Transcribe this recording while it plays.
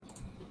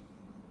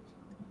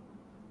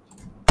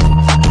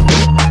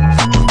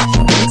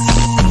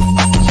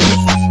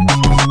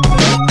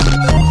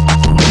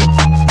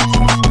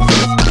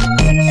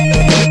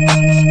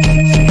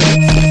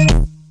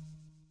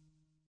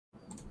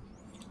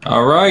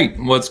right,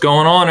 what's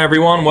going on,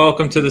 everyone?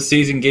 Welcome to the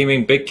Season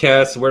Gaming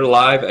Bigcast. We're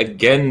live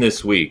again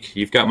this week.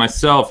 You've got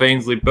myself,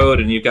 Ainsley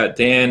Bowden, and you've got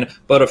Dan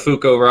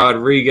Buttafuoco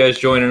Rodriguez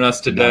joining us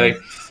today.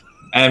 Nice.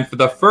 And for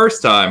the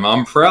first time,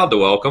 I'm proud to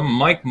welcome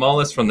Mike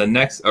Mullis from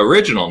the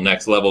original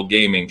Next Level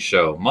Gaming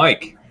show.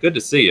 Mike, good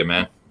to see you,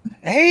 man.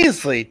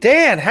 Ainsley,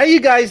 Dan, how you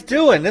guys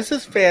doing? This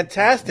is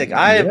fantastic.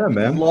 I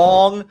have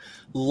long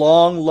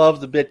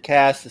loved the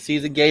Bitcast, the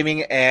Season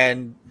Gaming,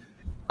 and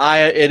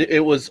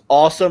it was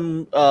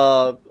awesome.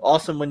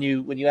 Awesome when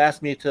you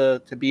asked me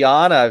to be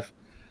on.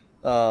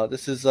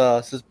 This is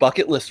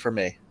bucket list for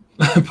me.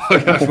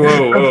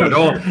 Whoa!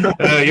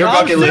 Don't, your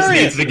bucket list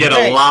needs to get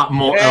a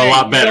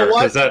lot better.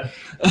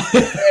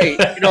 You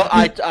know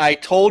hey, I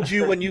told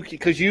you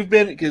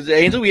because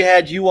Ainsley, we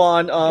had you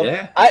on.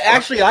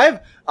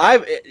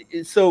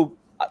 So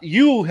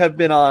you have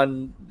been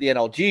on the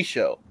NLG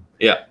show.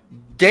 Yeah.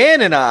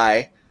 Dan and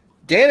I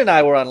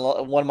were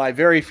on one of my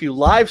very few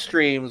live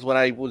streams when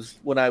I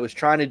was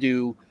trying to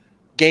do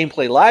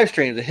gameplay live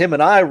streams. And him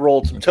and I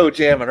rolled some Toe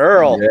Jam and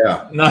Earl.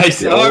 Yeah,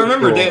 nice. I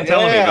remember Dan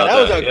telling me about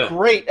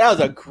that. That was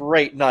a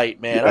great night,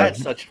 man.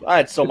 Yeah. I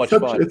had so much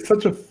fun. It's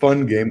such a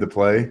fun game to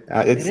play.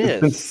 It's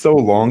been so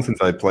long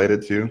since I played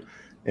it too,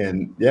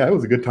 and yeah, it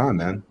was a good time,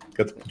 man.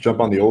 Got to jump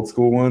on the old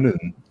school one,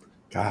 and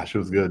gosh, it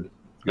was good.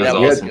 It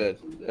was good.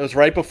 It was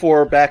right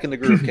before Back in the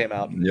Groove came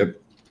out. Yep.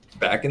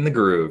 Back in the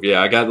Groove.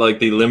 Yeah, I got like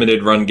the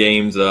limited run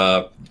games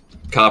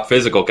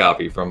physical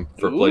copy for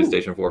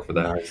PlayStation 4 for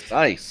that.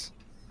 Nice.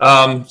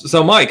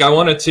 So Mike, I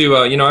wanted to,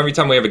 every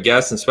time we have a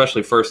guest,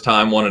 especially first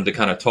time, wanted to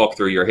kind of talk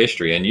through your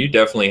history, and you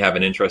definitely have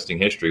an interesting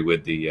history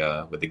with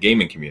the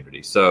gaming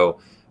community. So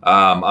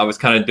I was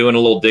kind of doing a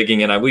little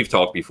digging, and we've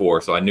talked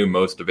before, so I knew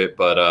most of it.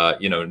 But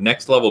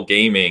Next Level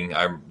Gaming,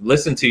 I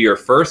listened to your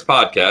first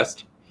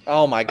podcast.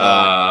 Oh my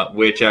God!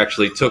 Which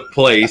actually took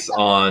place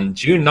on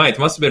June 9th.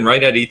 Must have been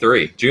right at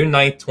E3. June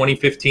 9th,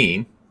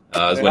 2015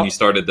 is when you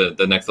started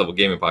the Next Level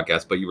Gaming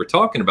podcast. But you were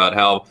talking about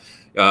how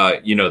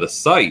the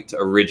site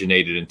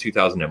originated in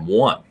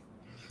 2001.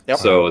 Yep.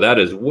 So that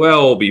is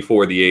well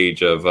before the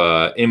age of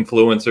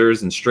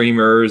influencers and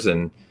streamers,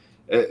 and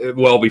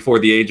well before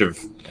the age of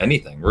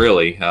anything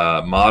really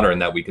modern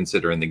that we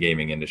consider in the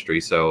gaming industry.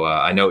 So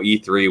I know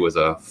E3 was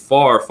a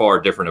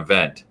far different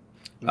event.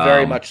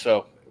 Very much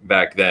so.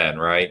 Back then,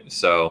 right?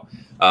 So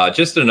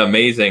just an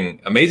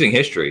amazing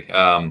history.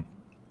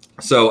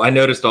 So I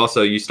noticed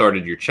also you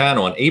started your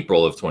channel in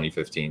April of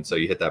 2015. So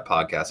you hit that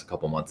podcast a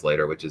couple months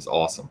later, which is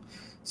awesome.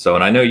 So,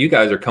 and I know you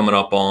guys are coming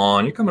up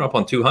on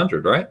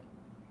 200, right?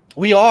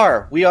 We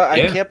are. Yeah.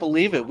 I can't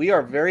believe it. We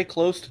are very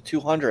close to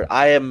 200.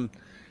 I'm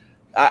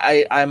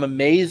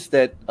amazed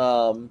that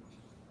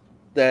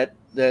that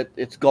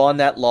it's gone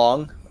that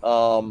long.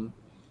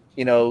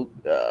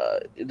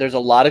 There's a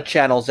lot of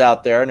channels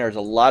out there, and there's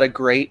a lot of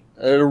great,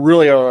 there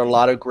really are a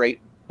lot of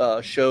great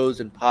shows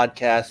and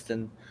podcasts,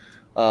 and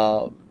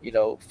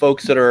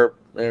folks that are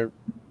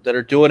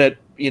doing it,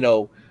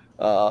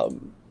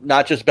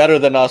 not just better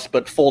than us,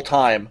 but full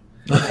time.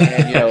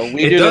 And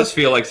it does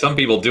feel like some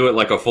people do it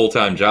like a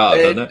full-time job,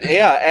 doesn't it?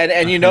 Yeah,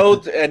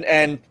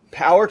 and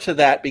power to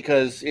that,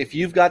 because if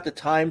you've got the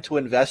time to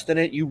invest in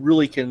it, you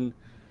really can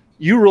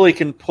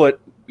put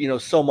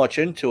so much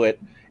into it.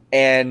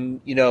 And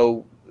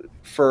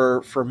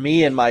for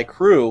me and my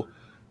crew,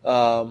 we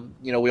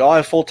all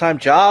have full-time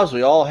jobs.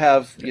 We all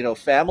have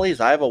families.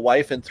 I have a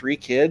wife and 3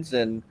 kids,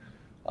 and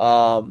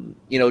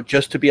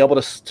just to be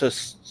able to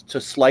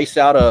slice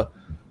out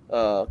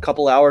a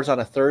couple hours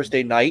on a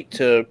Thursday night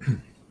to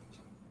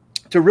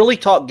really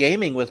talk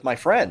gaming with my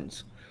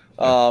friends.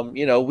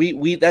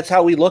 We that's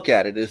how we look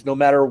at it, is no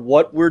matter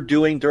what we're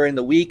doing during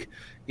the week,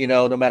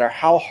 no matter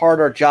how hard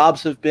our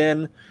jobs have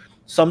been.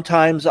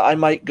 Sometimes I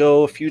might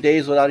go a few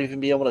days without even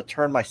being able to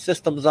turn my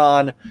systems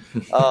on.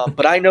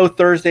 But I know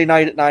Thursday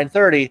night at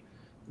 9:30,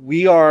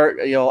 we are,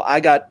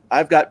 I've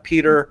got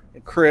Peter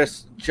and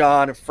Chris,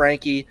 John and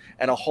Frankie,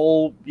 and a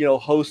whole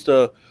host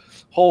of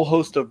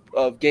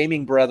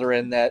gaming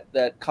brethren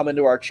that come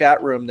into our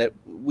chat room that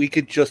we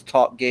could just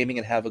talk gaming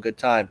and have a good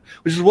time,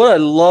 which is what I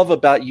love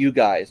about you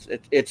guys.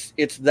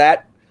 It's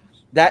that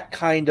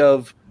kind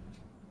of,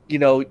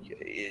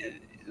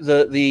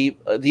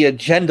 the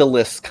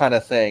agenda-less kind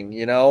of thing,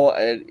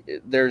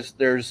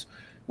 there's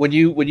when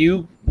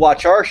you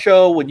watch our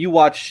show, when you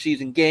watch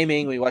Season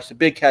Gaming, when you watch the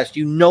Bigcast,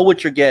 you know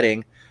what you're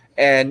getting,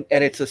 and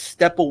it's a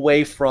step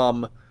away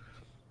from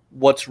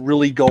what's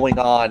really going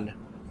on,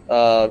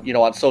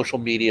 on social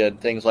media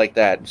and things like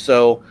that.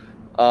 So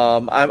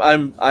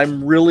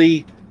I'm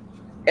really,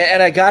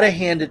 and I gotta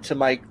hand it to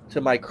my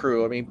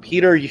crew. I mean,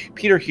 Peter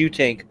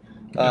Hutink,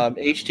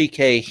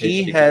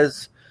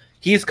 HTK,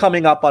 he's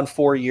coming up on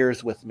 4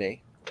 years with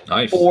me.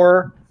 Nice.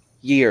 4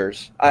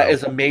 years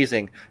is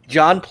amazing.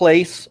 John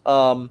Place,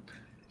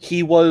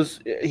 he was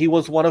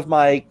one of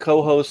my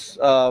co-hosts,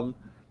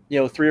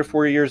 3 or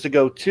 4 years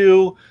ago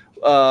too,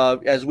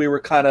 as we were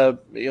kind of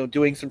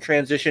doing some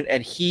transition,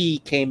 and he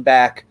came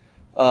back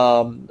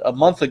a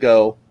month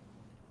ago,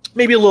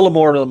 maybe a little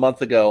more than a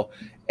month ago,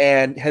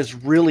 and has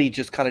really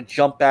just kind of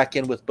jumped back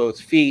in with both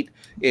feet.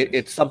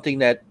 It's something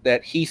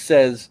that he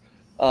says,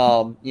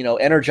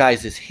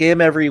 energizes him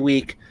every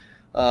week.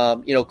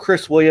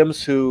 Chris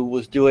Williams, who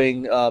was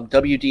doing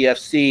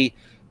WDFC,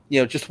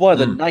 just one of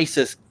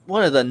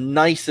the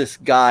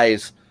nicest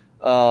guys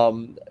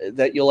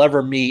that you'll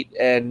ever meet,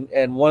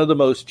 and one of the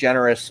most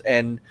generous,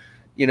 and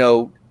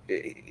wanting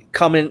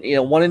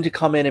to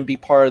come in and be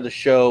part of the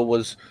show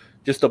was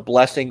just a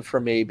blessing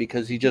for me,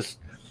 because he just,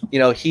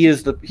 he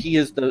is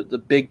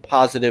the big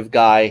positive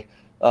guy.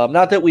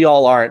 Not that we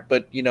all aren't,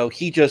 but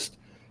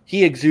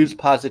he exudes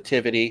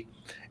positivity.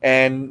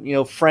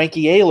 And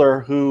Frankie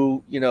Ayler,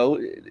 who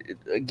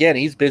again,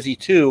 he's busy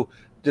too,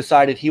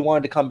 decided he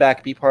wanted to come back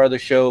and be part of the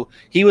show.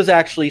 He was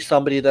actually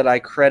somebody that I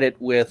credit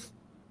with.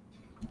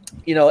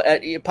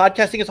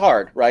 Podcasting is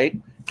hard, right?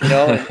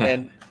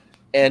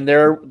 And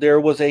there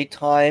was a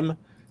time,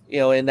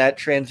 in that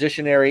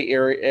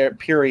transitionary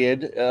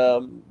period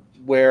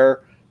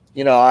where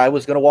I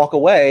was going to walk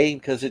away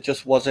because it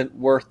just wasn't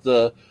worth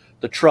the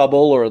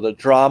trouble or the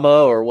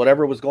drama or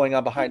whatever was going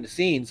on behind the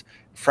scenes.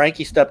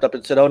 Frankie stepped up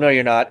and said, "Oh, no,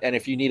 you're not. And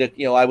if you need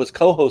I was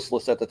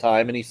co-hostless at the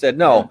time." And he said,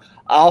 "No,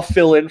 I'll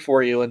fill in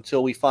for you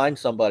until we find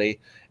somebody."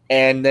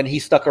 And then he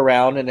stuck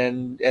around,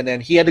 and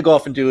then he had to go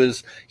off and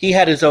he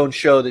had his own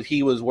show that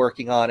he was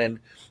working on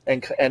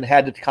and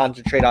had to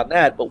concentrate on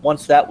that. But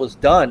once that was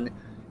done,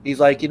 he's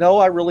like,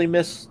 I really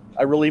miss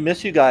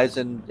you guys.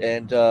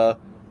 And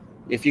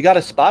if you got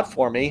a spot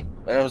for me.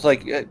 And I was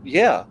like,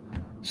 yeah.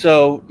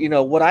 So,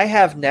 what I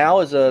have now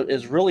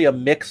is really a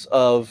mix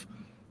of,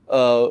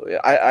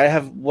 I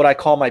have what I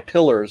call my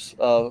pillars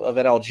of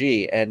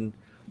NLG, and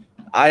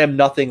I am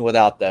nothing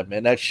without them.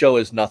 And that show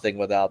is nothing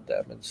without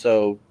them. And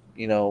so,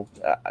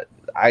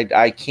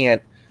 I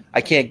can't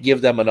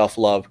give them enough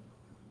love.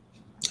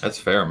 That's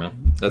fair,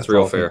 man. That's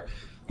real fair.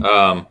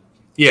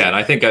 Yeah, and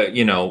I think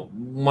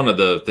one of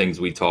the things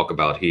we talk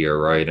about here,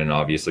 right, and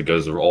obviously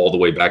goes all the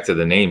way back to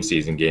the name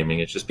Season Gaming.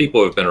 It's just people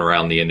who have been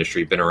around the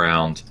industry, been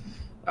around,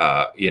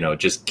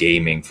 just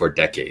gaming for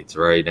decades,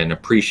 right, and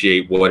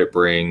appreciate what it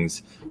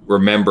brings.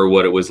 Remember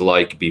what it was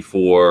like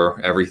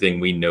before everything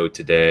we know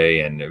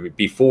today, and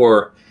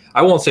before.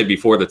 I won't say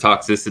before the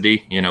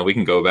toxicity. We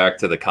can go back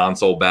to the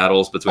console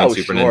battles between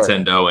Super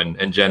Nintendo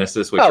and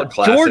Genesis, which are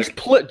classic.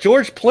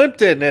 George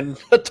Plimpton and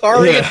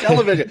Atari and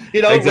television.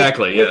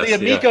 Exactly.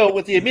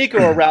 With the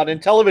Amico around,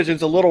 and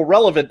television's a little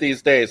relevant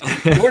these days.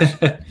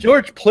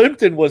 George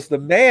Plimpton was the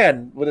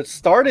man when it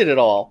started it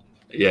all.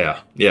 Yeah.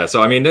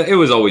 So, it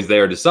was always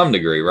there to some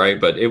degree, right?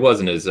 But it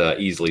wasn't as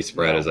easily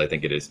spread as I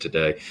think it is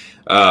today.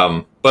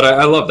 But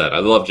I love that. I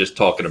love just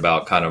talking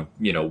about kind of,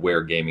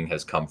 where gaming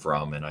has come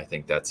from. And I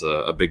think that's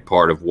a big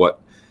part of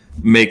what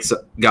makes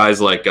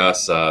guys like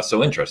us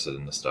so interested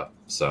in this stuff.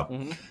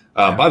 So,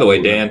 by the way,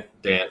 Dan,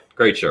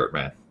 great shirt,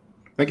 man.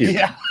 Thank you.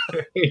 Yeah.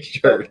 Great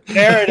shirt.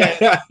 There it is.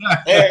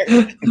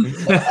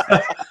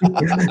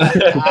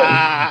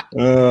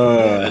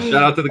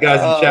 Shout out to the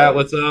guys in chat.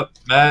 What's up?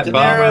 Matt,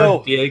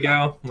 Bomber,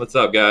 Diego. What's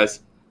up, guys?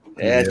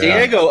 Yeah,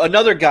 Diego,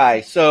 another guy.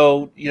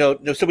 So,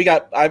 so we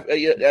got,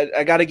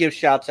 I got to give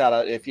shouts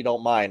out if you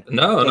don't mind.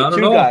 No, not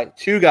at all.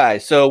 Two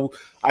guys. So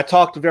I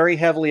talked very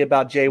heavily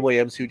about Jay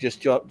Williams, who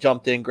just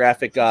jumped in,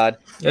 Graphic God.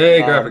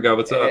 Hey, Graphic God,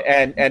 what's up?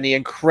 And the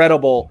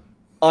incredible,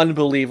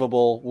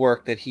 unbelievable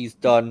work that he's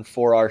done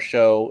for our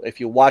show. If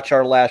you watch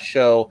our last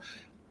show,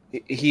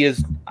 he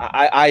is,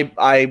 I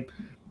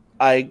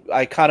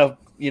kind of,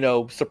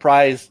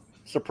 surprise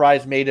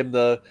made him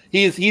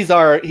he's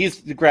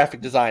the graphic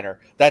designer.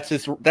 That's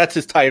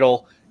his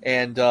title.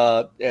 And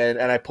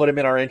I put him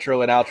in our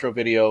intro and outro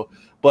video,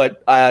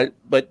 but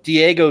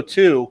Diego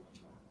too,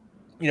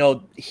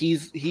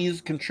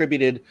 he's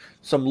contributed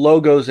some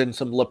logos and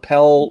some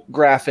lapel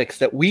graphics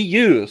that we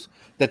use.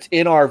 That's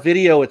in our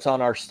video. It's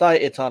on our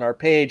site. It's on our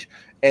page.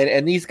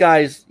 And these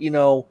guys,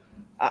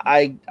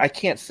 I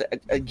can't say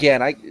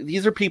again.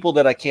 These are people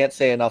that I can't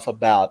say enough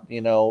about.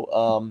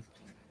 And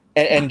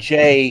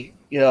Jay,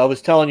 I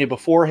was telling you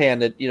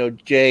beforehand that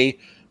Jay,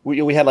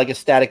 we had like a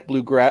static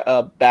blue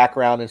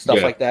background and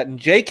stuff like that. And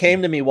Jay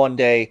came to me one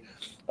day,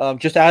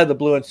 just out of the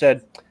blue, and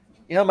said,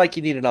 "Mike,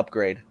 you need an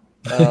upgrade.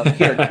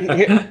 Here,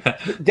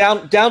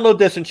 download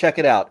this and check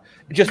it out."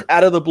 Just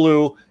out of the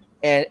blue.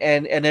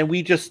 And then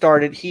we just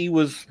started. He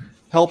was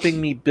helping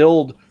me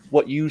build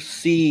what you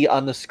see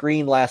on the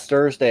screen last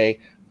Thursday,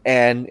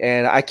 and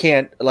I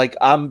can't,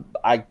 I'm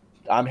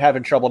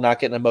having trouble not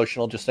getting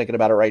emotional just thinking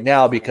about it right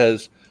now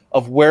because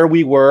of where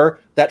we were.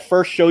 That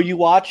first show you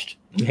watched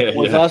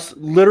was us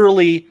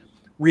literally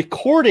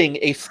recording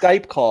a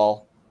Skype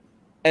call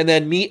and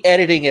then me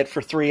editing it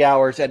for 3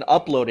 hours and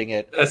uploading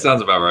it. That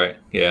sounds about right.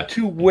 Yeah.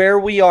 To where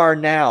we are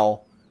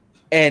now,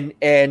 and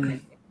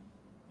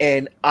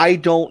I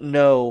don't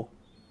know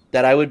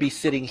that I would be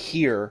sitting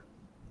here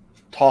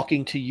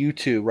talking to you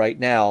two right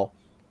now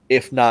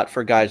if not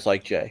for guys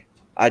like Jay.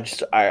 I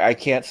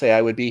can't say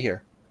I would be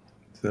here.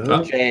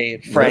 So, Jay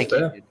and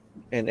Frankie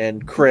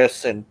and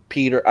Chris and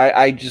Peter.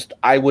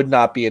 I would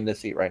not be in this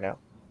seat right now.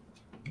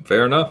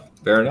 Fair enough.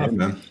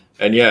 Amen.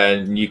 And yeah,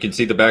 and you can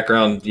see the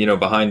background,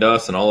 behind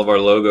us and all of our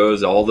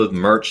logos, all the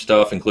merch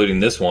stuff, including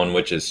this one,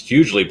 which is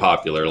hugely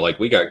popular. Like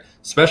we got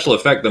Special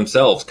Effect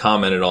themselves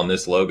commented on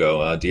this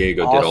logo.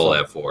 Diego did all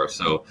that for us.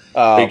 So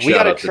big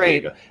shout out to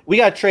Diego. We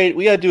got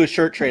to do a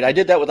shirt trade. I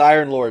did that with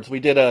Iron Lords. We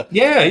did a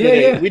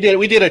We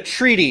did a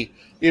treaty,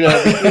 between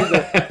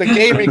the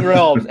gaming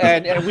realms,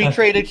 and we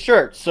traded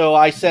shirts. So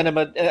I sent him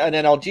an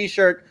NLG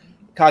shirt.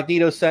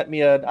 Cognito sent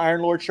me an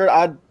Iron Lord shirt.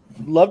 I'd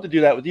love to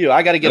do that with you.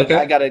 I got to get. Okay.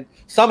 I got to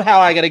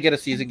get a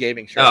Season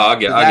Gaming shirt. Oh, I'll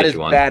get you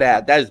one.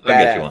 Badass. That is badass.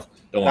 I'll get you one.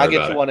 Don't worry I'll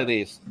get you one of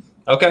these.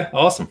 Okay,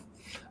 awesome.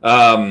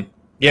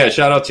 Yeah,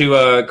 shout out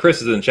to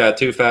Chris is in chat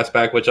too.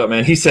 Fastback, what's up,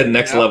 man? He said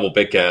next level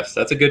Bigcast.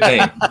 That's a good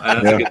name.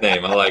 That's a good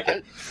name. I like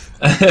it.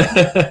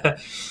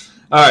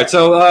 All right,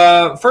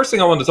 so first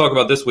thing I wanted to talk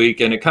about this week,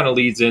 and it kind of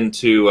leads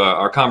into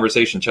our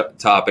conversation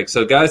topic.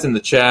 So, guys in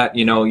the chat,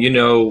 you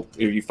know,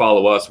 if you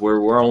follow us,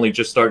 we're only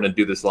just starting to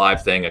do this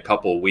live thing a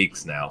couple of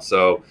weeks now.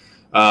 So,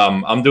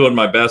 I'm doing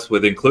my best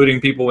with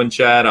including people in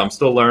chat. I'm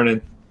still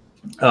learning,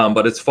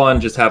 but it's fun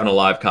just having a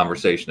live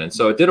conversation. And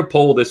so, I did a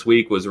poll this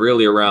week, was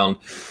really around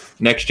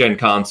next gen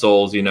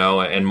consoles,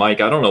 and Mike,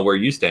 I don't know where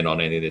you stand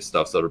on any of this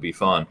stuff, so it'll be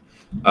fun.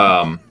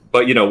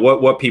 But,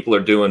 what people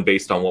are doing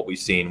based on what we've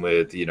seen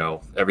with,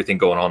 everything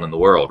going on in the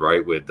world,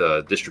 right? With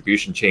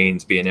distribution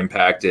chains being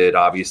impacted,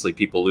 obviously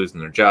people losing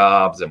their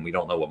jobs, and we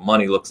don't know what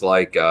money looks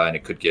like, and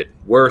it could get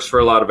worse for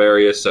a lot of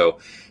areas. So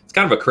it's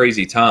kind of a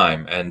crazy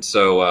time. And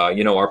so,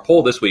 our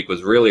poll this week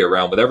was really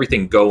around with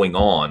everything going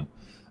on,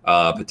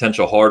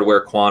 potential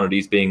hardware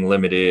quantities being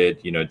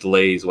limited,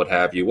 delays, what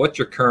have you. What's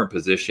your current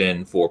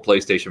position for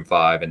PlayStation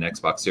 5 and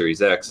Xbox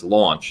Series X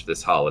launch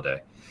this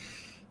holiday?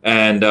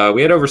 And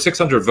we had over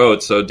 600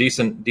 votes, so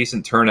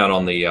decent turnout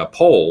on the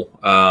poll.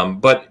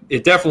 But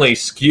it definitely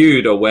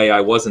skewed a way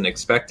I wasn't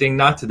expecting,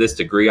 not to this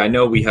degree. I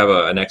know we have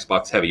an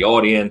Xbox-heavy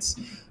audience,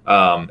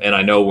 and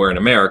I know we're in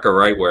America,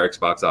 right, where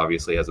Xbox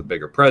obviously has a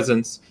bigger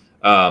presence.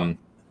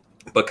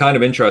 But kind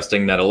of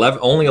interesting that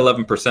only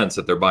 11%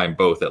 said they're buying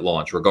both at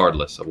launch,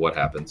 regardless of what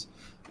happens.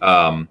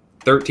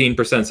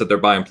 13% said they're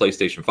buying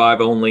PlayStation 5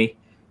 only.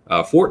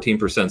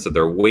 14% said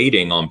they're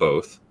waiting on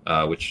both,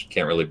 which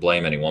can't really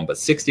blame anyone, but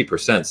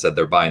 60% said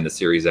they're buying the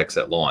Series X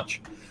at launch,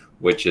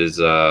 which is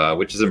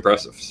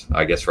impressive.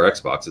 I guess for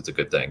Xbox, it's a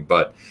good thing.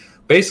 But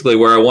basically,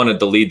 where I wanted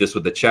to lead this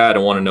with the chat, I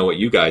want to know what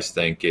you guys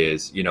think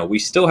is, we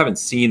still haven't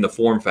seen the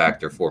form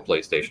factor for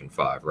PlayStation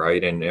 5,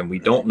 right? And we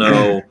don't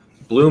know.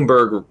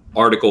 Bloomberg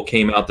article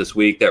came out this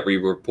week that we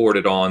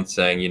reported on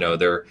saying,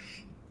 they're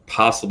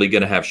possibly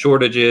going to have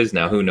shortages.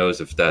 Now, who knows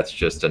if that's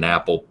just an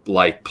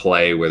Apple-like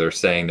play where they're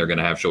saying they're going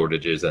to have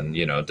shortages and,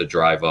 to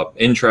drive up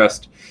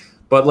interest.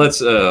 But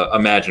let's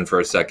imagine for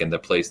a second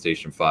that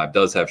PlayStation 5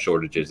 does have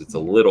shortages. It's a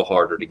little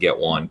harder to get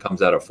one.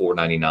 Comes out at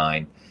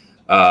 $499.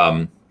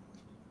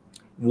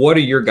 What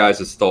are your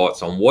guys'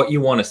 thoughts on what you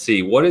want to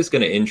see? What is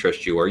going to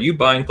interest you? Are you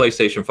buying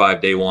PlayStation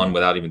 5 day one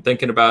without even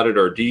thinking about it?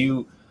 Or do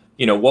you,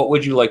 what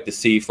would you like to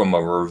see from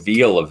a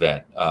reveal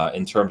event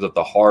in terms of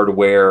the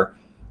hardware?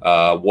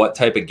 What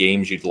type of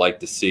games you'd like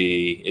to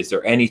see? Is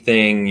there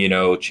anything,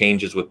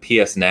 changes with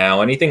PS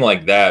Now, anything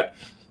like that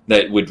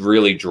would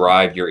really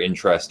drive your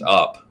interest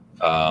up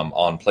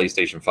on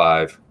PlayStation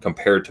 5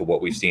 compared to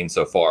what we've seen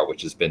so far,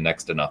 which has been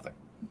next to nothing?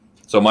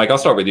 So, Mike, I'll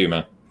start with you,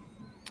 man.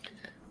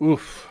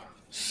 Oof.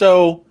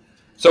 So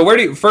where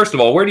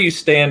do you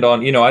stand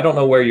on, I don't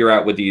know where you're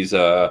at with these,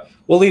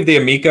 we'll leave the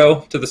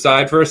Amico to the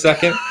side for a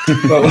second,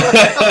 but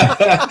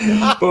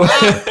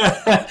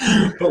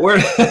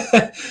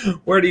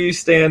where do you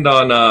stand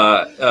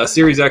on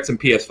Series X and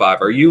PS5?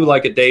 Are you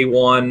like a day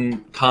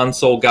one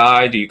console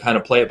guy? Do you kind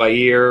of play it by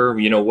ear?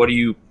 What do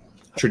you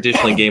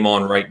traditionally game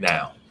on right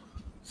now?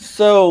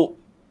 So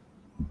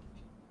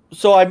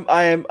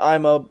I'm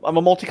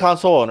a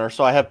multi-console owner.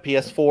 So I have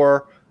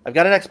PS4. I've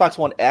got an Xbox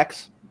One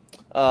X.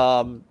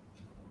 I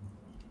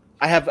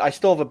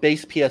still have a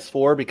base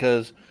PS4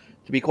 because,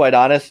 to be quite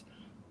honest,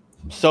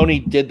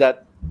 Sony did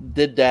that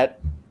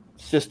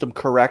system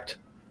correct.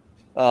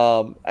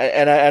 And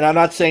I'm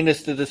not saying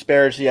this to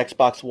disparage the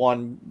Xbox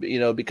One,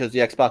 because the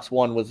Xbox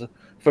One was,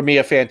 for me,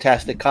 a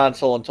fantastic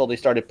console until they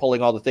started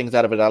pulling all the things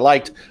out of it I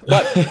liked.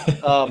 But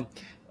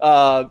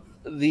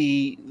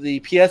the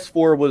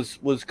PS4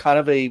 was kind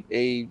of a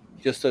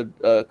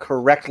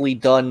correctly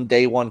done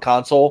day one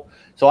console.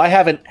 So I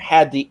haven't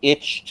had the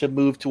itch to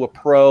move to a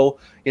Pro.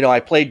 I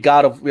played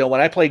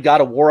when I played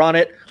God of War on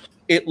it,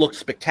 it looked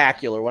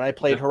spectacular. When I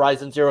played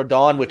Horizon Zero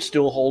Dawn, which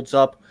still holds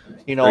up,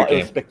 it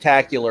was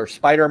spectacular.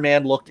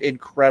 Spider-Man looked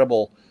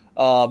incredible.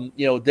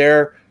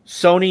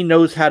 Sony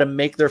knows how to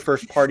make their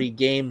first party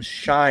games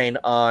shine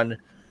on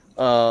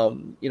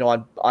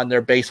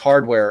their base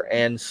hardware.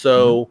 And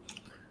so,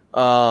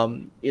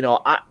 I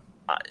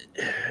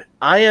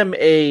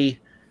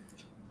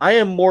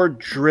am more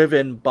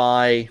driven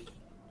by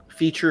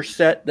feature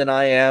set than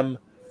I am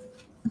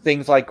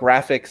things like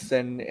graphics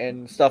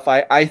and stuff.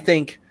 I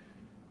think,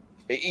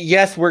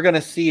 yes, we're going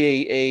to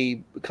see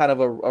a kind of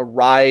a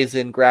rise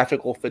in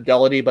graphical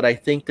fidelity, but I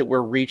think that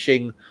we're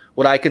reaching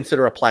what I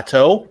consider a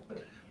plateau.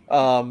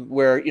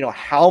 where,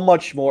 how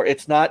much more,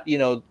 it's not,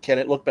 can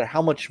it look better?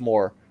 How much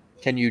more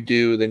can you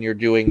do than you're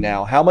doing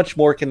now? How much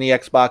more can the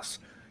Xbox,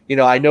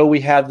 I know we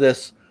have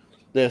this,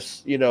 I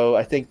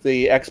think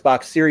the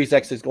Xbox Series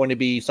X is going to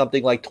be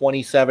something like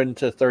 27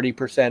 to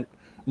 30%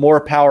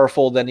 more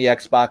powerful than the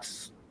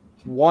Xbox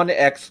One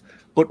X.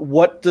 But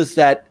what does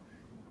that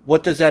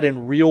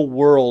in real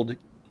world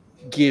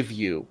give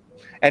you?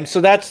 And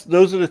so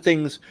those are the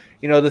things,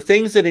 the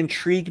things that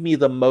intrigue me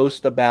the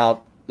most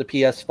about the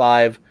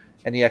PS5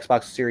 and the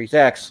Xbox Series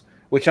X,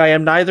 which I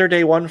am neither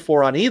day one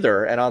for on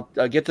either, and I'll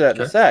get to that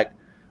in a sec.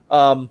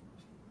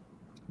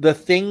 The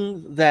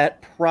thing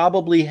that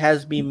probably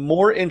has me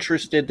more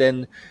interested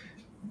than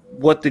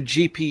what the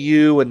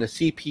GPU and the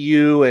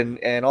CPU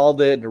and all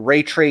the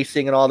ray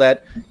tracing and all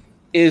that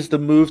is the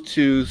move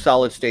to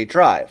solid state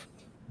drive,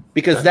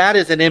 because that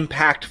is an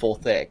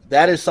impactful thing.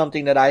 That is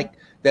something that I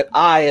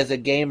as a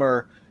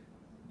gamer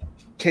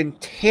can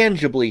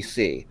tangibly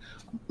see.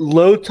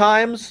 Load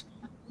times,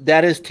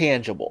 that is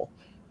tangible.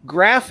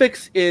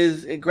 Graphics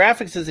is in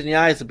the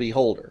eyes of the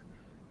beholder.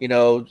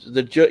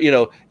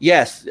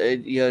 Yes,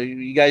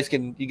 you guys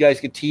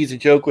can tease and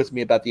joke with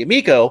me about the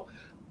Amico,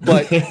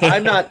 but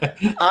I'm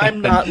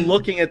not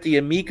looking at the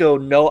Amico.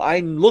 No,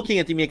 I'm looking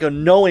at the Amico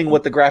knowing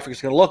what the graphics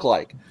are going to look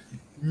like,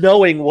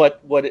 knowing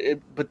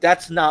but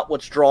that's not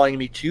what's drawing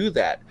me to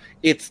that.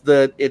 It's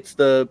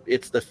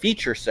the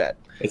feature set.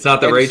 It's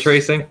not the ray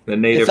tracing, the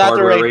native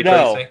hardware ray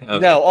tracing? Okay.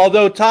 No,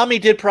 although Tommy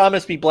did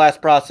promise me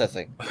blast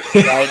processing.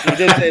 He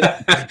did say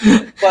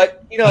that.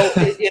 But,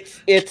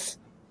 it's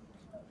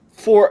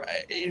for,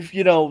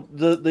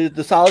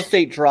 the solid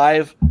state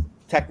drive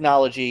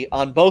technology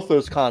on both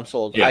those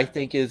consoles, I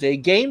think is a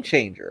game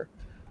changer.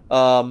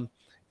 But,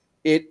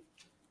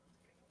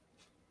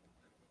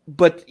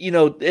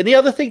 and the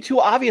other thing too,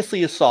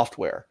 obviously, is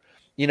software.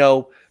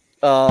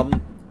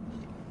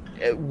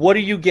 What are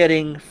you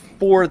getting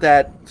for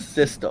that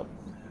system?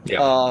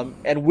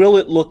 And will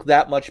it look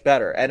that much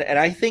better? And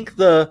I think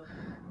this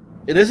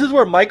is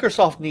where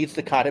Microsoft needs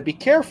to kind of be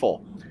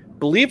careful.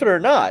 Believe it or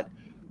not,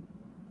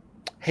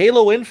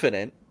 Halo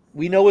Infinite,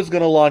 we know is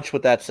going to launch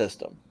with that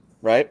system,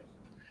 right?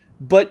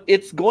 But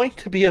it's going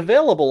to be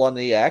available on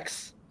the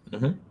X,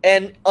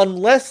 and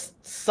unless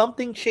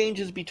something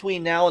changes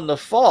between now and the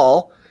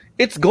fall,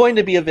 it's going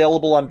to be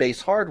available on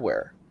base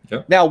hardware.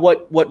 Now,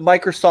 what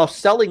Microsoft's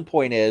selling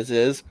point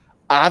is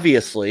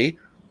obviously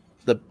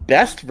the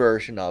best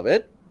version of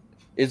it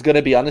is going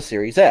to be on the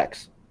Series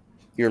X.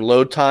 Your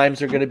load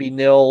times are going to be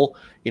nil.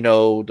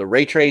 The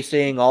ray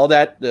tracing, all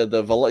that,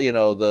 the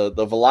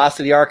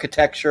velocity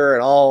architecture,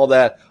 and all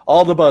that,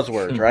 all the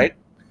buzzwords, right?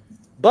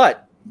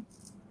 But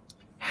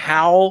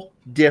how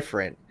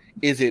different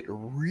is it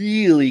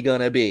really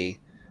going to be,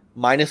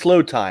 minus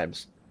load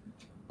times,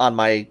 on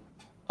my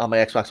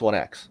Xbox One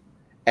X?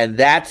 And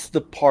that's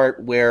the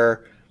part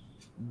where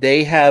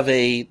they have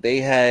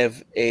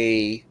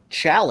a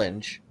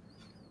challenge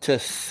to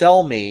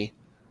sell me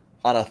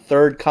on a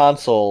third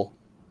console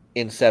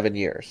in 7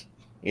 years.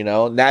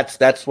 And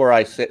that's where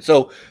I sit.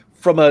 So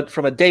from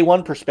a day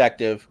one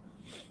perspective,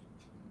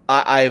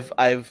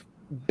 I've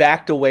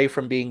backed away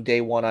from being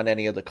day one on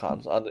any of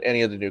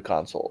the new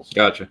consoles.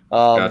 Gotcha.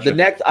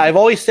 I've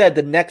always said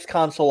the next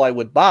console I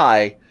would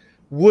buy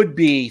would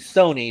be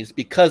Sony's,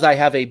 because I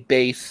have a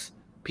base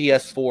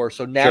PS4.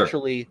 So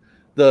naturally,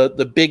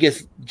 the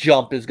biggest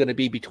jump is going to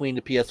be between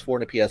the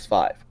PS4 and the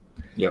PS5.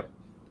 Yep.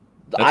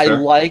 I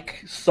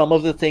like some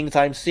of the things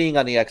I'm seeing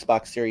on the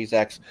Xbox Series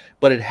X,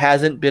 but it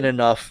hasn't been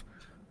enough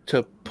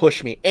to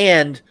push me.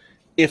 And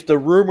if the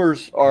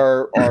rumors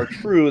are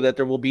true that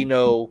there will be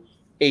no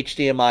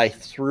HDMI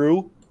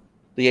through,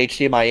 the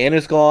HDMI in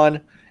is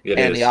gone,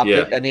 and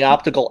the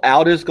optical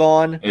out is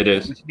gone. It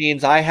is. Which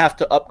means I have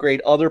to upgrade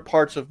other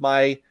parts of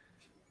my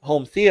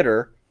home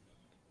theater.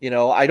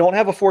 I don't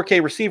have a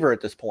 4K receiver at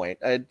this point.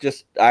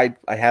 I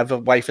have a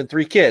wife and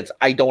 3 kids.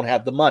 I don't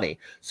have the money.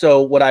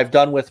 So what I've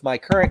done with my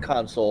current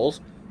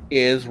consoles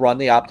is run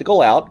the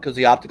optical out, because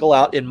the optical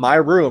out in my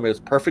room is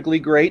perfectly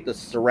great. The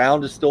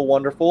surround is still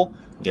wonderful.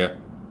 Yeah.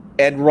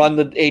 And run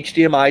the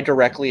HDMI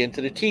directly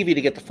into the TV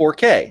to get the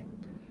 4K.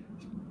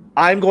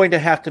 I'm going to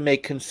have to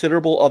make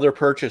considerable other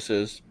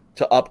purchases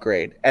to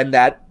upgrade, and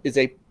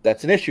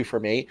that's an issue for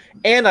me.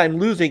 And I'm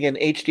losing an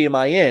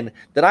HDMI in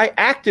that I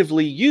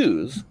actively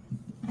use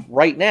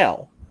right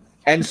now,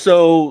 and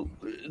so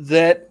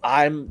that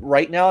I'm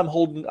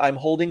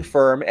holding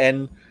firm,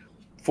 and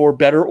for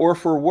better or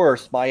for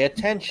worse, my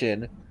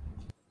attention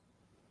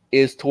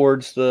is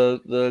towards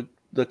the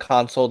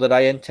console that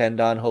I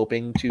intend on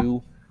hoping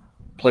to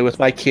play with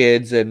my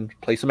kids and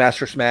play some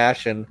Master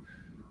Smash and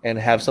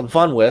have some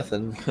fun with.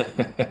 And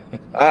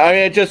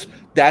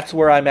that's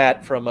where I'm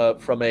at I'm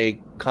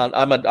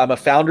a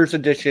Founders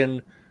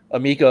Edition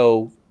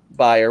Amico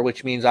buyer,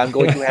 which means I'm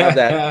going to have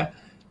that.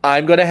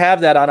 I'm going to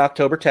have that on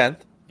October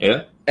 10th.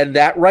 Yeah. And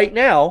that right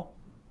now,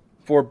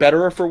 for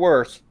better or for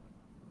worse,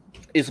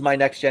 is my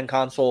next gen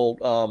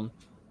console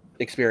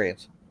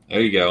experience. There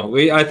you go.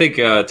 I think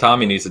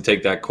Tommy needs to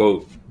take that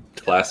quote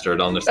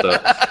plastered on this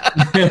stuff.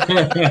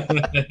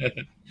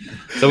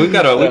 So we've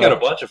got a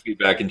bunch of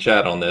feedback in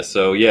chat on this.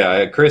 So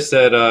yeah, Chris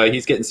said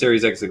he's getting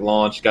Series X at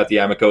launch. Got the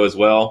Amico as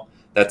well.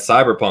 That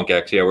Cyberpunk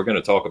X. Yeah, we're going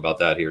to talk about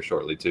that here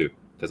shortly too,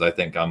 because I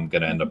think I'm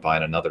going to end up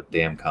buying another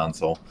damn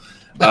console.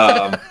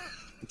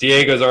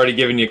 Diego's already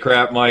giving you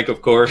crap, Mike.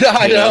 Of course.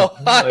 I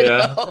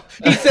know.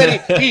 He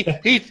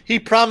said he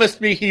promised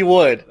me he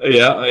would.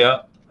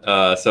 Yeah.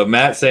 So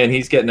Matt's saying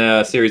he's getting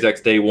a Series X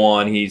day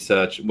one. He's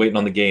waiting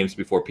on the games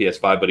before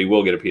PS5, but he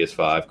will get a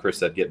PS5. Chris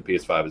said getting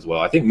PS5 as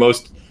well. I think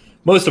most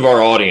of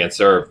our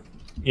audience are,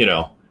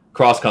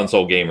 cross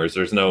console gamers.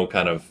 There's no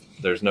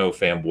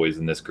fanboys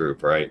in this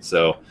group, right?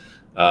 So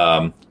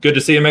good to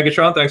see you,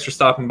 Megatron. Thanks for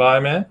stopping by,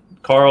 man.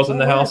 Carl's in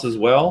the house as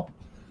well.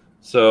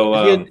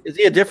 So is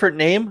he a different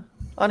name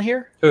on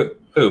here?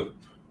 Who?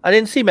 I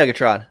didn't see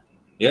Megatron.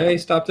 Yeah, he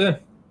stopped in.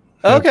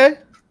 Okay.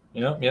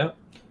 Yeah.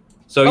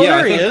 So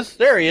yeah, he is.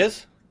 There he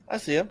is. I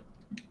see him.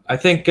 I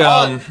think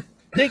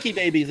Stinky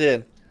Baby's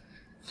in.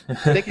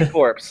 Stinky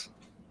Corpse.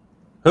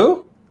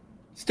 Who?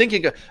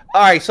 Stinky. All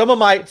right, some of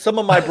my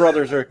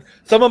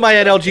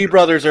NLG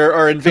brothers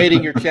are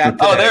invading your chat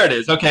today. Oh, there it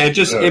is. Okay,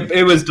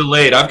 it was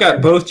delayed. I've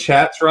got both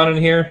chats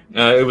running here.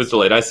 It was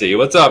delayed. I see you.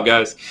 What's up,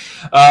 guys?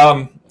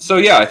 So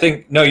yeah, I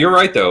think you're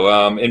right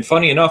though. And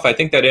funny enough, I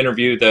think that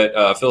interview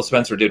that Phil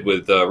Spencer did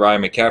with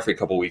Ryan McCaffrey a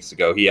couple weeks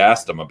ago, he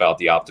asked him about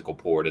the optical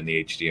port and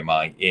the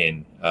HDMI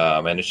in,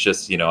 and it's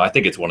just I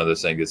think it's one of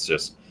those things.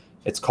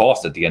 It's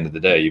cost at the end of the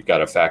day. You've got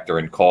to factor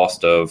in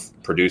cost of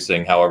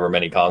producing however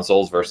many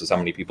consoles versus how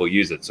many people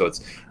use it. So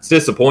it's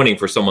disappointing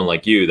for someone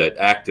like you that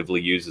actively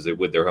uses it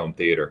with their home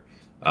theater.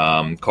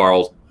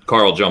 Carl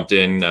jumped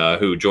in,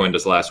 who joined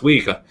us last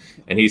week,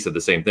 and he said the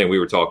same thing. We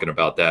were talking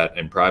about that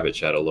in private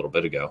chat a little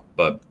bit ago.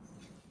 But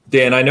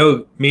Dan, I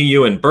know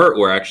you and Bert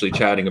were actually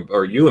chatting,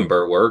 or you and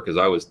Bert were, because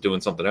I was doing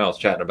something else,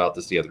 chatting about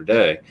this the other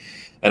day.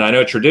 And I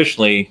know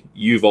traditionally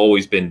you've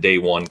always been day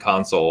one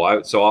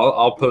console. So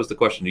I'll pose the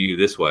question to you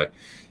this way.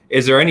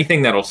 Is there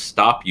anything that'll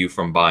stop you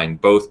from buying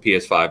both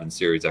PS5 and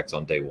Series X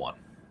on day one?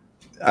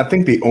 I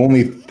think the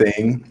only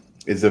thing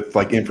is if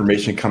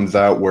information comes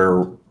out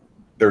where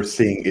they're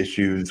seeing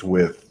issues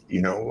with,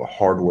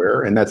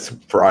 hardware, and that's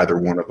for either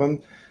one of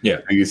them.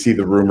 Yeah. You see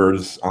the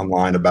rumors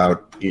online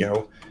about,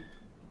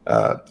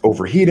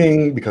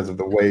 overheating because of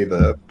the way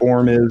the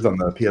form is on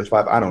the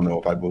PS5. I don't know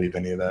if I believe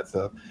any of that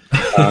stuff.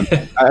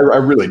 I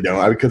really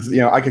don't, because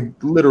I could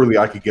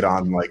get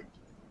on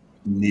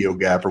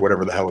NeoGAF or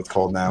whatever the hell it's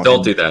called now.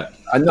 Don't do that.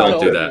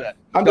 Don't do that.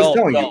 I'm just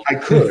telling you, I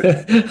could.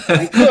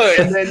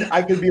 And then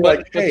I could be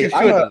hey,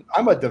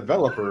 I'm a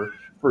developer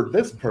for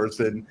this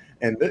person,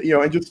 and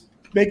and just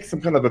make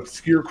some kind of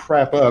obscure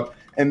crap up.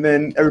 And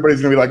then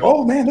everybody's gonna be like,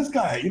 "Oh man, this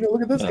guy!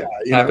 Look at this guy!"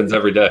 Happens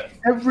every day,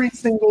 every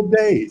single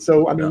day.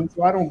 So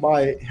so I don't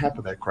buy half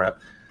of that crap.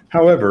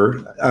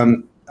 However,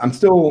 I'm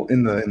still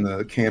in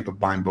the camp of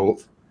buying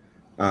both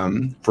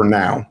for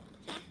now.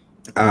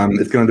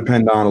 It's going to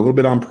depend on a little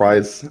bit on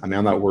price. I'm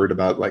not worried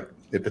about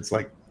if it's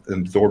an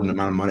absorbent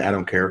amount of money. I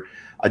don't care.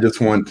 I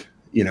just want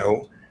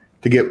to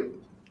get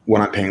what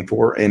I'm paying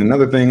for. And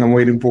another thing I'm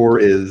waiting for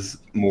is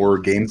more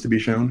games to be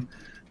shown.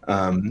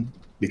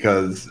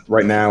 Because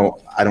right now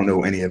I don't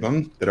know any of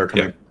them that are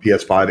coming to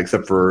PS5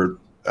 except for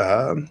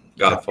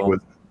Godfall,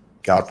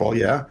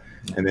 yeah.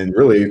 And then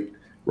really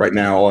right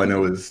now all I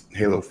know is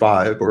Halo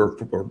 5 or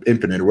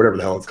Infinite or whatever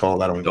the hell it's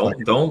called. I don't even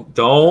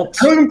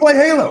play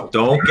Halo.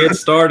 Don't get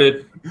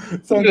started.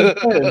 So I'm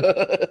just saying,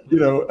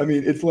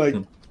 it's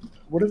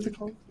what is it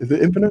called? Is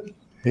it Infinite?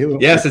 Halo.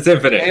 Yes, it's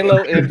Infinite.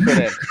 Halo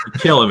Infinite. You're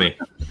killing me.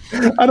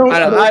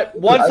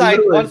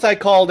 Once I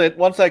called it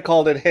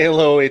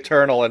Halo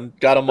Eternal and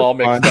got them all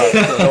mixed up.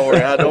 So don't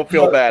worry, I don't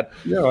feel bad.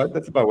 Yeah,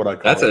 that's about what I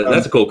call it.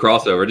 That's a cool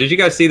crossover. Did you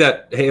guys see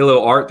that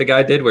Halo art the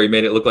guy did where he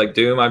made it look like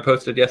Doom? I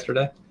posted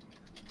yesterday.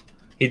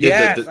 He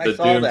did the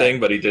Doom thing,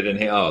 but he did it in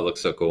Halo. Oh, it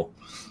looks so cool.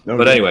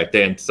 Anyway,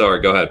 Dan, sorry,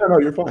 go ahead. No,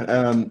 you're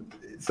fine.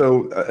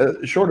 So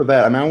short of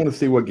that, I want to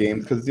see what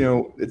games, because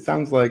it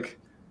sounds like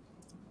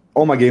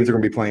all my games are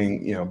going to be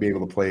playing, be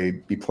able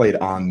to be played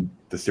on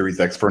the Series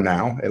X for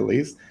now, at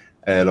least,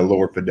 at a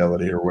lower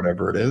fidelity or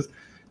whatever it is.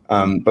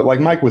 But like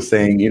Mike was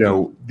saying,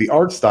 the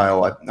art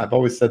style, I've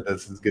always said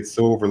this, gets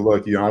so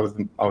overlooked. I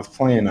was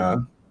playing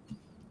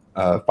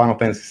Final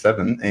Fantasy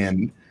VII,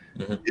 and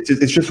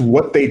it's just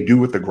what they do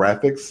with the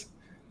graphics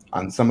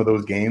on some of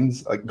those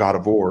games, like God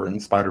of War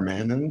and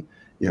Spider-Man, and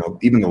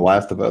even The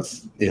Last of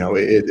Us.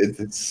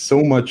 It's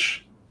so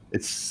much.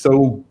 It's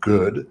so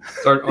good.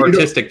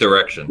 Artistic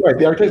direction. Right,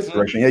 the artistic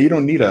direction. Yeah, you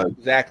don't need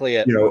exactly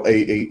it. A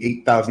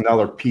 $8,000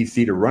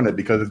 PC to run it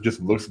because it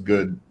just looks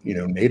good,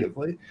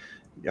 natively.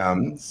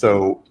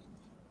 So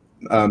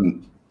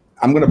I'm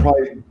gonna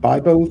probably buy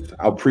both.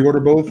 I'll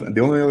pre-order both. And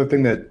the only other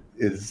thing that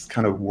is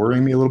kind of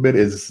worrying me a little bit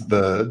is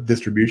the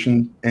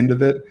distribution end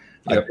of it.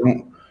 Yep.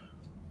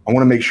 I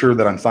want to make sure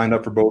that I'm signed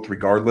up for both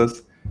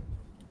regardless.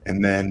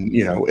 And then,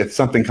 if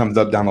something comes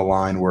up down the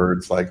line where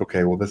it's like,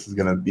 okay, well, this is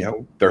going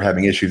to, they're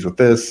having issues with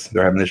this.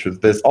 They're having issues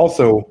with this.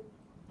 Also,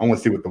 I want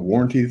to see what the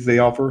warranties they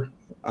offer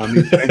on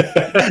these things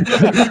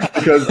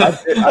because I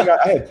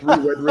had 3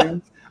 red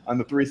rings on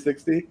the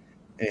 360,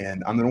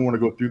 and I don't want to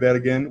go through that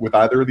again with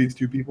either of these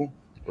 2 people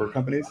or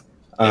companies.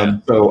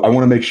 So I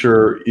want to make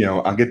sure,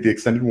 I'll get the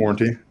extended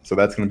warranty. So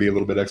that's going to be a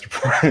little bit extra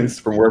price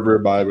from wherever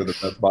I buy, whether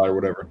that's buy or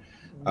whatever.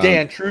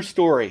 Dan, true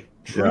story.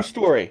 True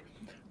story.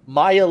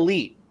 My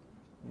Elite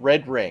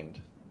red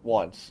ringed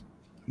once.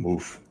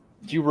 Oof.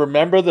 Do you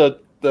remember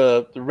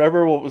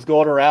remember what was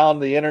going around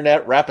the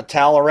internet? Wrap a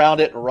towel around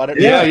it and run it.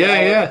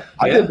 Yeah.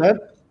 I did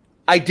that.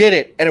 I did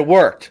it, and it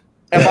worked.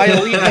 And my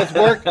Elite has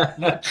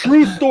worked.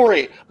 True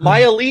story. My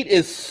Elite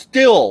is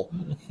still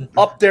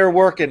up there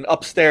working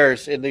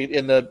upstairs in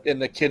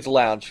the kids'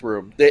 lounge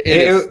room. It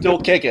is still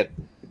kicking.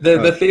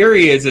 The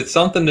theory is it's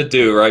something to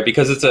do, right?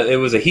 Because it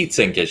was a heat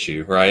sink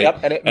issue, right?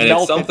 Yep, and melted.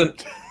 It's something.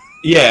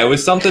 Yeah, it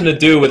was something to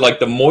do with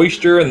like the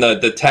moisture and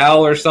the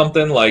towel or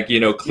something, like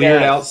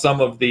cleared out some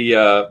of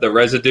the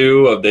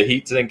residue of the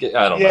heat sink.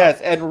 I don't know.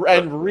 Yes,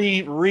 and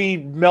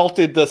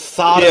re-melted the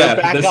solder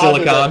back the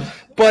silicone.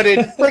 But it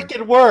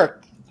freaking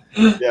worked.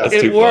 Yeah,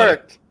 it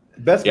worked.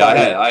 Best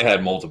Buy. I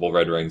had multiple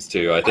red rings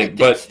too. I think,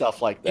 but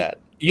stuff like that.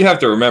 You have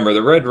to remember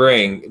the red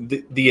ring,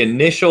 the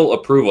initial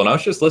approval, and I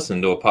was just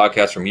listening to a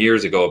podcast from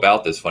years ago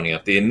about this, funny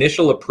enough. The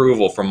initial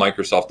approval from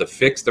Microsoft to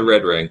fix the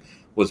red ring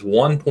was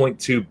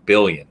 $1.2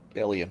 billion.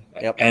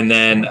 Yep. And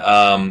then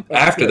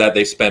after that,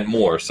 they spent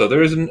more. So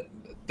there's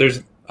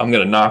I'm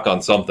going to knock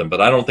on something,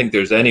 but I don't think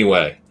there's any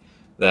way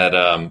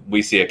that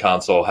we see a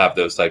console have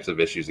those types of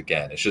issues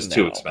again. It's just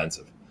too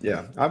expensive.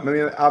 Yeah. I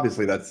mean,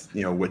 obviously that's,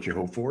 what you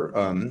hope for.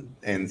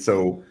 And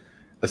so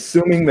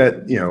assuming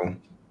that,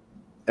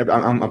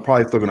 I'm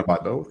probably still going to buy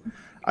both.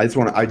 I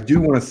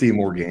do want to see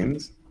more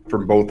games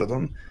from both of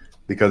them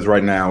because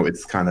right now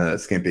it's kind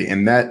of skimpy,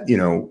 and that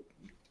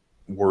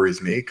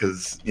worries me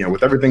because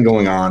with everything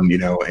going on,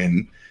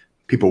 and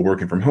people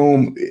working from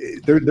home,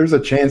 there's a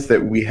chance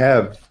that we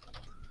have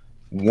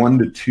 1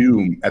 to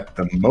 2 at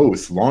the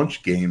most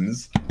launch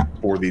games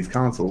for these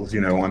consoles.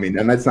 I mean,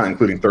 and that's not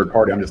including third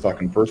party. I'm just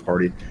talking first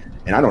party,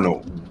 and I don't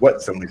know what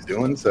Sony's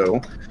doing. So.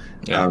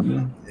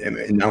 And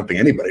I don't think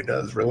anybody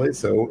does really.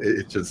 So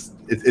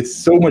it's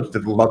so much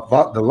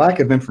the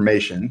lack of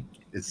information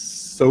is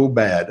so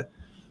bad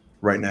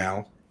right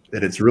now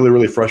that it's really,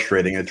 really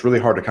frustrating. It's really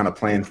hard to kind of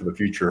plan for the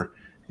future,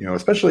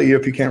 especially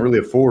if you can't really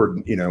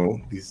afford,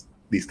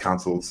 these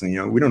consoles,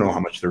 and we don't know how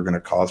much they're going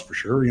to cost for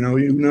sure.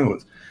 Who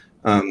knows?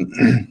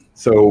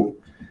 So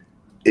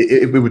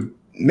it would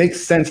make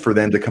sense for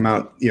them to come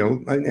out,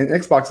 and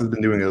Xbox has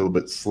been doing it a little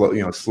bit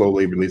slow,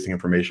 slowly releasing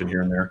information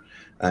here and there.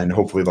 And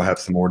hopefully they'll have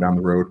some more down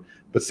the road.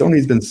 But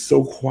Sony's been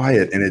so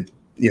quiet, and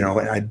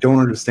and I don't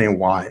understand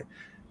why.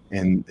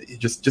 And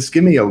just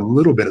give me a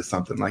little bit of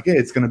something like, hey,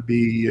 it's going to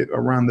be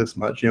around this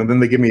much. Then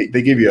they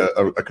give you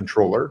a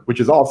controller, which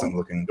is awesome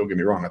looking. Don't get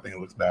me wrong, I think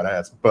it looks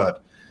badass.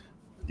 But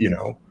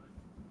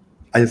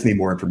I just need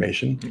more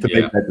information to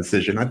make that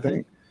decision. I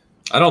think.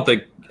 I don't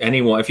think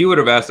anyone. If you would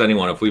have asked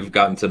anyone if we've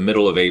gotten to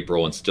middle of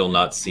April and still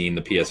not seen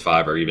the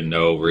PS5 or even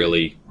know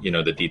really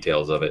the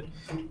details of it.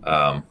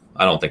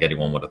 I don't think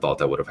anyone would have thought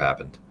that would have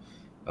happened.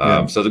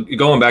 So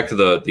going back to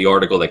the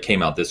article that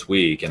came out this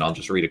week, and I'll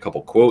just read a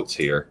couple quotes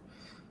here.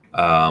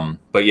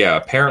 But yeah,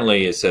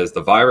 apparently it says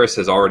the virus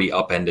has already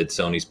upended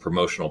Sony's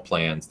promotional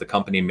plans. The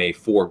company may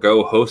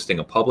forego hosting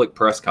a public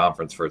press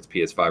conference for its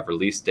PS5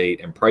 release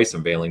date and price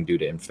unveiling due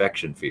to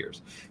infection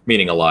fears,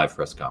 meaning a live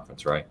press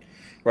conference, right?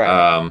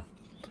 Right.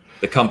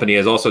 The company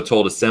has also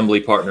told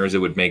assembly partners it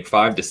would make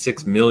 5 to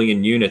 6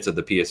 million units of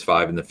the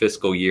PS5 in the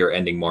fiscal year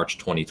ending March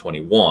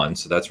 2021.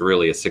 So that's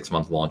really a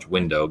 6-month launch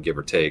window, give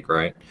or take,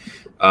 right?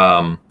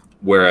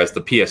 Whereas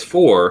the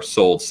PS4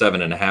 sold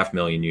 7.5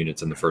 million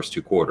units in the first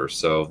 2 quarters.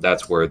 So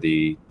that's where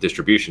the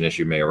distribution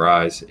issue may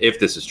arise, if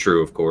this is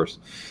true, of course.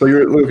 So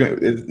you're looking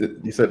at,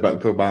 you said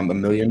about a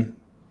million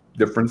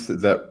difference.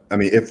 Is that, I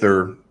mean, if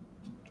they're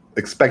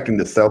expecting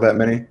to sell that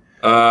many?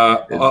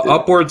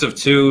 Upwards of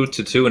 2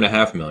 to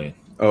 2.5 million.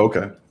 Oh,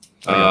 okay.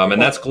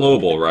 And that's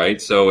global,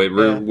 right? So it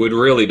would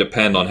really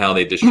depend on how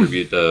they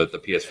distribute the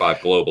PS5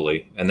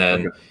 globally. And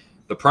then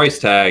the price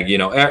tag,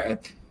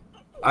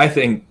 I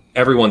think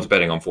everyone's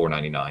betting on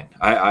 $499.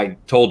 I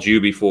told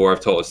you before,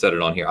 I've said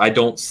it on here. I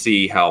don't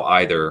see how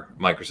either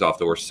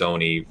Microsoft or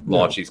Sony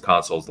launch these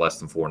consoles less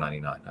than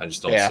 $499. I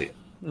just don't see it.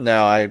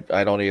 No,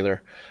 I don't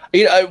either.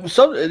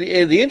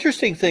 The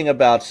interesting thing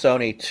about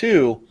Sony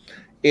too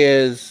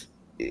is,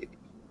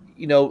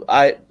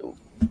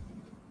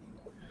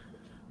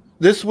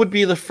 this would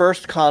be the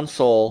first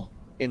console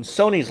in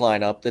Sony's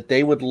lineup that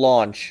they would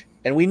launch,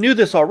 and we knew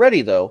this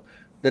already, though,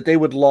 that they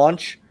would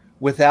launch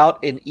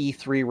without an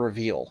E3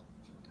 reveal.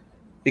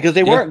 Because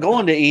they weren't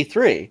going to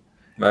E3.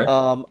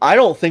 Right. I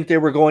don't think they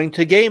were going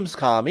to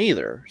Gamescom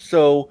either.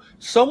 So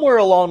somewhere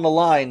along the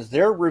lines,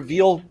 their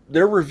reveal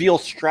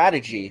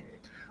strategy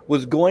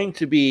was going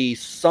to be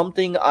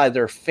something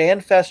either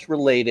FanFest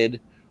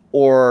related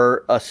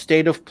or a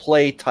state of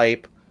play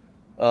type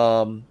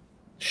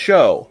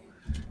show.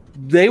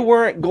 They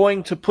weren't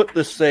going to put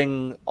this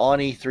thing on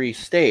E3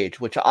 stage,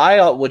 which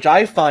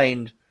I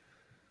find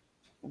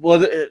well,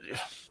 the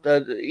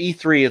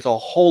E3 is a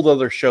whole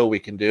other show we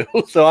can do,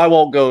 so I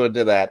won't go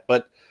into that.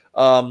 But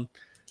I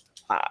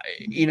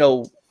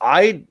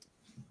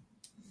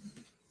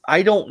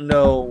don't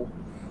know.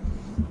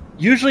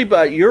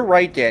 Usually, you're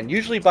right, Dan.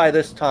 Usually by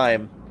this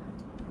time,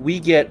 we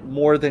get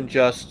more than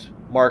just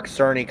Mark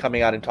Cerny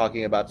coming out and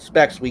talking about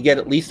specs. We get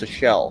at least a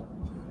shell.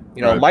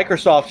 Right.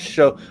 Microsoft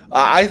show.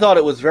 I thought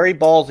it was very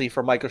ballsy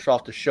for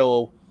Microsoft to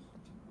show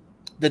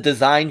the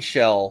design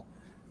shell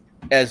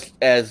as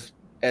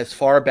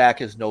far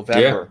back as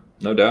November.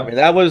 Yeah, no doubt. I mean,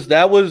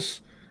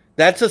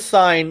 that's a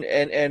sign,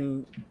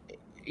 and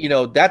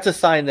that's a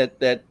sign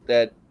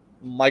that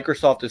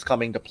Microsoft is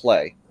coming to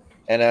play,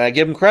 and I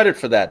give them credit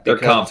for that. They're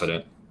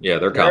confident. Yeah,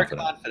 they're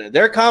confident.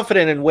 They're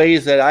confident in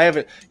ways that I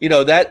haven't.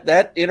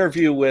 That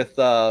interview with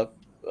Phil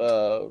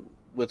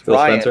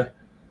Ryan. Spencer?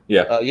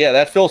 Yeah,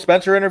 that Phil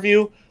Spencer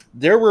interview.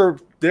 There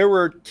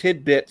were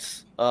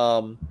tidbits.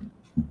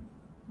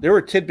 There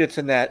were tidbits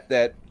in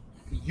that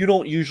you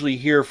don't usually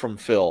hear from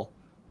Phil.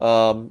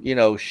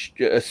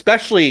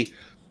 Especially,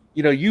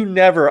 you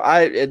never.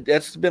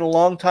 It's been a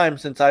long time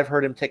since I've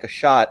heard him take a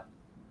shot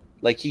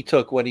like he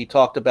took when he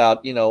talked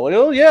about,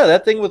 oh yeah,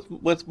 that thing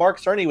with Mark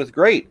Cerny was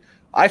great.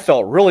 I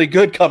felt really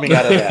good coming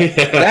out of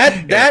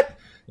that.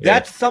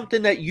 That's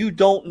something that you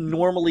don't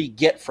normally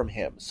get from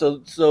him.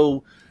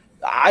 So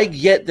I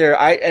get there.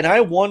 I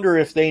wonder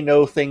if they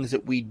know things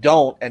that we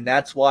don't, and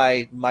that's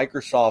why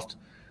Microsoft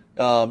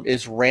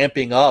is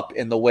ramping up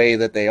in the way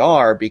that they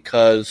are,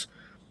 because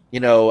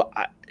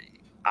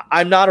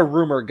I'm not a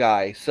rumor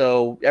guy.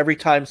 So every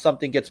time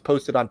something gets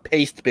posted on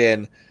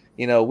Pastebin,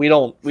 we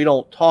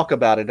don't talk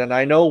about it. And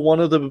I know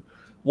one of the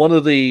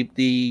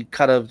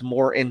kind of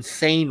more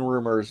insane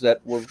rumors that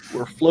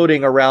were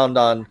floating around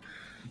on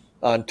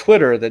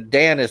Twitter that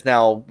Dan is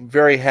now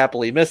very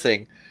happily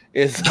missing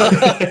is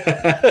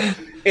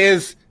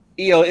is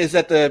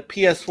that the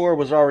PS4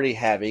 was already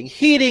having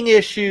heating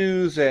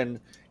issues, and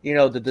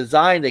the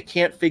design, they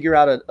can't figure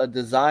out a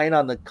design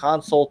on the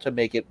console to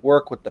make it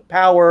work with the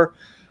power.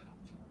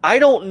 I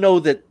don't know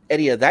that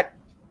any of that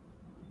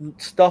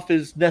stuff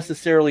is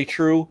necessarily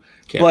true.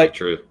 Can't be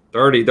true.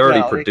 They're already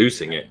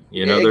producing it.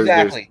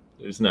 Exactly.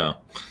 There's no.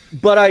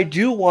 But I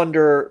do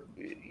wonder,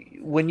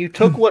 when you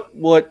took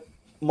what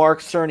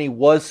Mark Cerny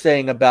was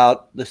saying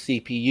about the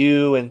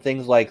CPU and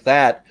things like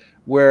that,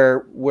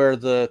 where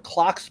the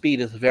clock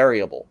speed is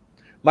variable.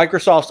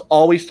 Microsoft's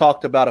always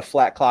talked about a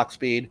flat clock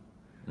speed.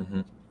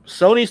 Mm-hmm.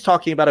 Sony's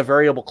talking about a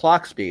variable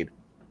clock speed.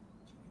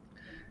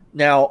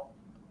 Now,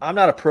 I'm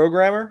not a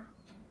programmer.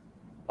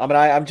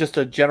 I'm just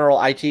a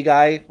general IT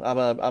guy. I'm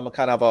a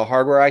kind of a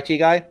hardware IT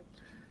guy.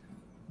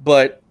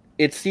 But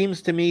it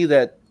seems to me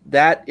that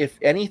if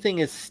anything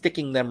is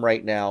sticking them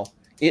right now,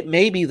 it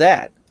may be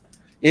that.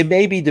 It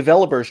may be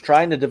developers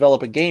trying to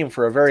develop a game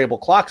for a variable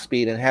clock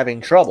speed and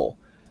having trouble.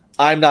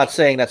 I'm not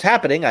saying that's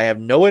happening. I have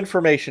no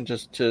information. I'm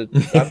just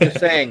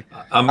saying.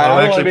 I'm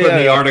actually putting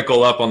the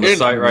article up on the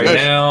site right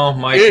now.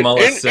 Mike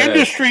Mullis said.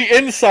 Industry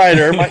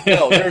insider.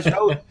 No,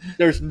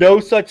 there's no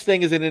such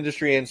thing as an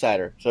industry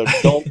insider. So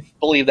don't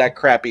believe that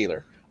crap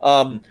either.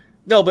 No,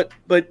 but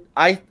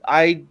I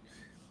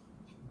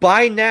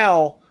by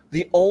now,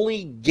 the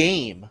only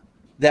game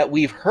that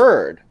we've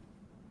heard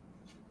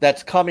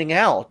that's coming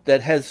out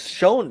that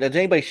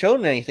anybody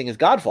shown anything is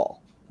Godfall.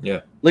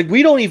 Yeah. Like,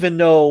 we don't even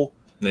know.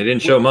 They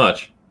didn't show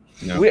much.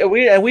 No.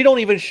 We don't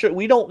even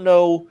we don't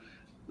know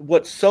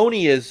what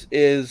Sony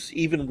is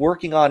even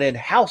working on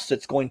in-house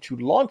that's going to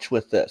launch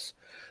with this.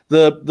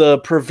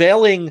 The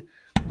prevailing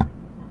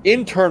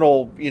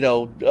internal,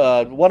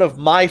 one of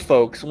my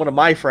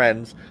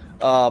friends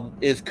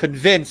is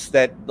convinced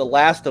that The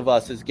Last of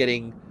Us is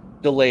getting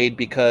delayed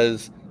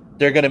because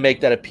they're going to make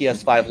that a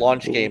PS5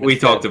 launch game. We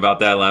talked about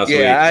that last week.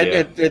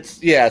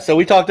 Yeah, so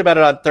we talked about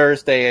it on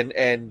Thursday,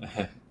 and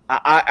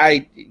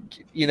I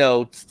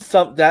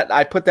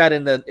put that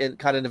in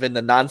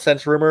the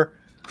nonsense rumor,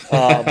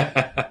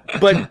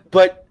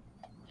 but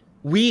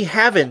we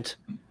haven't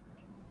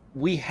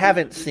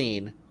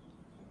seen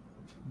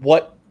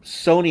what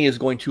Sony is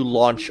going to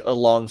launch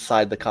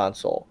alongside the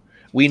console.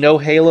 We know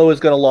Halo is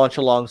going to launch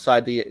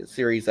alongside the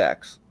Series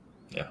X.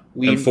 Yeah,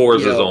 and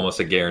Forza is almost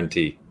a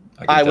guarantee.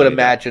 I would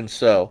imagine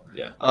so.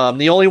 Yeah.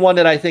 The only one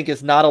that I think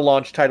is not a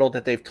launch title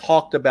that they've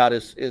talked about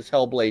is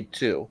Hellblade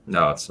 2.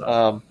 No, it's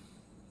not.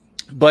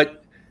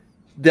 But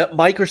that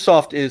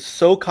Microsoft is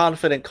so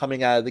confident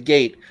coming out of the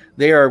gate.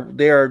 They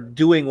are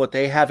doing what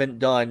they haven't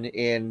done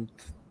in,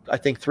 I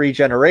think, 3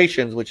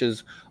 generations, which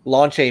is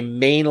launch a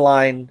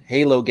mainline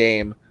Halo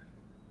game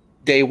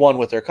day one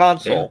with their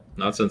console.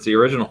 Yeah, not since the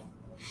original.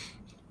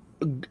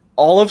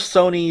 All of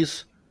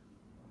Sony's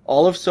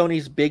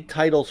big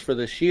titles for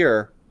this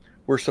year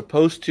were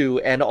supposed to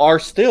and are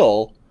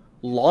still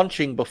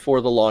launching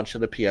before the launch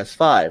of the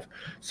PS5.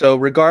 So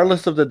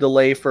regardless of the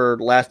delay for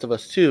Last of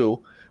Us 2,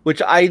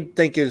 which I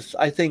think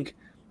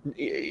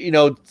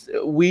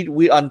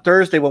we on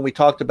Thursday when we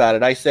talked about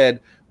it, I said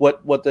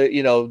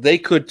they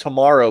could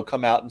tomorrow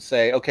come out and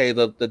say, okay,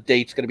 the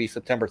date's going to be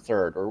September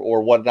 3rd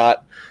or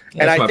whatnot.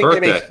 That's my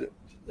birthday.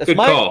 That's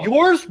mine. Call.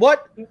 Yours?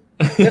 What?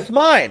 It's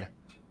mine.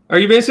 Are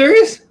you being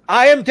serious?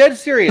 I am dead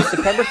serious.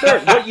 September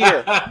 3rd. What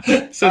year?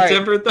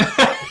 September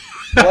 3rd.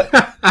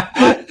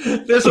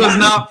 This was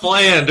not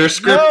planned or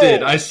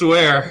scripted. No. I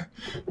swear.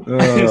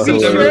 September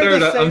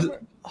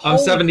 3rd. I'm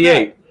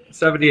 78.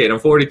 78. I'm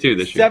 42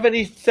 this year.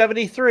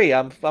 73.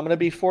 I'm going to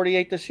be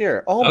 48 this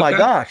year. Oh my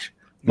gosh!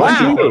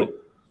 Wow.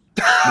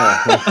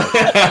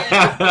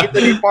 Get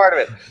to be part of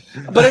it.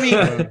 But I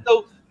mean,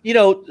 so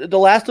The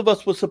Last of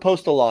Us was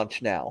supposed to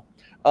launch now.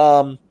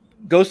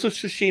 Ghost of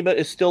Tsushima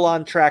is still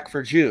on track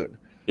for June.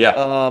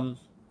 Yeah.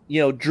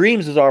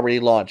 Dreams is already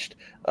launched.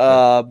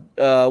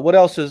 What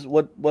else is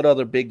what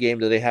other big game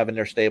do they have in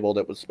their stable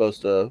that was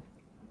supposed to?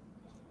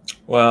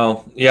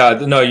 Well, yeah,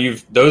 no,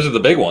 those are the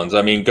big ones.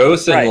 I mean,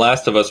 Ghost and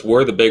Last of Us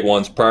were the big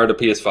ones prior to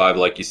PS5,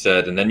 like you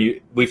said, and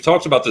then we've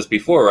talked about this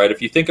before, right? If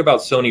you think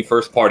about Sony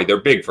first party, they're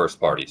big first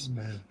parties.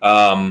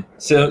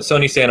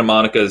 Sony Santa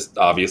Monica is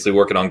obviously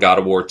working on God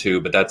of War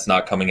 2, but that's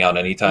not coming out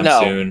anytime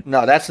soon.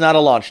 No, that's not a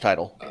launch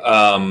title.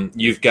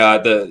 You've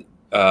got the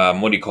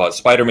what do you call it?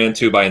 Spider-Man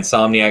 2 by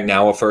Insomniac,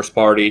 now a first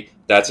party.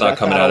 That's not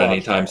coming out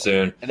anytime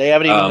soon. And they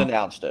haven't even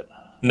announced it.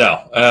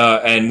 No,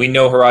 and we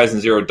know Horizon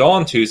Zero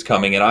Dawn 2 is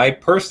coming, and I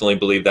personally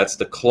believe that's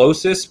the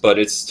closest, but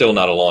it's still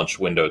not a launch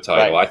window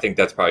title. Right. I think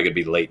that's probably going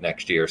to be late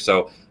next year.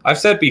 So I've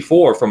said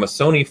before, from a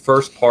Sony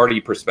first-party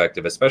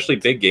perspective, especially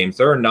big games,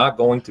 there are not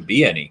going to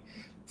be any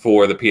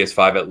for the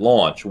PS5 at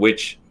launch,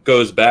 which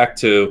goes back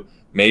to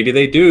maybe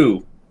they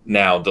do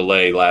now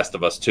delay Last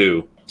of Us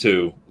 2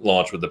 to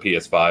launch with the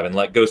PS5 and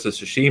let Ghost of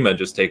Tsushima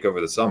just take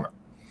over the summer.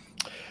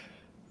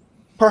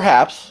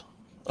 Perhaps.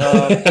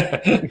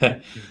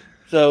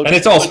 And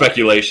it's all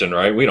speculation,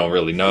 right? We don't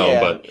really know.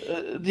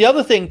 But the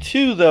other thing,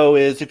 too, though,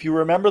 is if you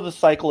remember the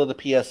cycle of the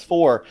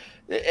PS4,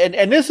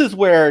 and this is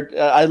where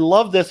I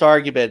love this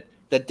argument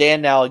that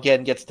Dan now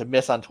again gets to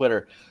miss on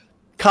Twitter.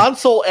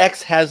 Console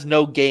X has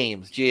no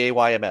games,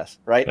 GAYMS,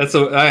 right?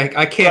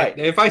 I can't. Right.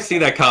 If I see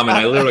that comment,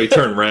 I literally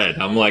turn red.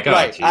 I'm like, oh,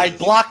 right. Jesus. I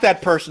block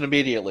that person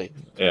immediately.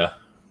 Yeah.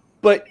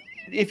 But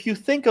if you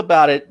think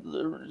about it,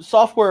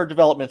 software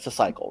development's a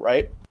cycle,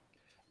 right?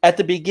 At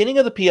the beginning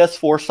of the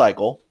PS4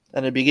 cycle,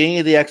 and the beginning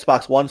of the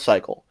Xbox One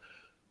cycle,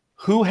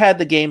 who had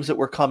the games that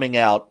were coming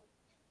out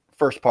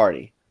first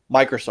party?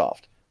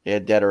 Microsoft. They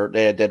had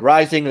Dead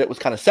Rising. That was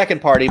kind of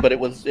second party, but it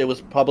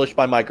was published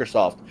by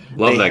Microsoft.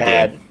 Love that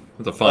game.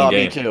 It's a fun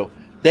game. Me too.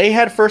 They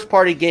had first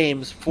party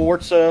games.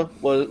 Forza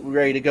was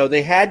ready to go.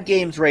 They had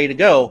games ready to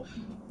go.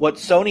 What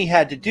Sony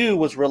had to do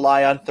was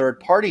rely on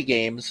third party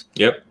games.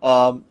 Yep.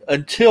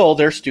 Until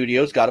their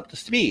studios got up to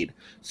speed.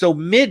 So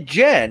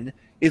mid-gen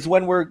is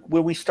when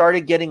we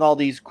started getting all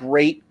these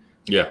great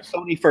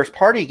Sony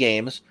first-party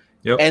games,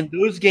 and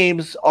those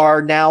games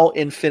are now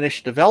in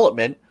finished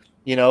development.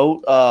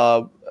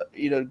 God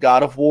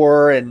of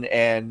War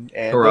and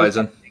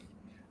Horizon.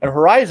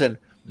 Horizon.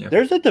 Yeah.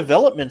 There's a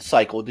development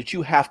cycle that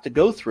you have to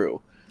go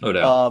through. No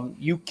doubt.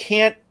 You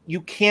can't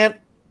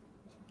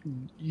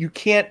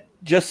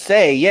just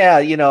say,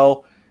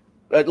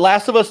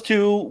 Last of Us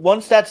 2.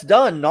 Once that's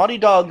done, Naughty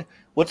Dog.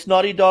 What's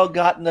Naughty Dog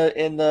got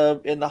in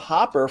the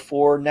hopper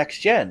for next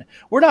gen?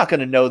 We're not going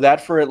to know that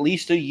for at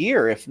least a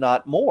year, if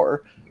not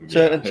more,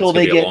 until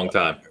they get a long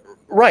time.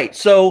 Right.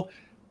 So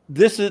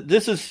this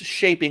is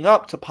shaping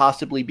up to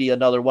possibly be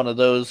another one of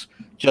those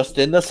just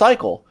in the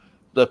cycle.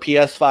 The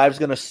PS5 is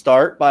going to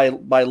start by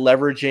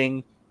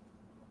leveraging,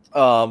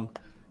 by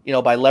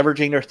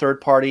leveraging their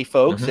third party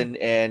folks and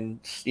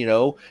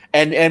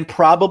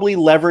probably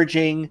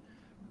leveraging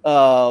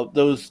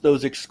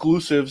those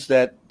exclusives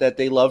that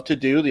they love to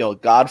do,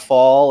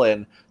 Godfall,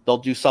 and they'll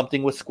do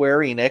something with Square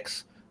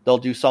Enix. They'll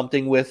do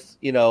something with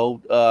with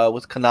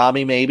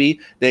Konami. Maybe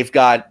they've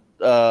got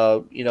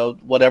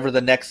whatever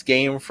the next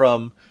game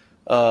from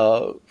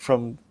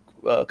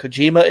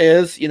Kojima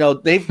is.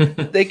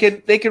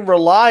 They can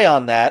rely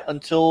on that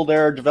until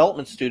their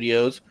development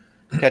studios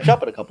catch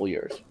up in a couple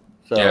years.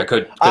 So yeah,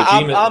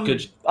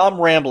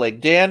 I'm rambling.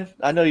 Dan,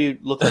 I know you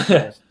look like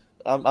this.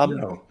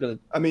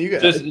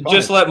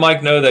 Just let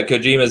Mike know that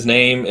Kojima's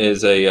name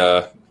is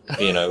a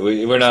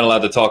we're not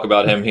allowed to talk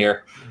about him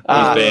here.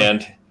 He's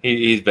banned.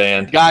 He's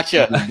banned.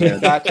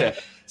 Gotcha.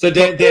 So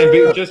Dan,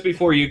 just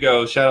before you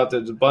go, shout out to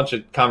a bunch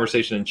of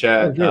conversation in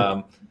chat.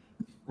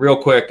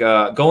 Real quick,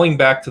 going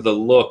back to the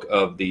look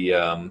of the,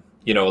 a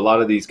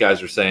lot of these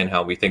guys are saying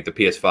how we think the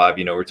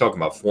PS5. We're talking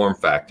about form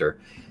factor,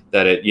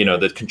 that it,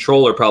 the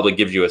controller probably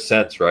gives you a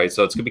sense, right?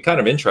 So it's gonna be kind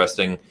of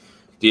interesting.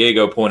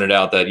 Diego pointed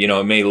out that,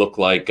 it may look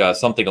like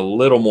something a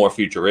little more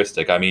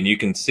futuristic. I mean, you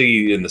can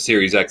see in the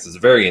Series X, it's a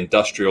very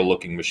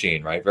industrial-looking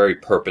machine, right? Very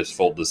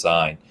purposeful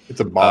design. It's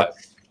a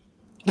box.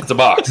 It's a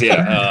box,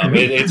 yeah.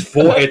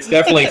 It's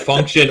definitely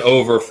function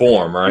over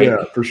form, right?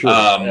 Yeah, for sure.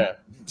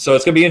 So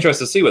it's going to be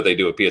interesting to see what they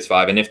do with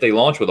PS5. And if they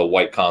launch with a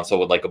white console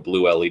with like a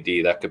blue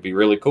LED, that could be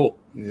really cool.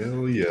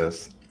 Oh,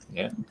 yes.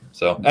 Yeah.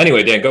 So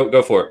anyway, Dan,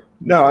 go for it.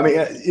 No, I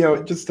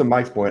mean, just to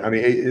Mike's point, I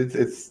mean,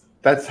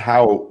 that's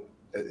how –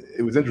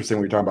 it was interesting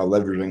when we were talking about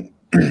leveraging.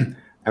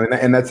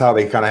 And that's how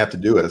they kind of have to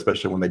do it,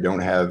 especially when they don't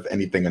have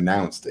anything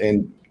announced.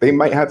 And they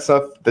might have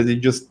stuff that they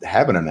just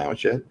haven't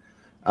announced yet.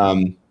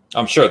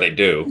 I'm sure they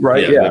do.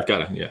 Right, Yeah. yeah. They've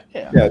got to,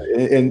 Yeah,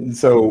 and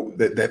so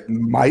that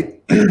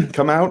might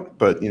come out,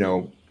 but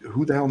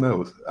who the hell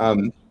knows?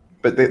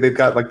 But they've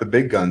got like the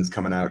big guns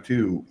coming out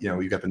too.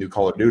 You got the new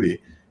Call of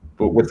Duty.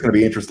 But what's going to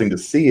be interesting to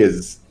see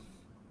is,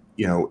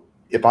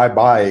 if I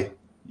buy,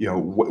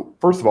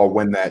 first of all,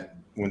 when's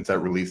that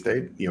release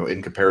date?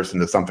 In comparison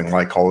to something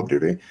like Call of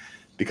Duty,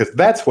 because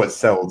that's what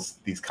sells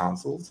these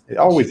consoles. It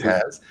always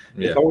has.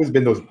 Yeah. It's always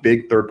been those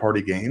big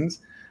third-party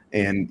games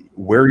and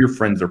where your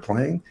friends are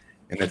playing,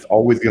 and it's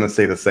always going to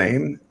stay the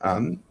same.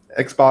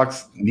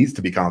 Xbox needs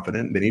to be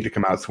confident. They need to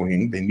come out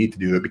swinging. They need to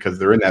do it because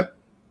they're in that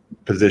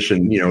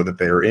position, that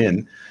they're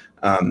in.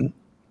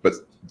 But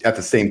at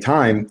the same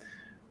time,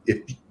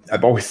 if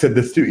I've always said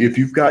this too, if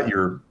you've got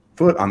your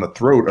foot on the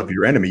throat of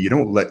your enemy, you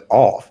don't let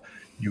off.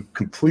 You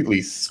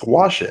completely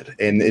squash it.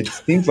 And it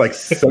seems like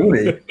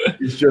Sony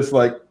is just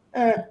like,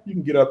 you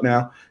can get up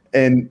now.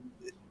 And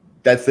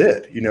that's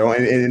it,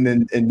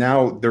 and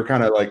now they're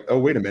kind of like, oh,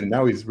 wait a minute.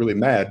 Now he's really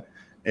mad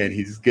and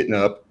he's getting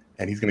up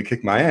and he's going to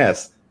kick my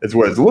ass. Is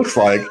what it looks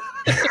like.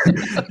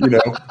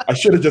 I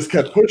should have just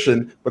kept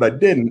pushing, but I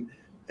didn't.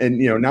 And,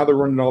 now they're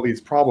running all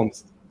these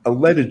problems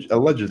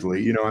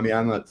allegedly,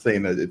 I'm not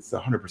saying that it's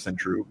 100%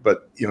 true,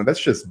 but, that's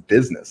just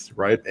business.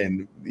 Right.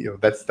 And,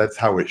 that's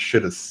how it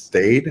should have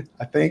stayed,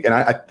 I think. And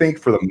I think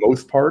for the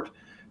most part,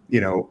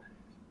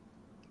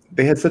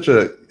 they had such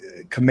a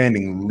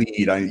commanding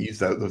lead. I use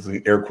those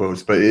air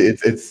quotes, but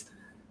it's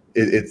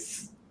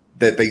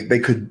that they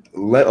could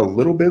let a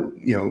little bit,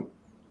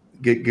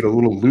 get a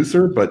little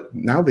looser, but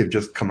now they've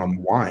just come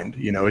unwind.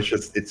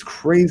 It's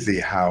crazy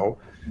how,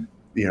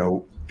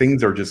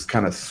 things are just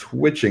kind of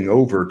switching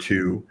over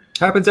to.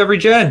 Happens every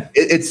gen.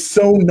 It's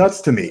so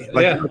nuts to me.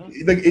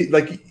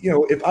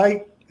 If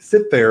I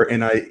sit there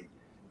and I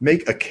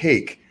make a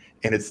cake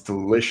and it's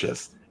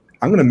delicious,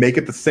 I'm going to make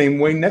it the same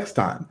way next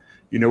time.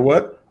 You know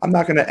what? I'm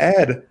not going to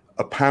add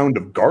a pound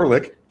of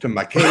garlic to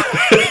my cake.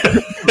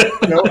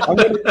 I'm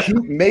going to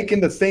keep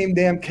making the same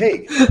damn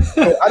cake.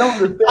 So I don't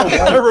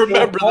understand. I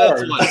remember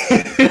that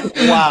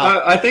one.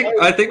 Wow. I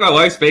think my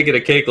wife's baking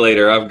a cake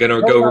later. I'm going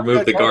to go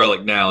remove the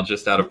garlic now,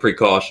 just out of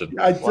precaution.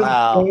 I just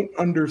don't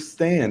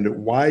understand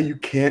why you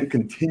can't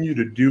continue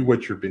to do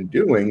what you've been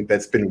doing.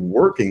 That's been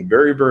working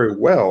very, very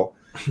well.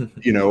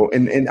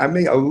 And I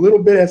mean, a little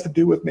bit has to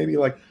do with maybe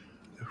like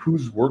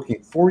who's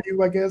working for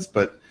you, I guess,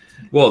 but.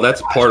 Well,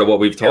 that's part of what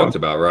we've talked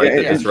about, right?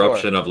 The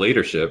disruption of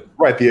leadership.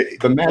 Right. The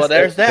well,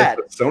 there's that.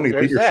 Sony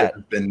leadership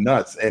has been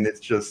nuts. And it's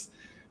just,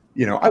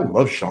 I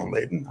love Sean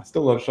Layden. I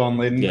still love Sean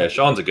Layden. Yeah,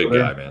 Sean's a good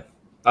guy,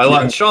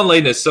 man. Sean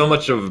Layden is so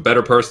much of a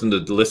better person to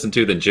listen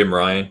to than Jim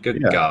Ryan.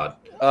 Good God.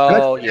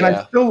 Oh, and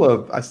I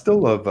still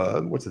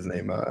love what's his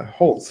name?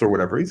 Holtz or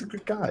whatever. He's a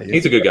good guy.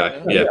 He's a good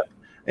guy. Yeah.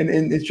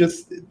 And it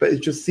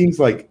just seems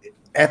like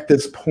at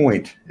this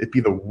point, it'd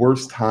be the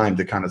worst time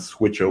to kind of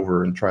switch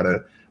over and try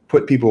to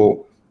put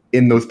people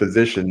in those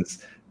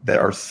positions that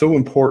are so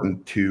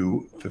important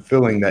to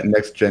fulfilling that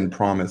next gen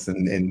promise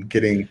and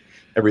getting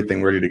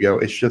everything ready to go.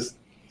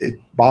 It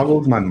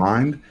boggles my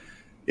mind.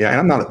 Yeah, and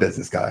I'm not a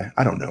business guy.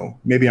 I don't know.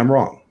 Maybe I'm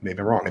wrong. Maybe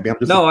I'm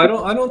just I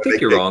don't think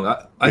you're wrong.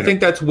 I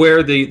think that's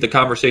where the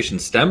conversation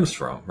stems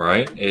from,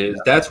 right?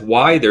 That's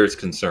why there's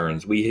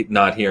concerns. We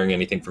not hearing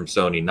anything from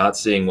Sony, not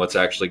seeing what's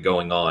actually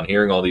going on,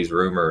 hearing all these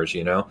rumors,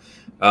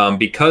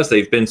 because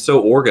they've been so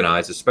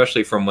organized,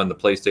 especially from when the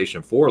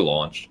PlayStation 4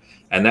 launched.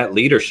 And that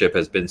leadership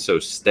has been so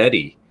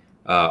steady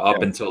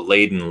up until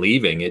Layden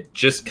leaving. It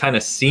just kind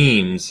of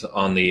seems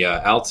on the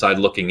outside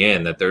looking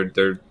in that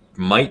there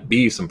might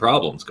be some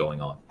problems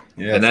going on.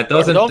 Yeah. And that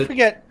doesn't. Don't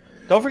forget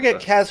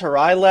Kaz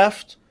Hirai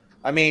left.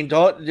 I mean,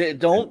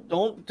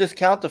 don't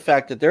discount the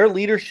fact that their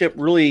leadership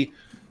really.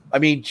 I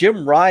mean,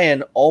 Jim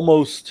Ryan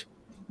almost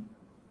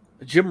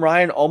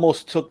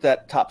took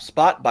that top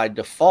spot by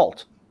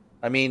default.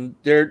 I mean,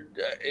 their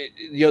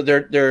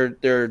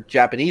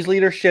Japanese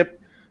leadership.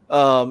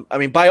 I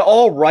mean, by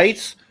all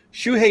rights,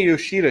 Shuhei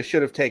Yoshida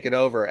should have taken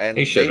over, and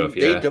he should have.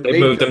 They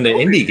moved him to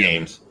indie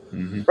games,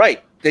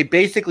 right? They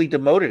basically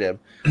demoted him.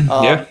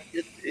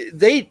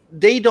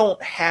 They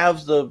don't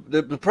have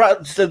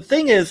the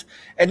thing is,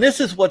 and this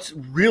is what's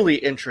really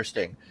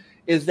interesting,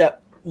 is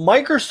that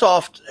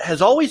Microsoft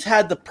has always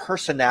had the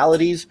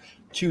personalities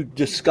to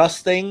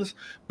discuss things,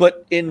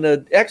 but in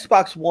the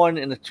Xbox One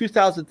in the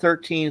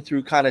 2013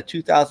 through kind of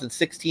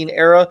 2016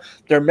 era,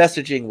 their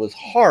messaging was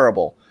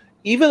horrible.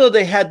 Even though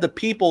they had the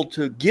people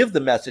to give the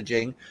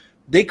messaging,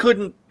 they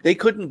couldn't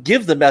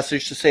give the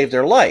message to save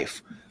their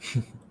life.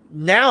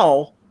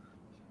 Now,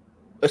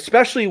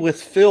 especially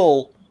with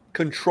Phil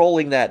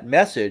controlling that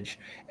message,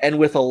 and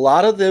with a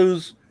lot of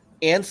those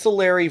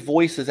ancillary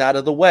voices out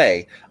of the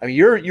way, I mean,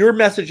 your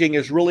messaging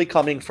is really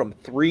coming from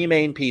three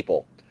main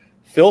people: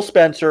 Phil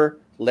Spencer,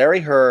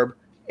 Larry Herb,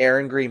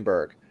 Aaron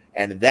Greenberg,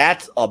 and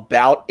that's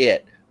about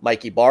it.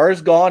 Mikey Barr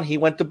is gone; he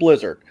went to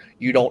Blizzard.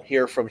 You don't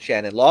hear from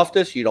Shannon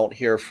Loftus. You don't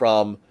hear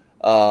from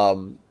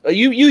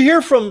you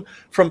hear from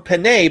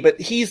Panay, but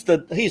he's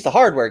the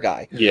hardware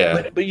guy.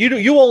 Yeah, but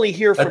you only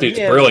hear from that dude's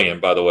him.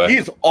 Brilliant, by the way.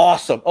 He's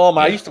awesome. Oh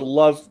my, I used to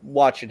love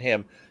watching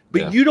him.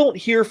 but you don't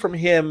hear from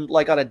him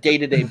like on a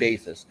day-to-day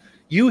basis.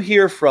 You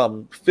hear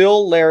from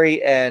Phil,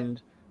 Larry,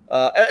 and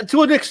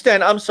to an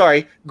extent, I'm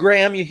sorry,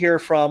 Graham. You hear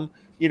from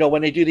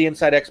when they do the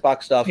Inside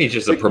Xbox stuff. He's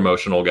just a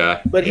promotional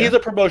guy, but he's a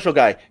promotional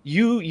guy.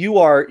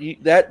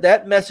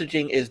 That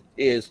messaging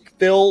is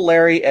Phil,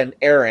 Larry, and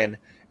Aaron,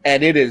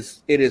 and it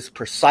is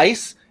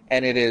precise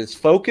and it is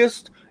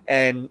focused.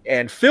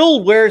 And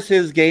Phil wears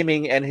his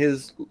gaming and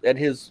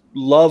his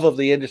love of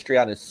the industry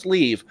on his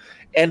sleeve,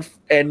 and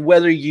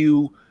whether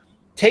you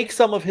take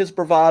some of his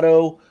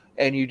bravado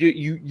and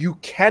you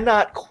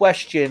cannot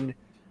question.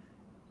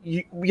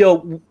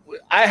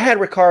 I had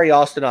Ricari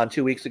Austin on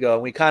 2 weeks ago,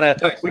 and we kind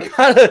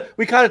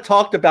of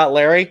talked about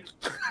Larry,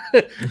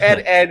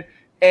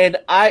 and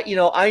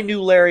I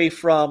knew Larry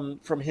from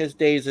his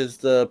days as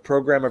the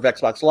programmer of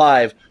Xbox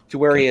Live to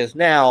where he is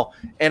now,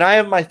 and I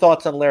have my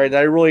thoughts on Larry that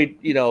I really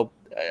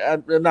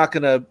I'm not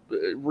going to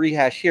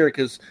rehash here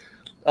because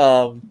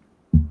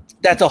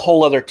that's a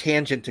whole other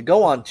tangent to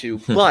go on to.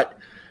 But,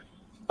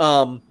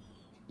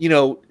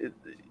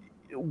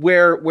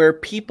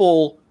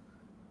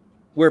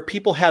 where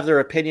people have their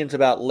opinions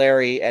about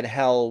Larry and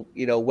how,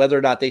 whether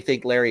or not they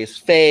think Larry is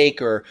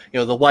fake or,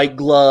 the white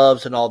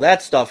gloves and all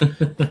that stuff,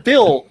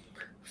 Phil,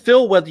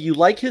 whether you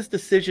like his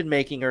decision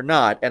making or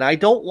not, and I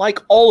don't like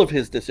all of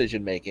his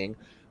decision making,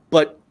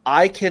 but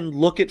I can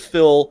look at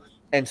Phil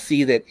and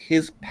see that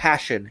his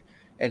passion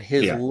and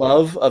his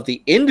love of the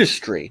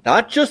industry,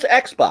 not just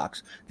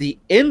Xbox, the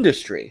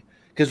industry.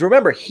 Because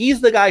remember,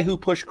 he's the guy who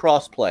pushed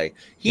crossplay.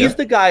 He's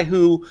the guy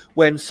who,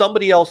 when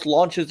somebody else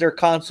launches their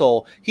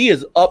console, he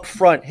is up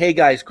front. Hey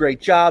guys,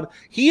 great job.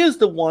 He is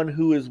the one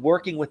who is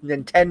working with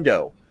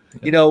Nintendo.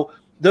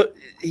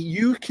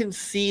 You can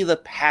see the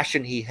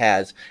passion he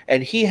has,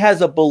 and he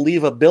has a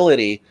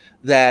believability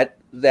that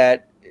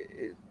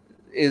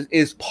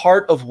is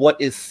part of what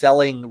is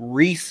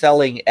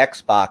reselling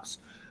Xbox,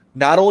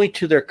 not only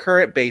to their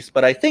current base,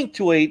 but I think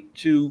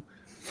to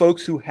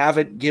folks who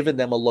haven't given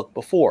them a look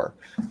before.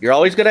 You're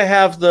always going to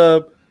have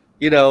Dan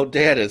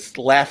is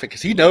laughing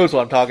because he knows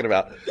what I'm talking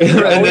about.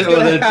 You're always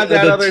going to have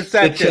that other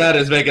section. The chat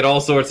is making all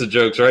sorts of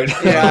jokes right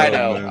now.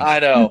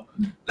 Yeah,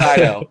 I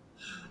know.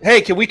 Hey,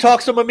 can we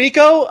talk some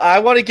Amico? I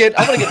want to get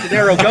De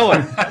Niro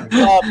going.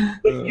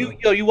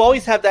 But you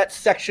always have that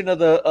section of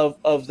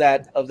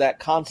that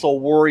console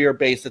warrior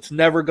base that's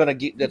never going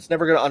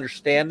to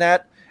understand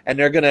that, and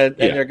they're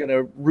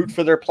gonna root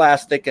for their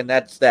plastic, and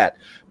that's that.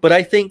 But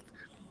I think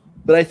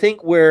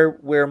where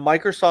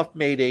Microsoft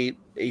made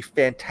a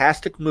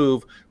fantastic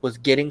move was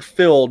getting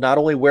Phil not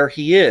only where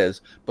he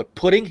is, but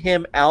putting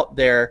him out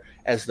there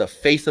as the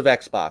face of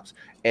Xbox.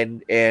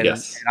 And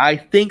I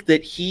think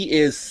that he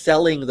is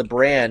selling the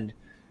brand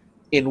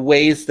in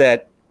ways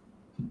that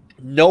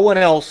no one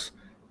else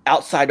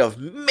outside of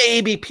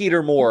maybe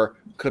Peter Moore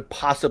could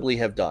possibly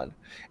have done.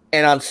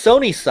 And on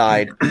Sony's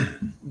side,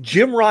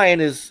 Jim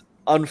Ryan is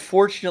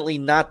unfortunately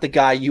not the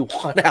guy you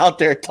want out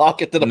there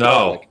talking to the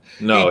public.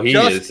 No, he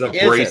is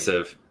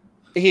abrasive.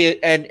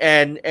 He and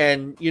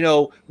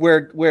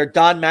where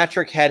Don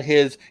Matrick had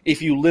his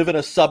 "if you live in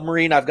a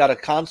submarine, I've got a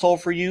console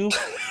for you."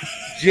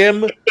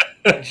 Jim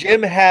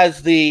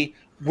has the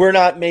 "we're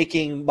not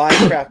making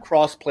Minecraft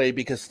crossplay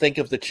because think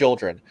of the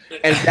children,"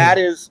 and that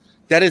is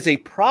a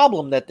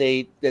problem that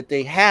they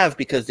have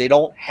because they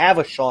don't have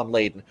a Sean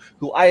Layden.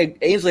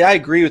 Ainsley, I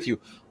agree with you.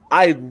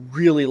 I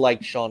really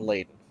like Sean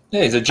Layden.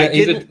 Yeah,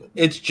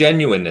 it's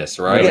genuineness,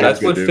 right? Yeah, that's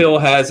what Phil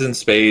has in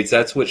spades.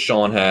 That's what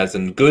Sean has.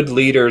 And good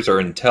leaders are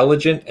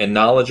intelligent and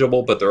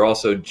knowledgeable, but they're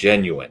also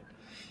genuine.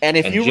 And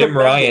Jim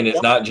Ryan is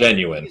not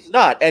genuine. He's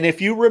not. And if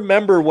you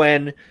remember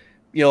when,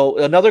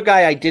 another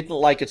guy I didn't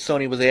like at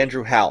Sony was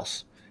Andrew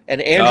House.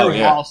 And Andrew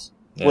House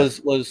was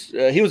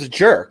he was a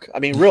jerk. I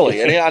mean,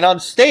 really. and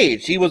on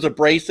stage, he was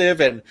abrasive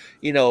and,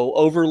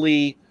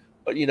 overly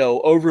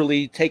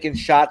taking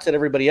shots at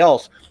everybody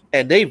else.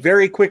 And they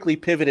very quickly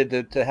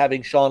pivoted to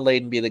having Sean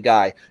Layden be the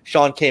guy.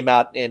 Sean came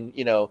out in,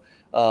 in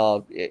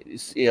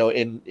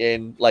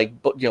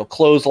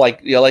clothes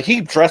like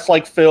he dressed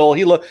like Phil.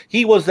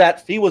 He was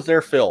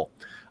their Phil.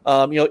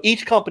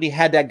 Each company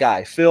had that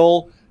guy,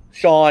 Phil,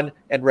 Sean,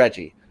 and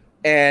Reggie.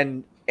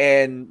 And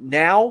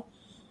now,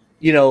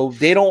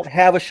 they don't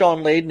have a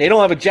Sean Layden. They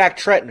don't have a Jack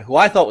Tretton, who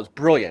I thought was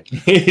brilliant.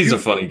 He's a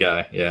funny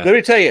guy. Yeah. Let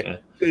me tell you,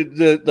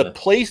 the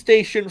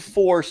PlayStation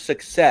 4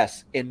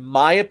 success, in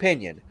my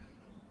opinion,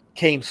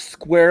 came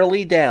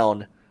squarely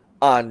down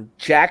on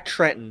Jack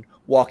Tretton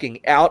walking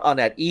out on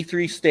that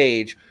E3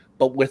 stage,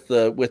 but with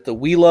the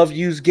 "We Love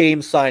Used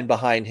Games" sign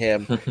behind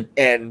him,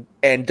 and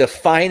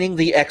defining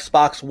the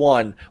Xbox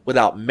One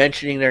without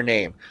mentioning their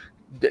name.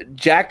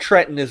 Jack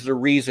Tretton is the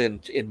reason,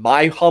 in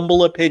my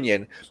humble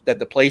opinion, that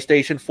the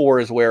PlayStation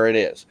 4 is where it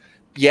is.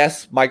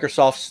 Yes,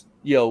 Microsoft's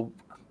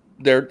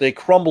they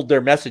crumbled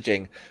their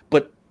messaging,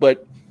 but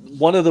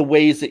one of the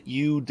ways that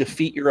you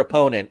defeat your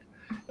opponent.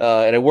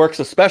 And it works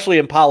especially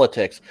in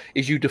politics,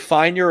 is you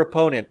define your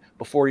opponent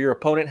before your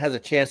opponent has a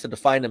chance to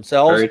define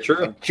themselves. Very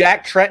true.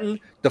 Jack Tretton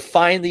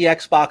defined the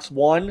Xbox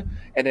One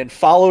and then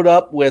followed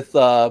up with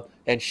and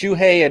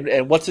Shuhei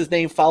and what's his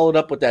name followed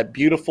up with that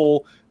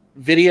beautiful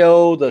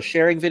video, the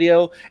sharing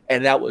video,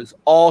 and that was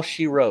all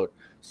she wrote.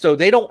 So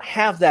they don't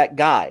have that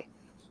guy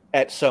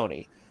at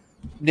Sony.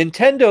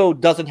 Nintendo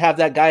doesn't have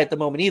that guy at the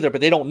moment either, but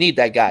they don't need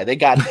that guy. They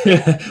got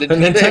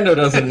Nintendo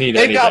doesn't need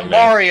they anything. got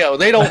Mario.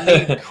 They don't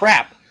need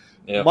crap.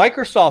 Yep.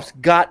 Microsoft's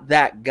got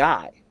that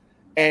guy.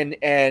 And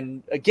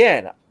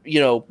again,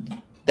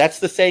 that's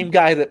the same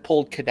guy that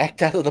pulled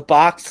Kinect out of the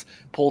box,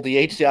 pulled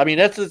the HDMI. I mean,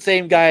 that's the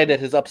same guy that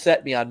has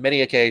upset me on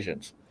many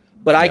occasions.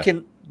 But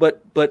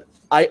but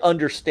I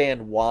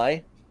understand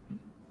why.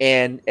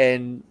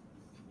 And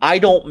I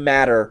don't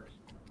matter.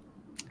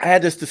 I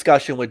had this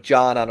discussion with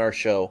John on our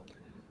show.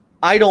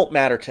 I don't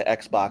matter to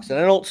Xbox, and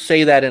I don't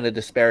say that in a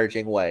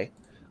disparaging way.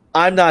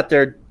 I'm not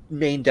their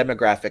main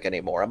demographic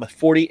anymore. I'm a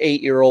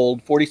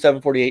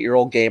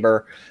 48-year-old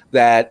gamer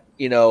that,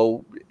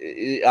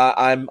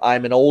 I'm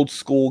an old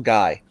school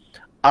guy.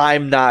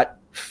 I'm not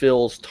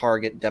Phil's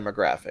target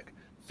demographic.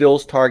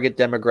 Phil's target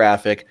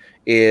demographic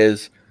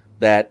is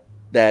that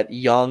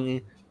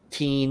young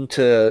teen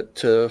to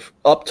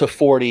up to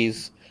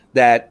 40s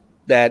that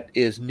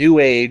is new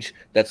age,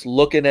 that's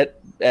looking at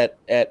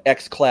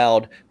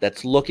xCloud,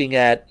 that's looking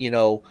at,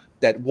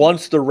 that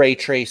wants the ray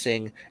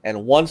tracing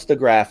and wants the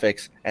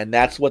graphics, and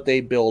that's what they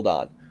build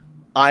on.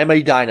 I'm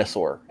a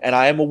dinosaur, and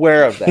I am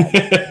aware of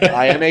that.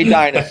 I am a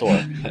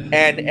dinosaur.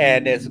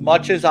 And as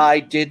much as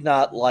I did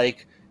not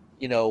like,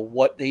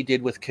 what they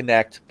did with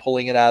Kinect,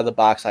 pulling it out of the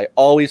box, I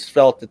always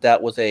felt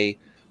that was a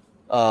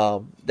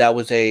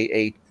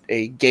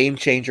game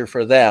changer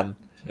for them.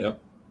 Yep.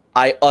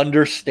 I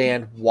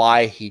understand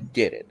why he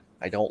did it.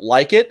 I don't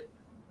like it,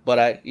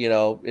 but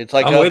it's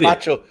like I'm a with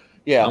macho. you.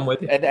 Yeah, I'm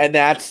with you. And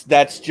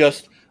that's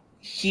just,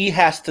 he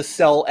has to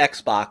sell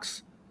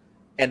Xbox,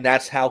 and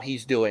that's how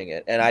he's doing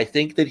it. And I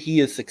think that he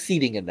is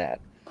succeeding in that.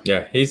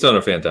 Yeah, he's done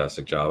a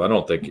fantastic job. I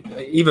don't think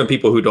even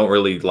people who don't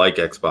really like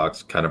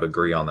Xbox kind of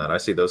agree on that. I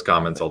see those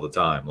comments all the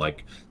time,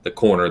 like the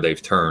corner they've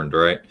turned,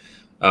 right?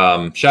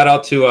 Shout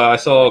out to I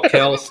saw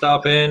Kel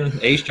stop in,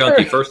 Ace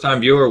Junkie, first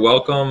time viewer,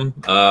 welcome.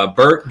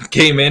 Bert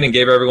came in and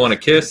gave everyone a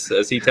kiss,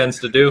 as he tends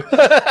to do.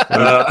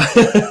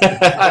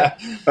 I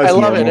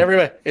love it.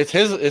 Everybody, it's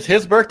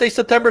his birthday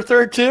September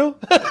 3rd too.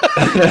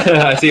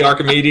 I see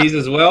Archimedes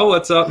as well.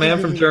 What's up,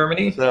 man, from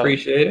Germany?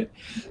 Appreciate it.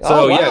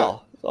 So wow. yeah,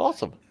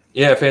 Awesome.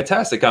 Yeah,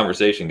 fantastic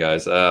conversation,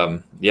 guys.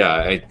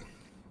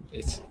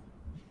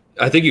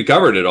 I think you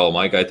covered it all,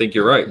 Mike. I think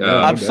you're right.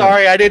 I'm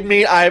sorry, I didn't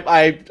mean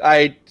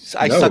I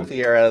sucked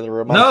the air out of the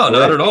room. No,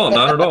 not at all.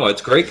 Not at all.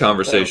 It's great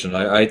conversation.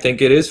 I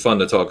think it is fun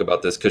to talk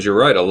about this because you're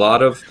right.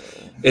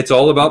 It's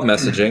all about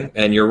messaging,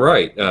 and you're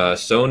right.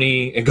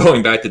 Sony, and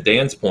going back to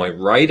Dan's point,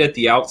 right at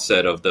the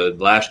outset of the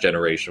last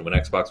generation when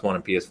Xbox One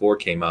and PS4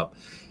 came up,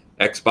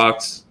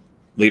 Xbox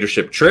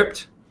leadership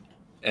tripped,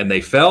 and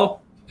they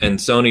fell, and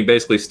Sony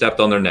basically stepped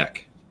on their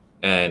neck.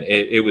 And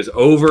it was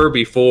over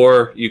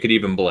before you could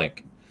even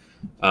blink.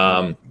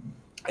 And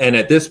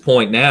at this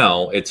point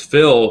now, it's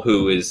Phil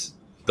who is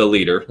the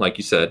leader, like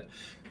you said,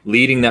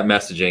 leading that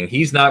messaging.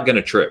 He's not going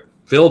to trip.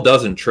 Phil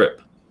doesn't trip.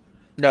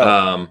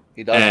 No,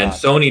 he does and not.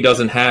 Sony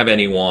doesn't have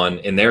anyone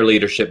in their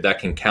leadership that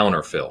can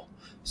counter Phil.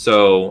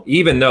 So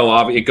even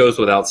though it goes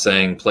without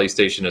saying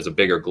PlayStation is a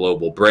bigger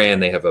global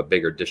brand, they have a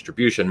bigger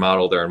distribution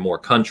model, they're in more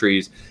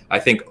countries. I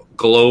think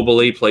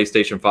globally,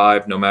 PlayStation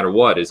 5, no matter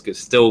what, is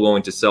still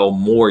going to sell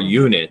more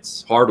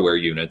units, hardware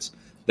units,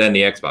 than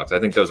the Xbox. I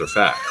think those are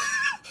facts.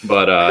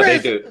 But they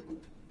do.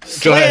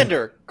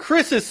 Slander.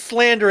 Chris is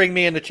slandering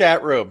me in the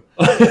chat room.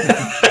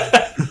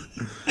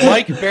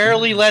 Mike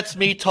barely lets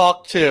me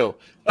talk too.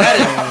 That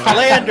is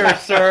slander,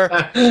 sir.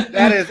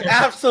 That is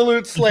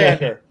absolute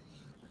slander.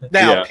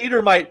 Now, yeah.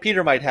 Peter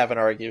might have an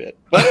argument,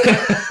 but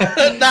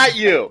not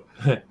you.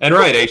 And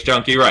right, Ace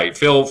Junkie, right.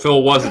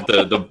 Phil wasn't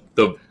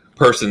the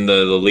person,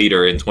 the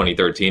leader in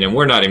 2013, and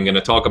we're not even going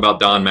to talk about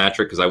Don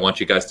Matrick because I want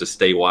you guys to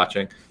stay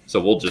watching. So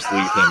we'll just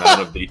leave him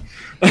out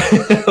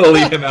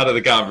of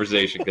the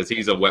conversation because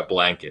he's a wet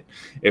blanket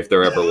if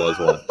there ever was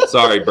one.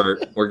 Sorry,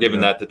 Bert. We're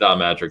giving that to Don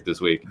Matrick this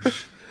week.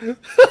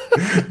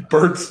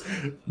 Bert's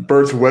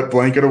wet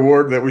blanket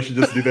award. That we should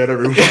just do that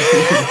every week.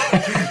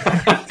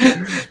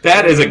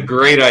 That is a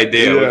great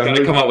idea. We're going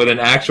to come up with an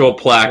actual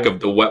plaque of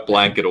the wet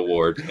blanket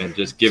award and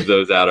just give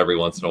those out every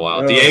once in a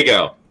while.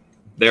 Diego,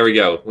 there we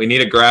go. We need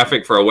a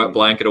graphic for a wet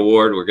blanket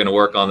award. We're going to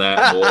work on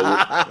that.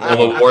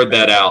 We'll award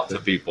that out to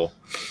people.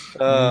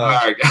 All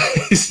right,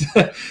 guys.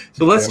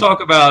 So let's talk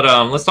about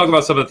some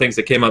of the things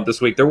that came out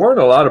this week. There weren't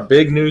a lot of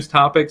big news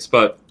topics,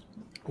 but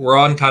we're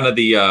on kind of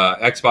the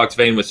Xbox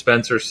vein with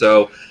Spencer.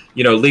 So,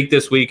 leaked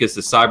this week is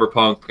the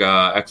Cyberpunk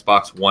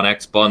Xbox One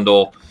X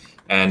bundle,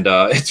 and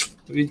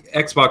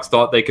Xbox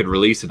thought they could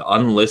release an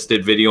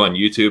unlisted video on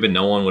YouTube and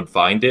no one would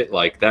find it.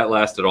 Like that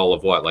lasted all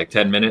of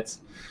 10 minutes.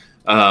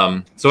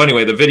 So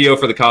anyway, the video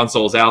for the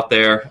console is out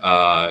there.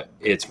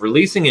 It's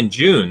releasing in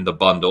June, the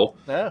bundle,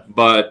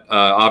 but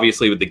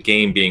obviously with the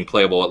game being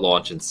playable at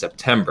launch in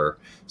September.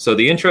 So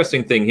the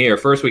interesting thing here,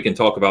 first we can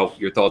talk about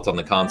your thoughts on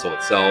the console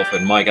itself.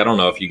 And Mike, I don't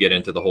know if you get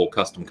into the whole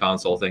custom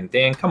console thing.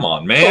 Dan, come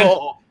on, man.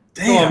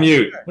 Damn,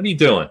 mute. What are you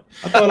doing?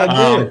 I thought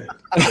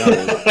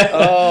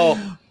I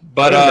did.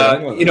 But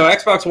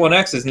Xbox One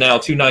X is now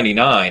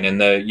 $299,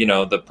 and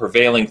the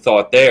prevailing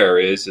thought there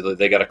is that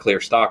they got to clear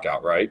stock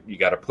out, right? You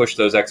got to push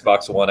those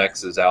Xbox One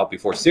X's out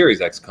before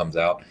Series X comes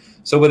out.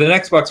 So with an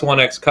Xbox One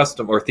X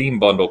custom or theme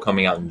bundle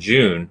coming out in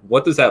June,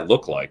 what does that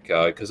look like?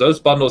 Because those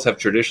bundles have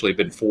traditionally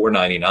been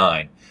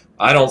 $499.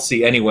 I don't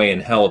see any way in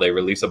hell they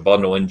release a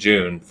bundle in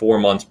June 4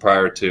 months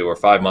prior to or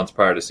 5 months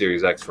prior to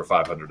Series X for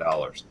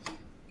 $500.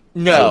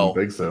 No, I don't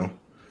think so.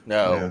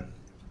 No. Yeah.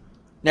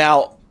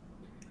 Now,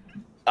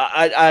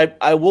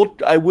 I will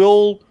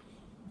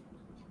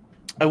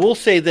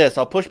say this.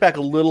 I'll push back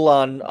a little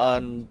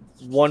on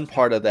one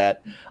part of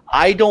that.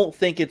 I don't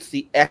think it's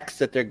the X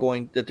that they're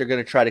going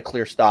to try to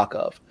clear stock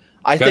of.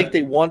 I think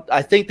they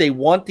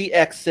want the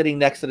X sitting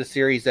next to the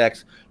Series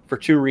X for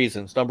two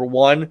reasons. Number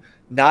one,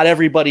 not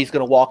everybody's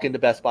going to walk into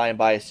Best Buy and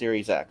buy a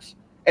Series X,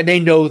 and they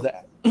know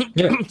that.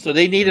 Yeah. So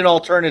they need an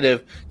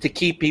alternative to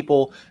keep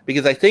people,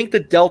 because I think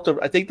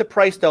the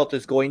price delta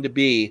is going to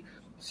be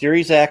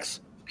Series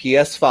X,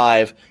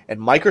 PS5, and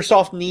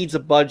Microsoft needs a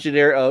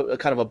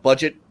kind of a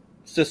budget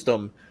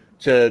system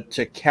to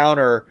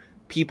counter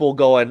people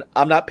going,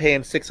 I'm not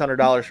paying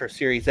 $600 for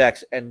Series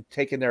X, and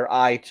taking their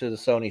eye to the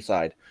Sony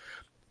side.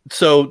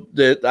 So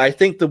I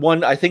think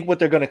what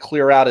they're going to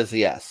clear out is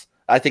the S.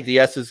 I think the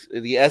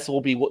S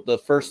will be the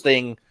first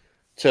thing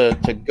to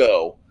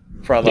go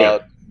from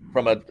a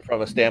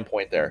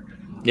standpoint there.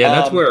 Yeah,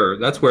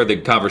 that's where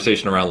the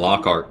conversation around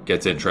Lockhart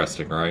gets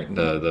interesting, right?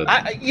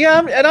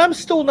 And I'm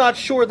still not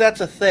sure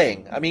that's a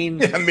thing. I mean,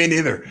 yeah, me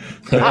neither.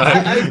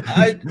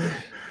 I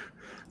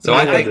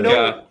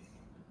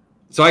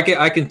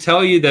can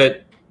tell you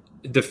that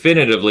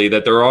definitively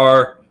that there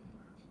are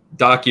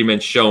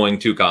documents showing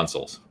two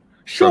consoles.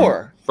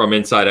 Sure. From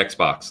inside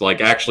Xbox,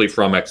 like actually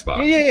from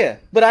Xbox. Yeah.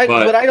 But I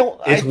don't.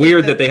 It's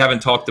weird that they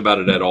haven't talked about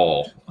it at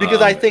all.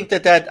 Because I think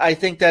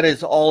that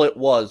is all it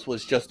was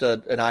just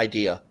an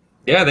idea.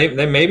 Yeah,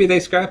 they maybe they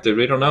scrapped it.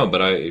 We don't know,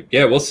 but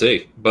we'll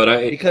see.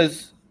 But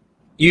because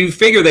you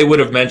figure they would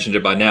have mentioned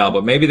it by now,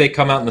 but maybe they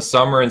come out in the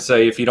summer and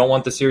say, if you don't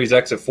want the Series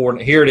X at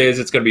 $4, here it is.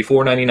 It's going to be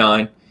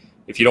 $499.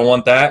 If you don't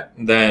want that,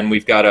 then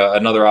we've got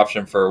another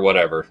option for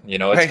whatever. It's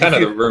right, kind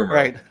of the rumor,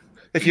 right?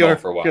 If you're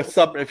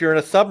in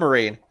a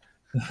submarine.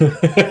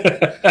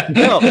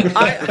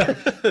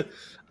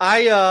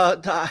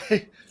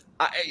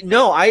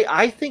 No,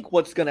 I think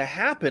what's going to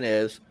happen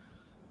is,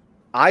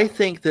 I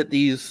think they're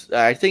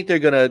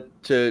going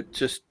to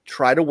just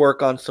try to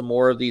work on some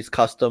more of these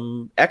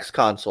custom X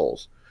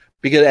consoles,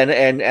 because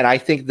and I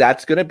think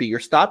that's going to be your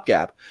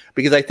stopgap,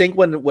 because I think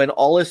when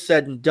all is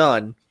said and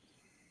done,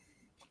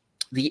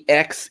 the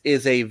X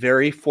is a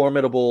very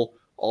formidable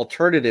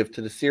alternative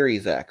to the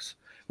Series X.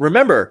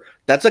 Remember,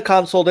 that's a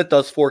console that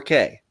does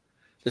 4K.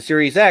 The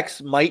Series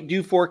X might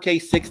do 4K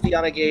 60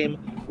 on a game,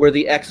 where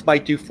the X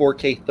might do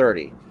 4K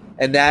 30,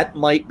 and that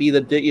might be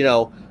the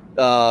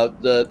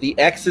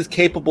X is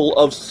capable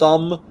of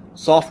some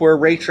software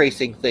ray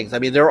tracing things. I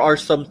mean, there are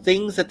some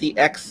things that the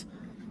X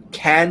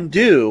can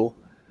do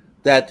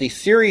that the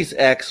Series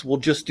X will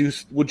just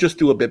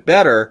do a bit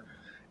better,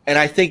 and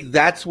I think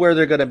that's where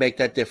they're going to make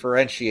that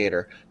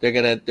differentiator.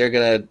 They're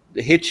gonna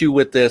hit you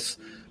with this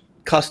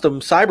custom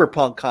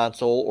Cyberpunk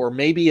console, or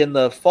maybe in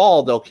the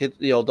fall they'll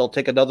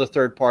take another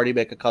third party,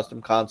 make a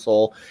custom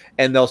console,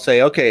 and they'll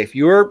say, okay, if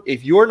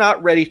you're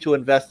not ready to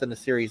invest in the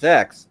Series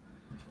X,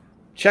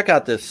 check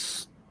out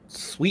this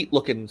sweet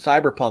looking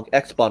Cyberpunk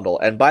X bundle.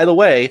 And by the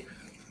way,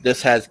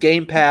 this has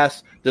Game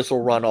Pass. This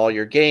will run all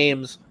your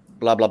games.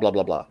 Blah blah blah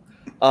blah blah.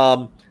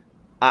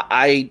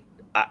 I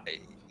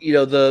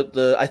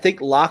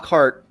think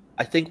Lockhart.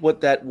 I think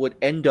what that would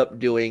end up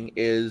doing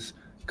is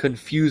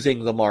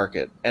confusing the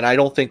market, and I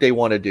don't think they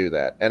want to do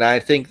that. And I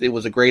think it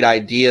was a great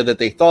idea that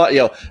they thought,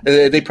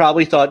 they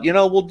probably thought,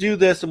 we'll do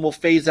this and we'll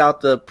phase out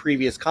the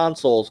previous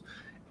consoles.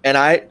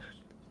 And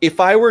if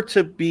I were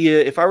to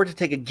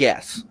take a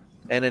guess,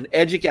 and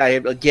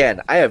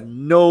I have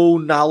no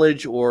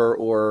knowledge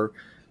or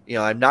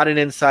I'm not an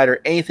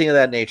insider, anything of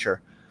that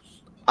nature.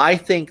 I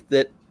think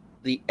that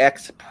the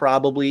X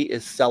probably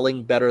is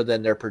selling better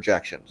than their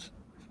projections,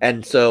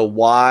 and so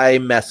why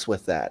mess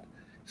with that?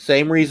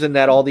 Same reason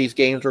that all these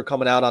games were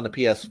coming out on the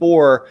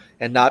PS4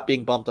 and not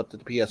being bumped up to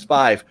the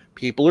PS5.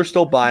 People are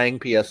still buying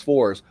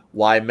PS4s.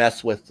 Why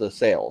mess with the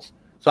sales?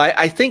 So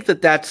I think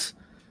that's.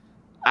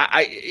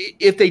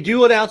 If they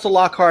do announce a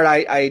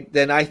Lockhart,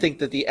 then I think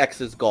that the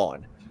X is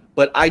gone.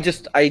 But I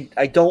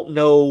don't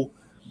know.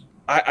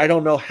 I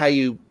don't know how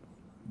you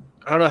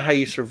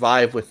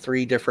survive with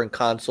three different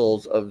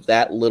consoles of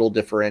that little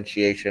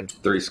differentiation.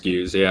 3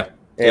 SKUs, yeah.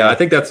 Yeah, I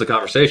think that's the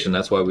conversation.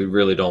 That's why we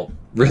really don't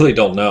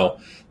know.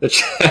 The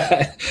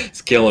chat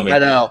is killing me. I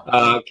know.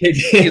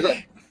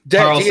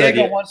 Carl said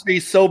Diego wants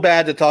me so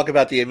bad to talk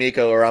about the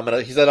Amico, or I'm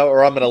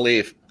gonna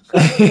leave.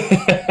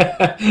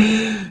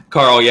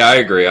 Carl, yeah, I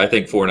agree. I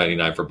think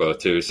 $4.99 for both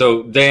too.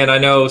 So Dan, I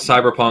know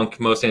Cyberpunk,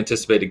 most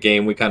anticipated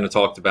game. We kind of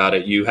talked about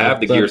it. You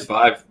have the Gears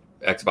 5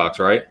 Xbox,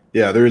 right?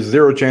 Yeah, there's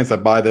zero chance I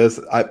buy this.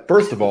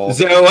 First of all,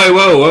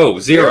 Whoa,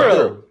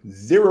 zero.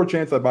 Zero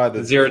chance I buy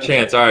this. Zero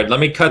chance. All right, let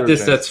me cut Zero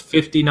this. chance.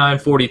 That's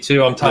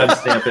 59.42. I'm time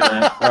stamping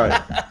that. All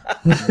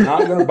right,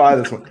 not gonna buy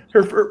this one.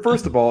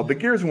 First of all, the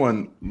Gears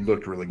one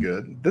looked really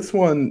good. This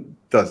one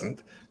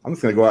doesn't. I'm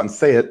just gonna go out and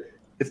say it.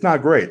 It's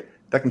not great.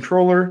 That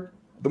controller.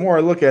 The more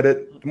I look at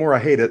it, the more I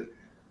hate it.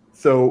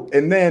 So,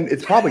 and then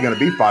it's probably gonna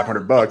be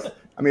 $500.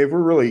 I mean, if we're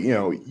really,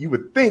 you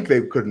would think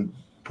they couldn't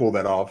pull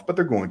that off, but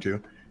they're going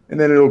to. And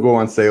then it'll go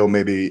on sale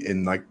maybe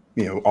in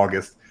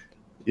August,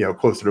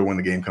 closer to when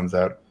the game comes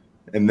out.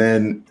 And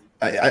then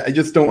I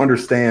just don't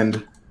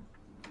understand.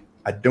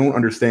 I don't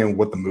understand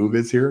what the move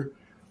is here.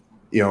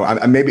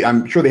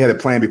 I'm sure they had it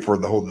planned before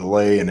the whole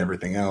delay and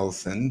everything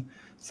else, and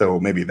so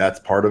maybe that's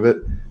part of it.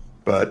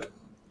 But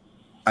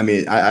I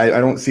mean, I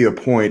don't see a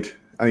point.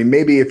 I mean,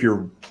 maybe if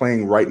you're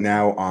playing right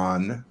now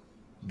on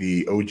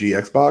the OG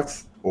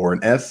Xbox or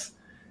an S,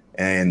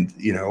 and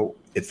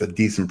it's a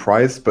decent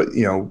price, but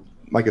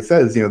like it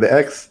says, the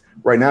X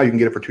right now you can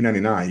get it for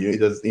 $299. It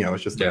does,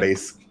 it's just the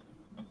base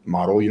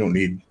model. You don't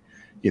need,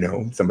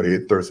 somebody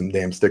to throw some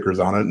damn stickers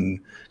on it and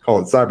call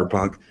it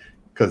Cyberpunk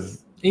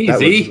because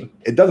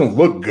it doesn't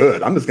look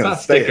good. I'm just gonna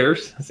say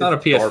stickers. It's not a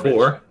PS4.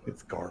 Garbage.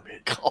 It's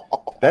garbage.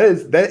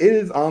 That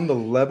is on the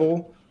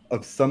level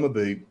of some of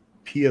the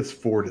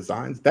PS4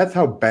 designs. That's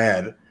how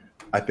bad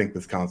I think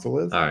this console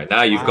is. All right,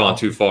 now you've gone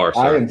too far, sir.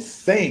 I am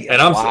saying it. And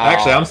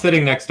I'm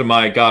sitting next to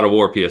my God of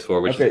War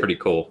PS4, which is pretty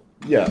cool.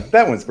 Yeah,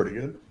 that one's pretty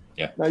good.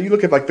 Yeah. Now you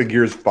look at like the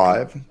Gears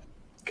 5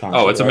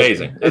 console. Oh, it's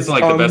amazing. It's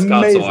like the best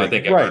console I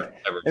think ever.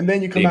 And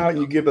then you come out and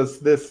you give us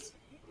this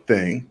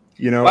thing,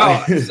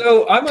 Wow.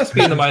 So I must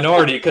be in the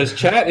minority because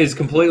chat is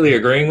completely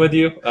agreeing with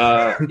you.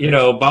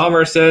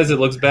 Bomber says it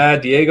looks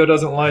bad. Diego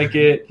doesn't like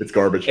it. It's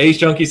garbage. Ace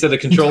Junkie said the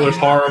controller's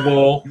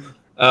horrible.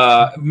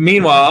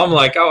 Meanwhile, I'm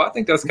like, I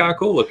think that's kind of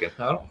cool looking.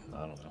 I don't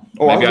know.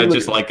 Maybe I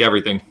just like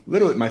everything.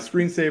 Literally, my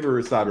screensaver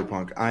is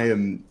Cyberpunk. I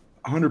am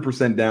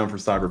 100% down for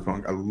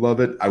Cyberpunk. I love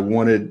it. I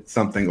wanted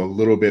something a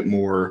little bit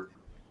more,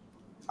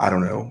 I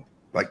don't know.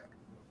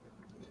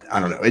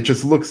 It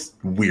just looks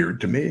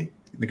weird to me.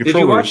 Did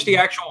you watch the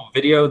actual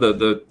video,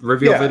 the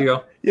reveal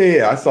video?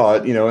 Yeah, I saw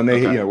it, and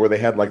they, where they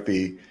had like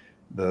the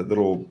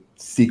little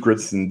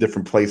secrets in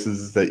different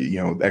places that,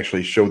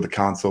 actually showed the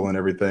console and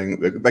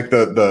everything. Like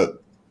the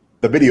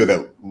video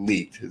that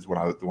leaked is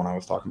the one I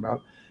was talking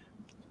about.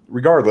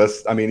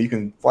 Regardless, I mean, you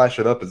can flash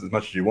it up as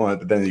much as you want,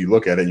 but then you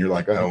look at it and you're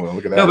like, oh, well,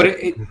 look at that. No, but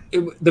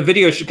the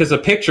video, because the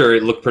picture,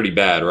 it looked pretty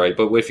bad, right?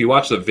 But if you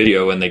watch the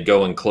video and they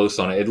go in close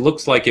on it, it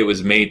looks like it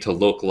was made to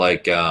look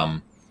like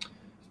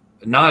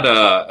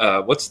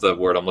not what's the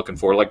word I'm looking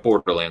for? Like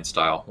Borderlands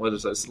style. What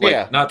is this?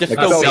 Not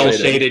cell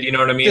shaded, you know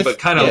what I mean? But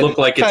kind of look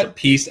like it's a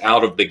piece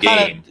out of the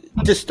game.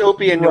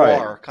 Dystopian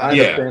noir. I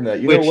understand that.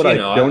 You know what I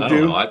don't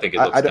do? I think it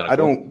looks I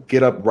don't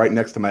get up right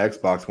next to my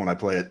Xbox when I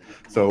play it,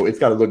 so it's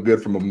got to look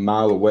good from a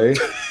mile away,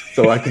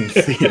 so I can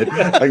see it.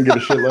 I can give a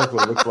shit less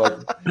what it looks like.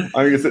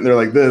 I'm just sitting there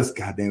like this.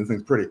 God damn, this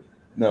thing's pretty.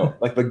 No,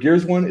 like the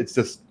Gears one, it's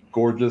just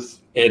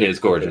gorgeous. It is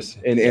gorgeous,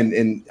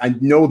 and I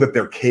know that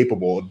they're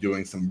capable of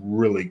doing some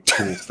really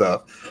cool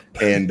stuff,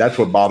 and that's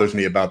what bothers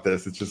me about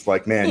this. It's just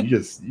like, man, you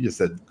just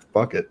said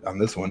fuck it on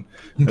this one.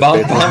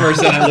 Bomber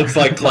said it looks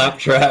like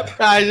Claptrap.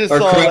 I just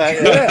saw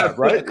that. Yeah,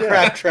 right.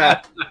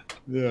 Crap.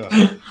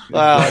 Yeah.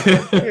 Wow.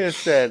 It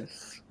said.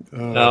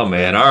 Oh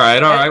man! All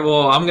right.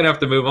 Well, I'm gonna have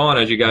to move on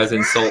as you guys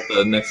insult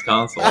the next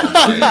console.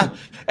 And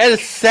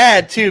it's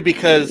sad too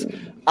because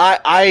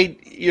I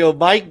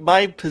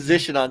my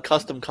position on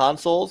custom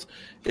consoles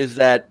is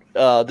that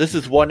this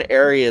is one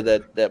area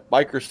that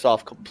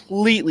Microsoft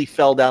completely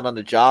fell down on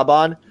the job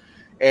on,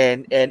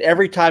 and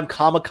every time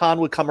Comic-Con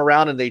would come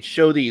around and they'd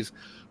show these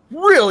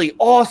really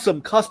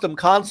awesome custom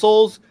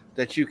consoles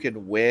that you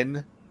can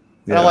win.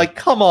 And I'm like,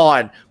 come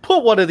on,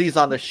 put one of these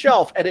on the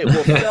shelf and it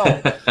will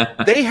sell.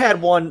 They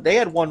had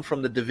one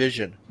from the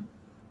Division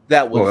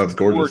that was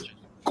gorgeous.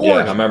 Yeah,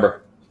 I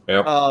remember.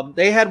 Yep.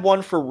 They had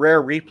one for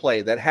Rare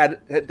Replay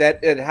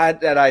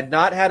that I'd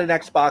not had an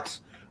Xbox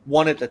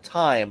One at the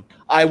time.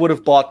 I would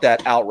have bought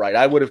that outright.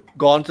 I would have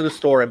gone to the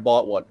store and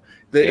bought one.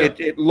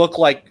 It looked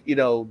like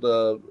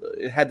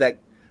it had that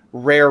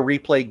Rare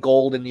Replay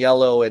gold and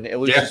yellow, and it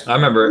was I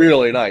remember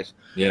really nice.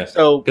 Yeah.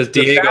 So because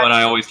Diego and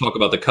I always talk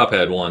about the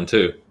Cuphead one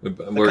too.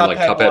 We're like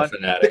Cuphead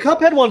fanatics. The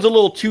Cuphead one's a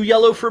little too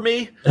yellow for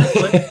me.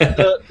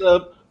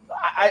 But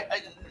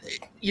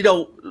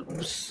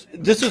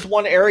this is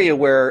one area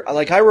where,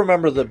 like, I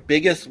remember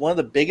one of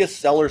the biggest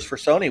sellers for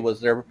Sony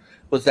was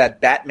that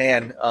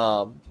Batman,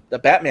 the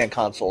Batman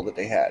console that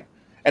they had,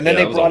 and then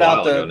they brought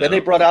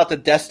out the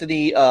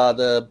Destiny, not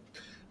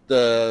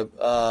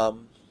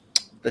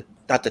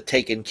the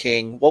Taken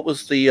King. What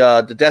was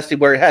the Destiny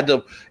where it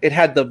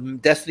had the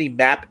Destiny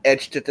map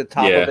etched at the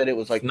top of it? It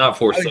was like not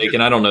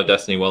Forsaken. I don't know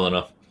Destiny well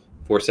enough.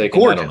 Forsaken,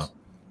 gorgeous, I don't know.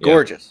 Yeah.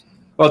 Gorgeous.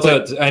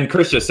 Well, and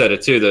Chris just said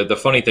it too. The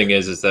funny thing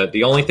is that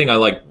the only thing I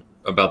like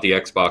about the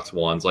Xbox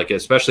ones, like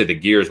especially the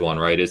Gears one,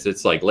 right, is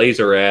it's like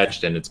laser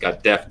etched and it's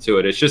got depth to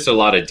it. It's just a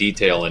lot of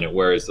detail in it.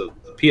 Whereas the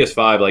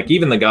PS5, like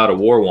even the God of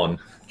War one,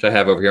 which I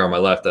have over here on my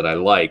left that I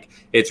like,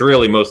 it's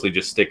really mostly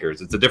just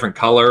stickers. It's a different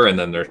color, and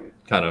then they're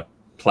kind of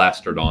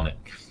plastered on it.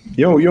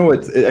 You know,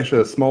 it's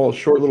actually a small,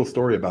 short little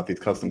story about these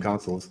custom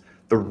consoles.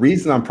 The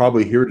reason I'm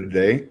probably here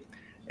today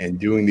and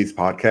doing these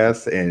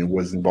podcasts and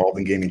was involved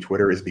in gaming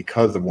Twitter is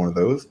because of one of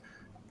those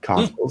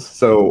consoles.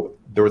 So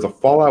there was a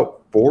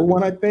Fallout 4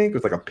 one, I think. It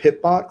was like a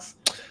pit box,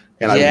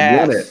 and I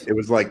won it. It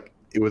was like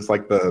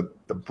the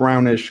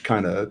brownish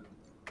kind of,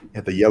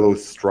 had the yellow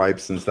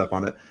stripes and stuff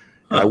on it.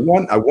 And I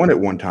won it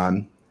one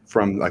time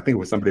from, I think it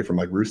was somebody from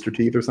like Rooster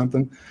Teeth or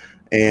something,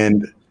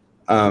 and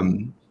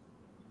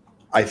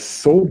I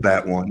sold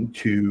that one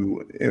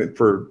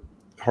for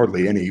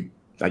hardly any.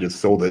 I just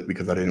sold it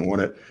because I didn't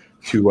want it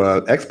to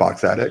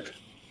Xbox Addict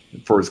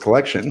for his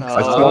collection.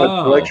 I saw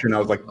his collection. I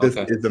was like, this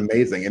is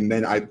amazing. And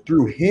then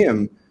through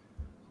him,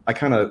 I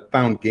kind of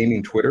found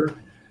gaming Twitter.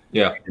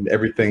 Yeah. And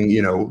everything,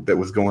 that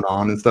was going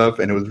on and stuff.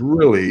 And it was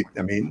really,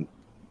 I mean,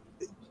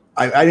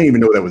 I didn't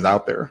even know that was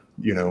out there,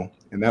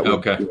 and that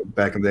was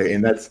back in the day.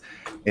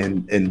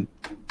 And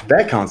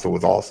that console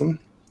was awesome,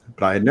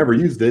 but I had never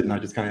used it. And I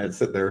just kind of had to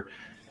sit there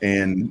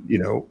and,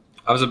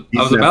 I was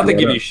about to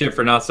give you shit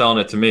for not selling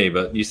it to me,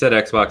 but you said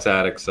Xbox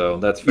Addict, so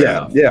that's fair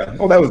enough. Yeah.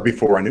 Well, that was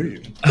before I knew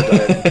you.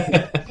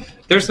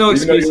 There's no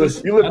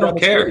excuses. You live I don't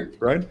care. Street,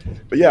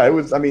 right? But yeah, it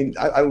was. I mean,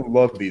 I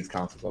love these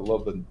consoles. I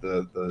love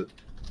the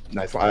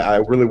nice one. I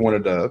really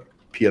wanted a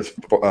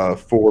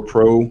PS4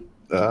 Pro,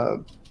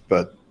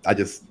 but I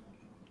just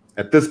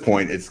at this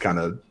point it's kind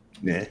of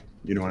you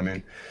know what I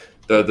mean.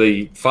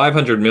 The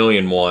 500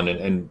 million one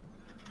and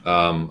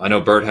I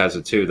know Bert has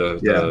it too.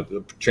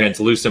 The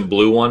translucent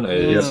blue one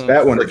is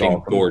that one is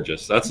awesome.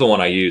 Gorgeous. That's the one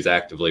I use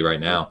actively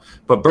right now.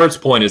 But Bert's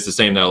point is the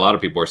same that a lot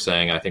of people are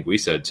saying. I think we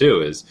said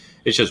too. Is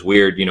it's just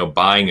weird,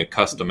 buying a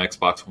custom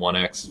Xbox One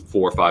X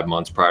 4 or 5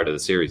 months prior to the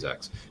Series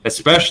X,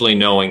 especially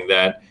knowing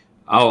that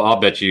I'll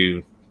bet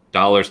you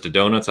dollars to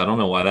donuts. I don't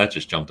know why that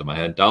just jumped in my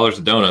head. Dollars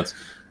to donuts.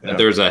 Yeah.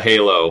 There's a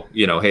Halo,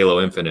 Halo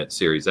Infinite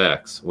Series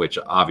X, which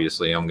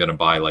obviously I'm going to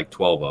buy like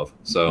 12 of.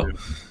 So.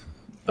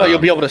 Well, you'll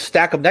be able to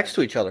stack them next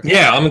to each other.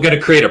 Yeah, I'm going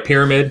to create a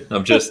pyramid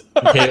of just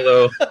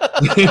Halo.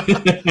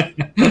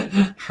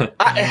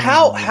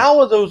 How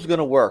are those going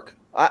to work?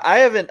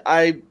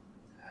 The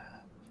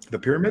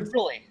pyramids?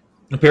 Really?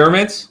 The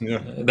pyramids?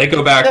 Yeah. They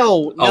go back a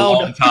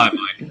long time,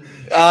 Mike.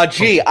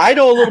 I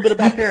know a little bit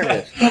about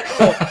pyramids.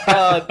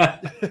 So,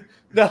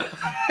 no,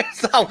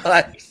 it's not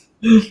what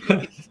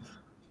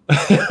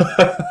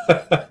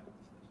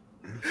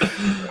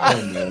Oh,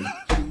 man.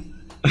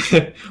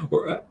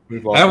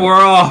 we're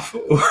off.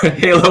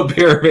 Halo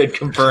Pyramid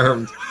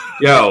confirmed.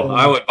 Yo,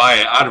 I would buy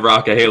it. I'd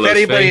rock a Halo.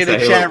 Anybody in the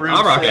chat room?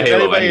 I'll rock a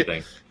Halo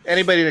anything.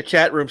 Anybody in the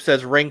chat room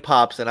says ring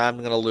pops, and I'm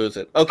going to lose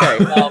it. Okay.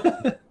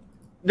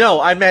 No,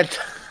 I meant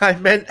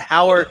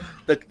how are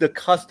the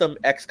custom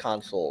X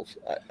consoles?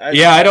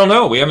 I don't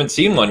know. We haven't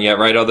seen one yet,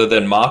 right? Other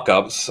than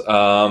mock-ups.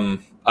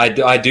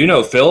 I do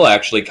know Phil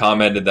actually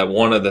commented that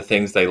one of the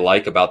things they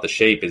like about the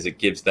shape is it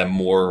gives them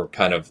more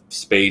kind of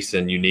space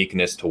and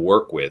uniqueness to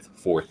work with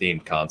for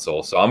themed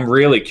console. So I'm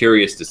really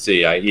curious to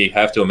see. You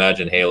have to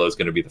imagine Halo is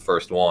going to be the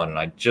first one, and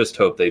I just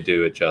hope they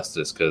do it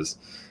justice because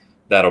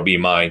that'll be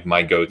my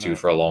go-to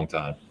for a long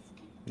time.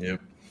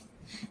 Yep.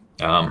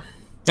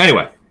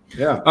 Anyway.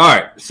 Yeah. All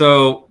right.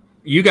 So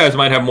you guys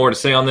might have more to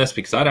say on this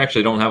because I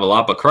actually don't have a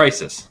lot, but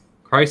Crysis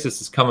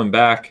is coming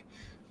back.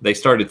 They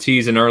started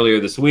teasing earlier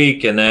this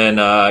week, and then,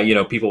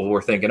 people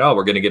were thinking,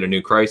 we're going to get a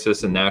new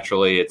Crysis, and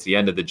naturally it's the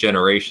end of the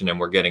generation, and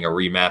we're getting a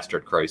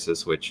remastered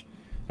Crysis, which,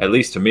 at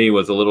least to me,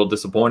 was a little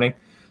disappointing.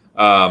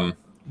 What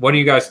are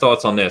you guys'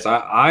 thoughts on this?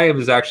 I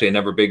was actually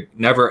never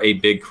a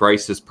big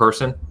Crysis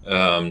person.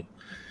 I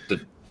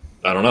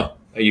don't know.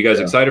 Are you guys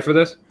excited for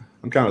this?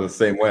 I'm kind of the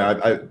same way.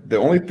 The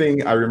only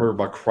thing I remember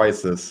about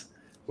Crysis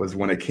was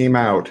when it came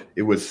out,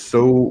 it was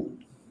so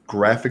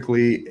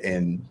graphically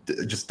and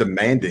just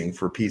demanding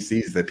for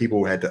PCs that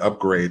people had to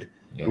upgrade.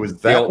 Yeah. It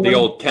was the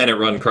old Can It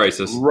Run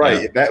Crysis,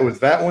 right? Yeah. That was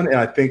that one, and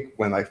I think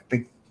when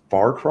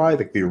Far Cry,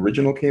 like the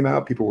original, came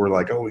out, people were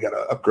like, "Oh, we got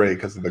to upgrade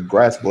because of the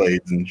grass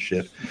blades and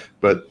shit."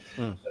 But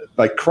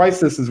like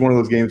Crysis is one of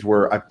those games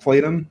where I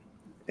played them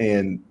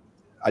and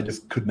I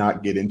just could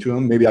not get into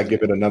them. Maybe I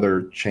give it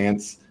another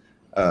chance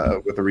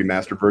with a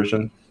remastered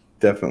version.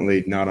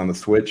 Definitely not on the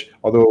Switch.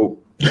 Although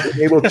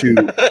being able to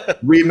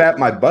remap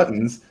my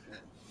buttons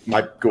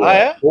might go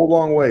a whole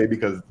long way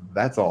because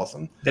that's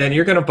awesome. Dan,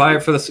 you're going to buy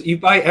it for this. You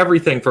buy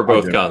everything for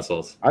both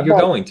consoles. You're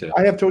going to.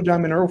 I have Toe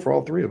Jam and Earl for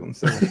all three of them.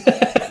 So.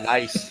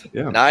 Nice.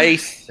 Yeah.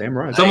 Nice. Damn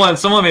right.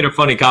 Someone made a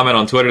funny comment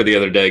on Twitter the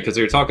other day because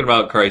they were talking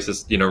about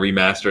Crysis,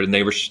 remastered, and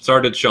they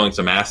started showing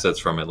some assets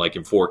from it, like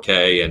in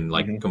 4K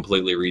and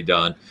completely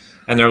redone.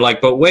 And they're like,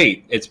 but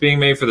wait, it's being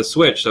made for the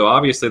Switch, so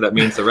obviously that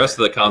means the rest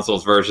of the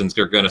consoles versions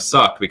are going to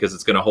suck because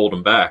it's going to hold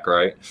them back,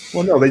 right?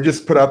 Well, no, they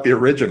just put out the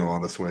original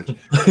on the Switch. And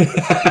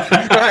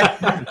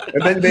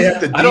then they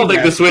have to. I don't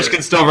think the Switch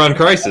can still run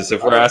Crysis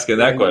if we're asking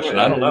that question.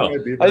 I don't know. I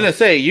was going to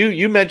say,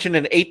 you mentioned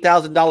an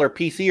 $8,000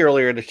 PC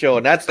earlier in the show,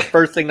 and that's the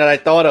first thing that I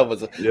thought of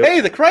was, hey,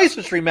 the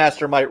Crysis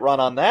remaster might run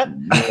on that.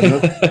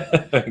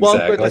 Exactly. Well,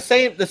 but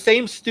the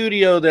same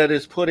studio that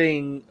is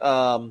putting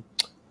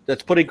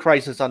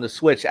Crysis on the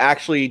Switch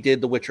actually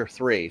did The Witcher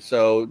 3,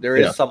 so there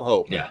is some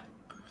hope.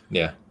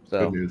 Yeah.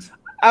 So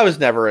I was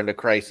never into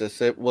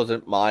Crysis. It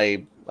wasn't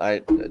my. I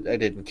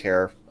didn't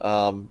care.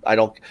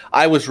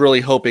 I was really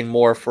hoping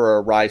more for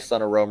a Rise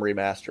Son of Rome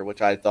remaster,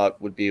 which I thought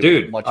would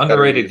be much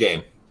underrated better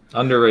game.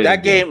 Underrated.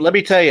 That game. Let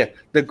me tell you,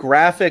 the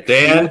graphics.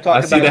 Dan,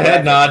 I see the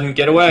head nodding.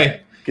 Get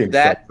away.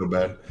 That so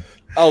bad.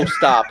 Oh,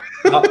 stop!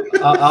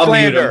 I'll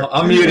mute him.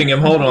 I'm muting him.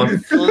 Hold on.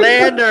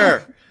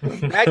 Slander.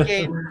 That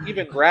game,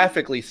 even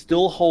graphically,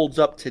 still holds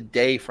up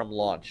today from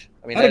launch.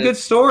 I mean, had a good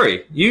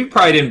story. You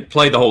probably didn't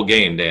play the whole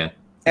game, Dan.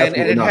 And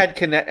it had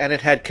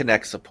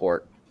Kinect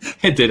support.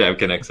 It did have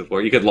Kinect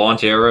support. You could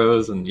launch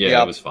arrows, and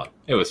it was fun.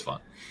 It was fun.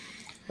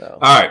 So.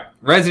 All right,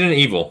 Resident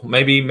Evil.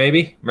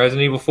 Maybe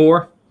Resident Evil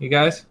 4. You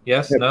guys?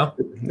 Yes? No?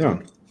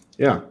 No.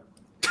 Yeah.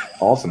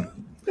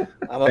 Awesome.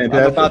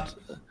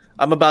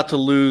 I'm about to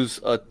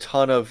lose a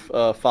ton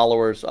of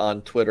followers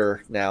on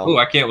Twitter now. Oh,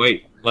 I can't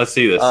wait. Let's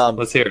see this.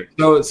 Let's hear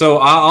it. So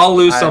I'll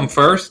lose some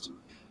first.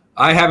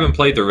 I haven't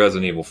played the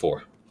Resident Evil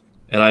 4,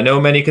 and I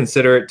know many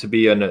consider it to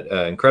be an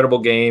incredible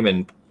game,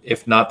 and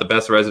if not the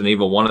best Resident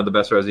Evil, one of the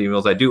best Resident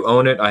Evils. I do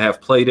own it. I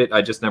have played it.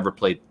 I just never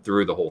played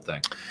through the whole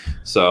thing.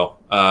 So,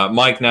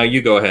 Mike, now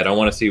you go ahead. I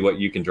want to see what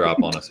you can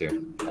drop on us here.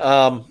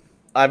 I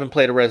haven't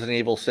played a Resident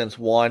Evil since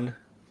 1.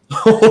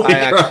 Holy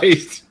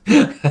Christ.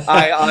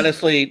 I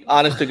honestly,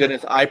 honest to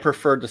goodness, I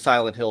preferred the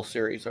Silent Hill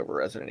series over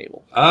Resident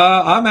Evil.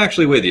 I'm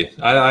actually with you.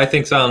 I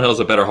think Silent Hill is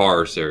a better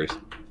horror series.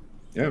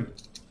 Yeah.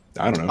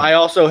 I don't know. I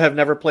also have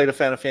never played a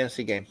Final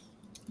Fantasy game.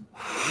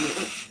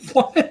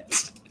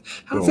 What?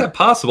 How's that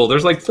possible?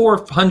 There's like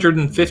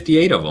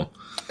 458 of them.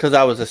 Because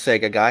I was a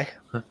Sega guy.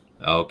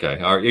 Okay,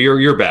 all right.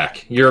 You're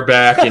back. You're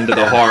back into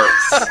the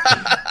hearts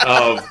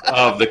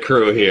of the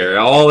crew here.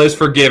 All is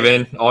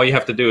forgiven. All you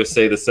have to do is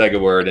say the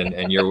Sega word,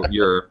 and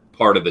you're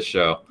part of the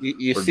show.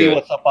 You see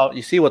good.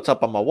 You see what's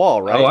up on my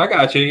wall, right? Oh, I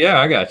got you.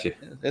 Yeah, I got you.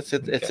 It's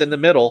in the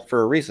middle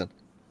for a reason.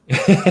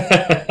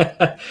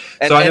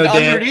 And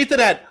underneath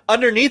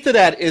of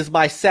that is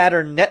my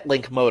Saturn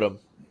Netlink modem.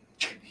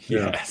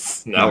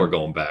 Yes. Now we're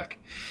going back.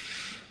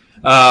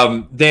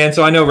 Dan,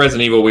 so I know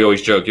Resident Evil, we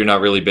always joke you're not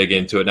really big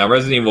into it. Now,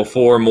 Resident Evil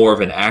 4, more of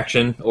an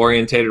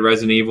action-orientated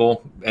Resident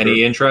Evil.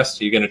 Any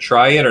interest? Are you going to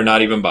try it or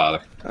not even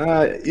bother?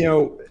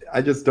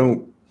 I just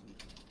don't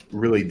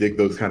really dig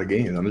those kind of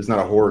games. I'm just not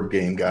a horror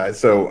game guy.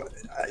 So,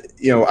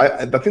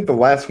 I think the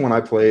last one I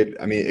played,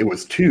 I mean, it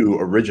was 2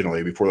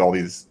 originally before all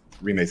these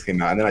remakes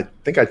came out. And then I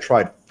think I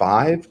tried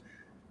 5,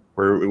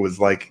 where it was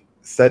like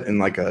set in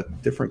like a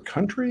different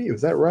country.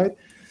 Was that right?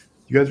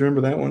 You guys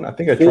remember that one? I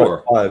think I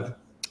tried 5.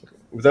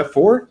 Was that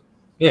 4?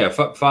 Yeah,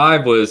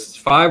 5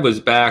 was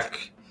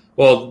back.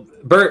 Well,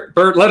 Bert,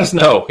 let us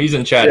know. He's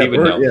in chat. Yeah, he would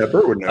know. Yeah,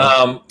 Bert would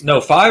know.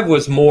 No, 5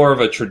 was more of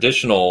a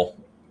traditional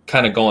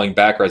kind of going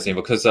back Resident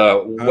Evil because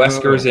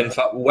Wesker's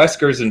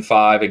in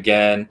 5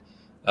 again.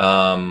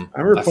 I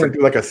remember playing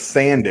through like a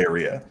sand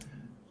area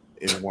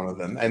in one of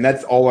them, and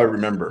that's all I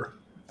remember.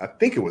 I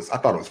thought it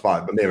was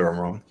 5, but maybe I'm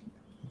wrong.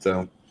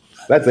 So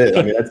that's it.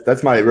 I mean,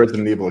 that's my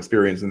Resident Evil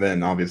experience, and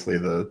then obviously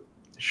the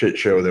shit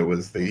show that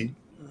was the.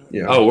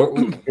 Yeah. Oh,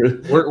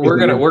 we're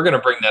gonna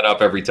bring that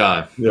up every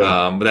time.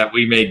 Yeah. That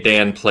we made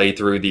Dan play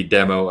through the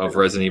demo of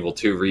Resident Evil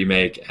 2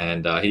 remake,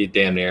 and he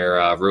damn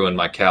near ruined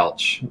my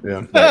couch.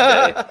 Yeah.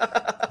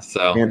 That day.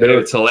 So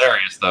it's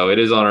hilarious, though. It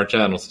is on our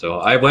channel still.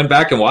 I went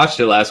back and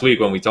watched it last week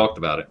when we talked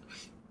about it.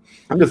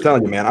 I'm just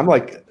telling you, man. I'm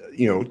like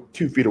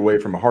 2 feet away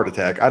from a heart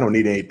attack. I don't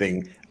need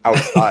anything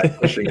outside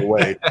pushing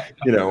away.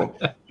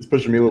 Just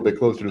pushing me a little bit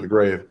closer to the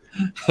grave.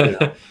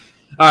 Yeah.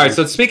 All right,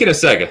 so speaking of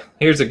Sega,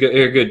 here's a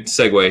good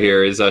segue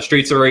here is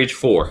Streets of Rage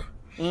 4.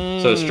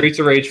 So Streets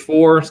of Rage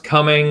 4 is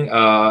coming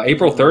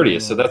April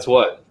 30th, so that's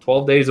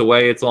 12 days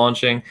away it's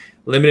launching.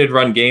 Limited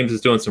Run Games is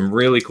doing some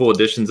really cool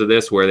additions of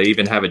this where they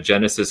even have a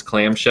Genesis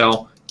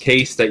clamshell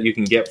case that you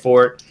can get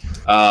for it.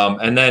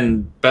 And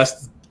then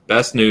best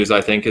news, I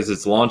think, is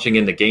it's launching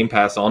into Game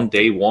Pass on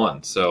day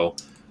 1. So,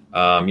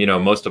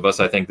 most of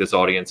us, I think this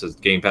audience is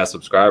Game Pass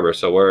subscribers,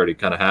 so we already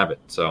kind of have it.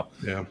 So,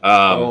 yeah.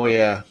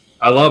 Yeah.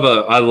 I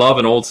love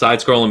an old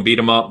side-scrolling beat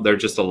 'em up. They're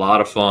just a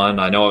lot of fun.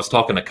 I know I was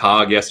talking to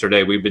Cog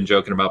yesterday. We've been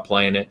joking about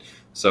playing it.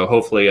 So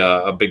hopefully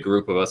a big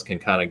group of us can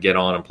kind of get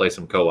on and play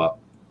some co-op.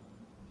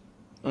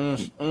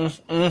 Remember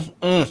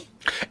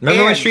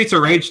when Streets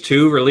of Rage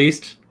 2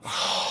 released?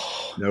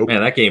 Nope. Man,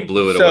 that game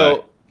blew it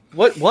away.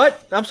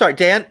 What? I'm sorry,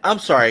 Dan. I'm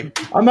sorry.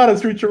 I'm not a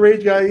Streets of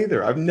Rage guy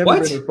either. I've never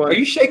What? been a fun. Are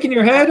you shaking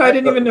your head? I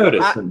didn't even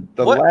notice.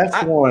 The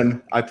last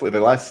one I played, the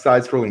last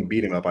side-scrolling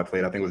beat 'em up I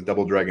played, I think was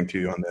Double Dragon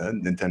 2 on the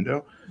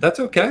Nintendo. That's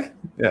okay.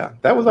 Yeah,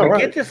 that was all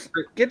right.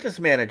 Get this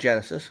man a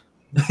Genesis.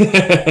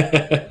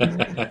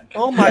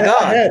 Oh my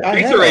God!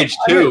 Streets of Rage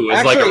 2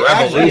 is like a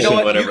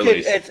revolution when it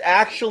released. It's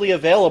actually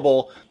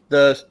available.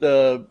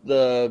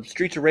 The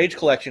Streets of Rage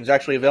collection is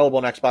actually available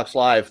on Xbox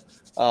Live.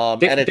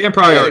 Dan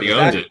probably already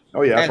owns it.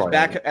 Oh yeah, it's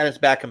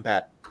back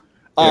compat.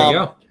 There you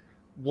go.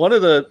 One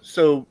of the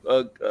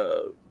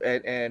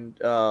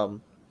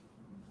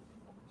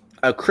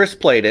Chris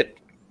played it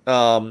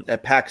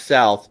at PAX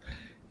South.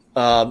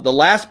 The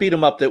last beat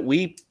 'em up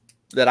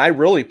that I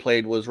really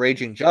played was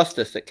Raging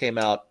Justice that came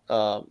out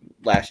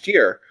last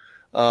year,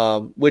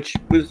 which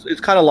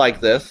it's kind of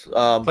like this.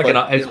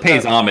 It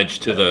pays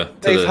homage to the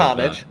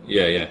homage.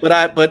 Yeah.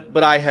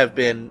 But I have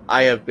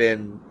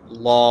been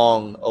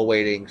long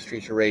awaiting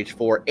Streets of Rage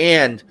 4,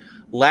 and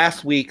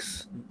this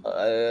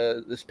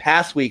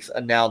past week's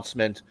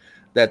announcement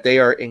that they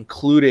are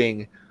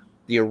including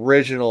the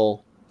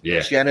original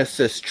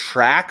Genesis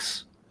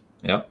tracks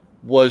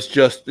was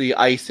just the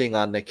icing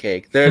on the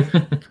cake.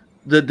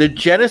 The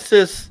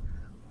Genesis,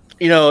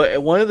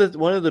 one of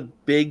the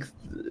big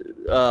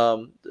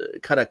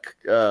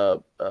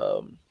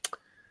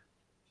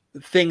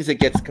things that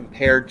gets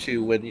compared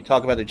to when you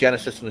talk about the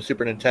Genesis and the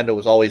Super Nintendo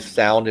was always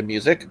sound and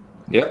music.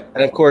 Yeah,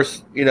 and of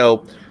course,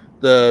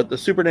 the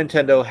Super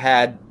Nintendo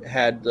had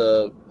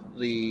the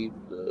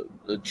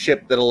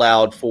chip that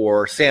allowed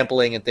for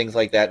sampling and things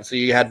like that, and so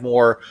you had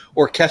more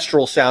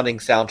orchestral sounding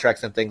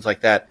soundtracks and things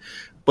like that.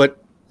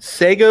 But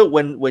Sega,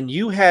 when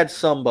you had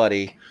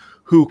somebody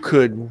who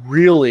could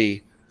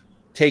really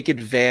take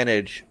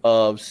advantage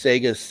of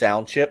Sega's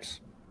sound chips,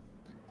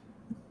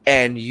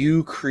 and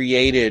you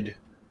created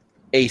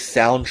a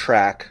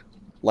soundtrack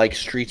like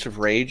Streets of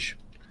Rage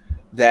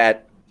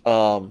that,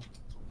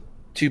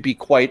 to be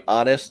quite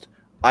honest,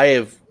 I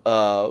have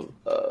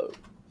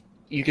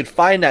you can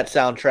find that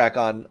soundtrack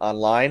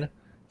online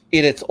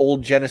in its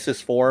old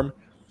Genesis form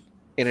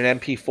in an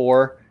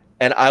MP4,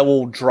 and I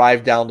will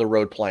drive down the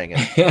road playing it.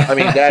 I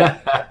mean,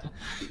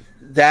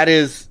 that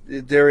is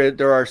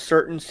there are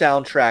certain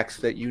soundtracks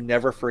that you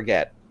never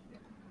forget.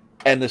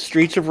 And the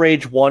Streets of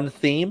Rage 1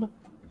 theme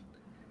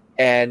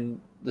and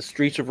the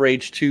Streets of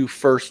Rage 2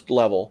 first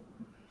level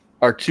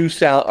are two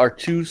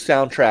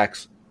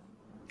soundtracks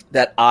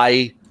that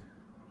I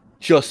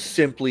just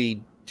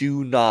simply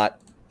do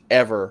not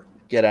ever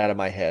get out of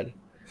my head.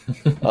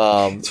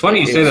 It's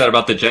funny you say that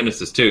about the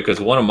Genesis too, because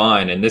one of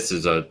mine, and this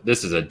is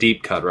a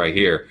deep cut right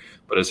here,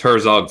 but it's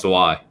Herzog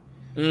Zwei.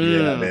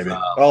 Yeah, maybe.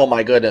 Oh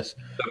my goodness!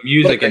 The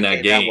music in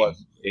that game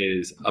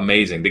is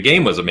amazing. The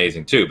game was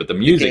amazing too, but the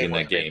music in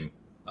that game,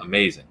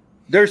 amazing.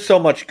 There's so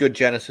much good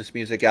Genesis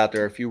music out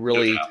there. If you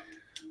really,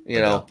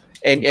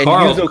 and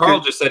Carl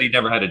just said he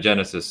never had a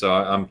Genesis, so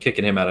I'm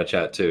kicking him out of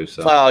chat too.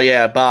 So. Oh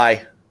yeah,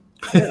 bye.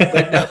 I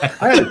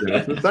had a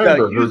Genesis. I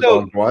remember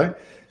Herzog Zwei.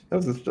 That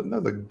was a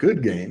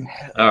good game.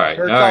 All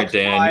right,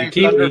 Dan. You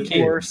keep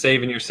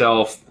saving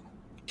yourself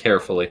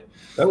carefully.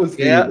 That was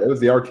the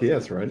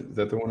RTS, right? Is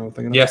that the one I was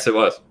thinking of? Yes, it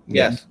was.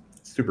 Yes,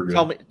 super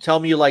good. Tell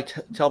me you like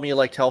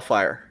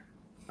Hellfire.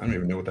 I don't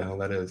even know what the hell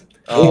that is.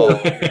 Oh,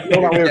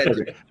 hold on, wait a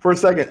second. For a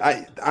second,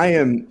 I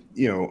am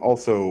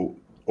also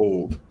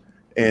old,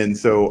 and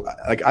so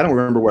I don't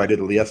remember what I did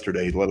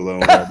yesterday, let alone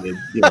what I did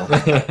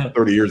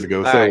 30 years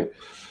ago. So. Right.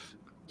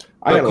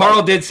 But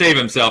Carl did save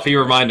himself. He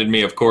reminded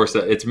me, of course,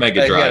 that it's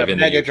Mega Drive in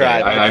Mega the UK.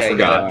 Drive. I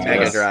forgot.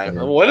 Mega Drive.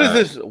 What is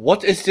this?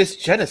 What is this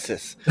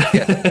Genesis?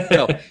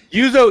 Yuzo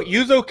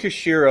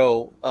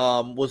Koshiro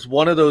was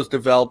one of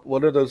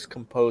those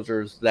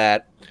composers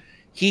that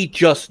he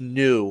just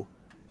knew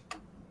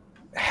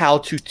how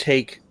to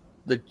take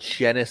the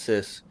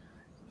Genesis,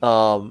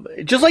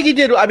 just like he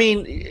did. I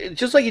mean,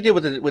 just like he did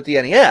with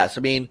the NES.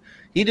 I mean,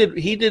 he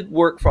did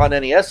work on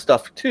NES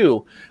stuff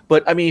too.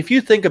 But I mean, if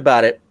you think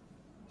about it.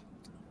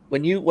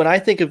 When I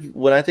think of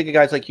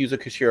guys like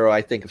Yuzo Koshiro,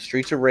 I think of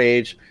Streets of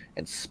Rage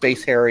and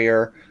Space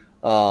Harrier.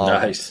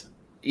 Nice.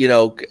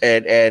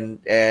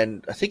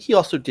 And I think he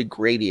also did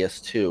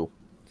Gradius too.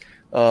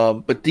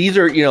 But these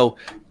are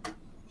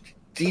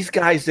these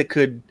guys that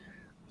could.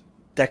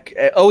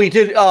 He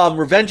did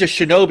Revenge of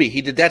Shinobi.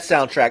 He did that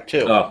soundtrack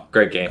too. Oh,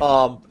 great game.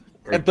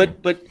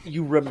 But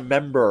you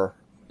remember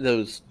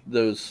those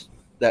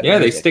that. Yeah,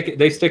 music.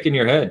 they stick in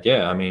your head.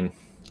 Yeah, I mean.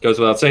 Goes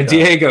without saying.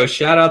 Diego,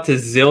 shout out to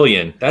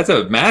Zillion. That's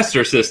a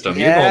Master System.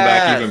 You're going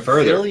back even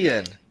further.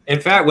 Zillion. In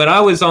fact, when I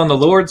was on the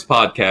Lord's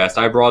podcast,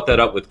 I brought that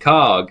up with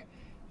Cog,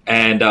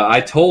 and I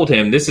told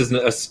him this is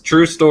a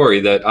true story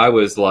that I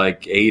was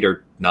like 8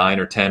 or 9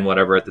 or 10,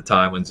 whatever, at the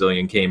time when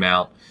Zillion came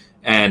out.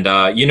 And,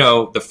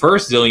 the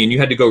first Zillion, you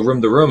had to go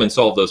room to room and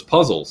solve those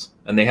puzzles.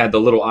 And they had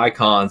the little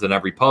icons in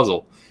every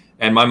puzzle.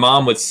 And my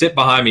mom would sit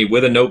behind me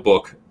with a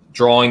notebook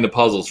drawing the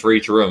puzzles for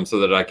each room so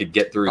that I could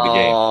get through the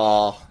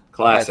game.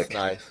 Classic. That's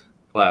nice.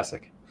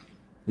 Classic.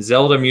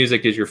 Zelda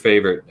music is your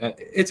favorite.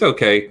 It's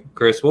okay,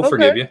 Chris. We'll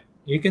forgive you.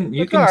 You can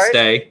It's all right.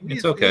 stay.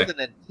 It's okay.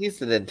 He's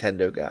the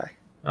Nintendo guy.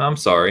 I'm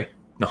sorry.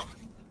 No.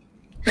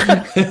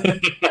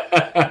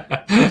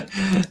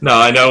 No,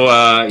 I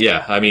know.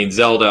 Yeah, I mean,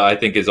 Zelda, I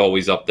think, is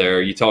always up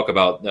there. You talk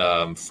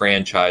about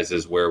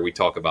franchises where we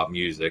talk about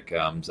music.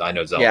 I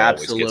know Zelda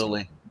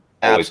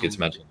always gets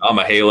mentioned. I'm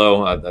a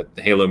Halo.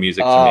 The Halo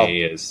music to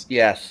me is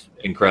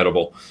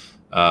incredible.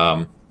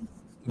 But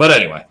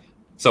anyway,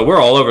 so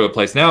we're all over the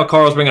place now.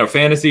 Carl's bringing up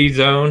Fantasy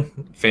Zone,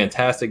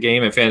 fantastic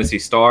game, and Fantasy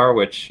Star,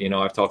 which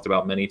I've talked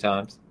about many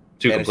times.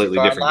 Two completely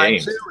different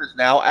games. Fantasy Star Online 2 is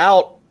now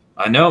out.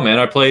 I know, man.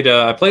 I played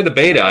the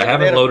beta. I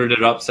haven't loaded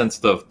it up since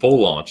the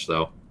full launch,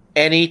 though.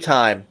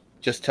 Anytime.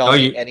 Just tell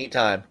me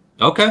anytime.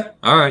 Okay.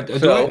 All right. I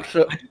do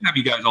have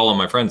you guys all on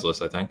my friends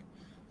list, I think.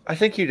 I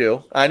think you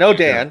do. I know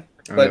Dan,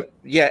 but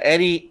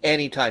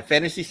anytime.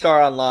 Fantasy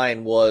Star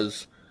Online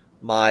was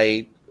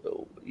my,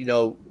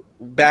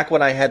 back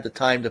when I had the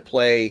time to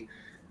play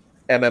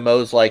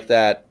MMOs like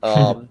that.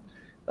 On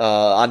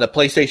the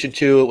PlayStation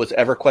 2, it was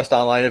EverQuest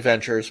Online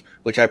Adventures,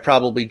 which I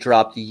probably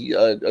dropped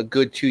a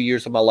good 2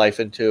 years of my life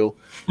into.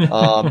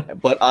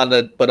 But on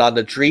the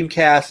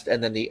Dreamcast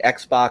and then the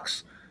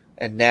Xbox,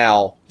 and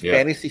now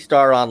Fantasy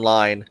Star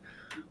Online,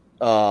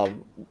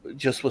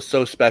 just was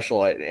so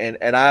special.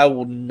 And I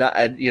will not.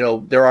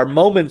 There are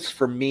moments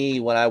for me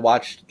when I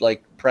watched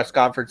like press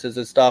conferences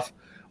and stuff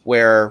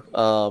where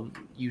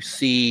you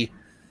see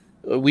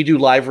we do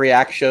live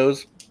react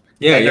shows.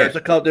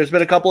 There's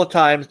been a couple of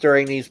times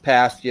during these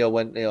past,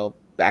 when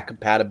back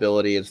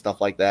compatibility and stuff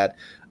like that,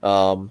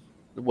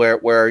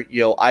 where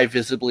I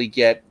visibly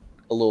get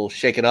a little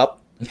shaken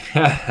up.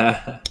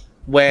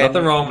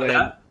 Nothing wrong with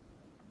that.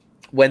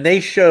 When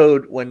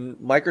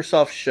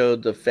Microsoft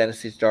showed the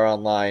Phantasy Star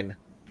Online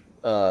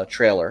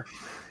trailer,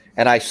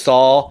 and I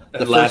saw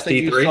the first thing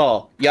you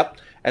saw. Yep,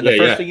 and the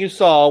first thing you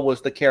saw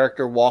was the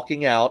character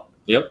walking out.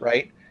 Yep.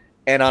 Right,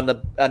 and on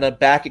the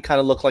back it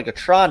kind of looked like a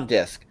Tron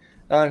disc.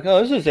 I'm like,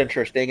 oh, this is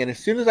interesting. And as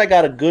soon as I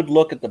got a good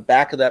look at the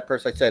back of that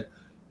person, I said,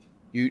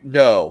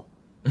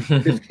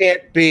 this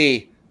can't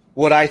be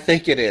what I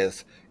think it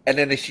is. And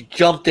then she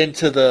jumped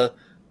into the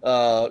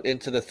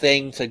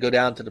thing to go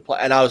down to the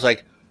and I was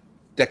like,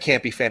 that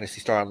can't be Phantasy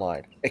Star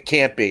Online. It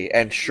can't be.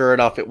 And sure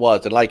enough, it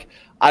was. And like,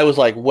 I was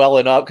like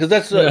welling up because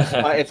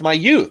it's my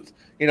youth.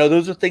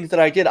 Those are things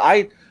that I did.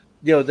 I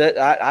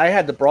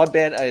had the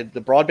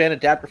broadband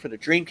adapter for the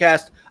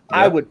Dreamcast. Yep.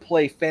 I would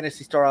play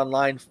Phantasy Star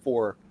Online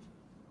for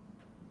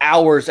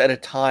hours at a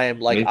time.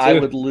 Like I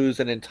would lose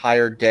an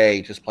entire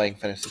day just playing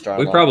Phantasy Star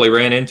Online. We probably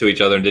ran into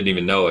each other and didn't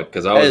even know it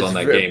because I was on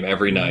that game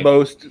every night.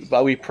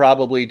 But we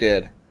probably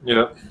did.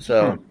 Yeah.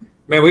 So,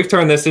 man, we've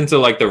turned this into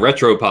like the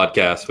retro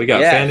podcast. We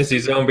got Fantasy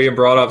Zone being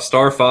brought up,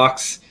 Star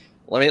Fox.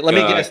 Let me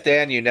guess,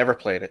 Dan, you never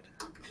played it.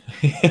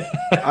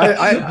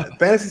 I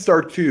Phantasy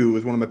Star 2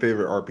 is one of my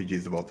favorite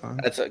RPGs of all time.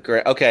 That's a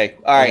great. Okay,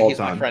 all right, he's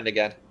my friend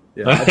again.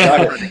 Yeah,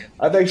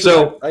 I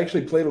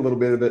actually played a little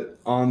bit of it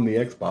on the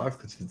Xbox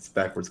because it's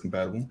backwards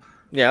compatible.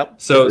 Yeah.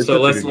 So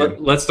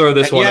let's throw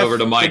this one over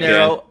to Mike.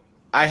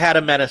 I had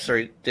a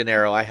Menacer,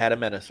 Dinero. I had a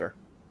Menacer.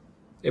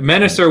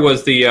 Menacer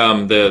was the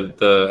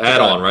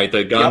add-on, right?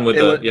 The gun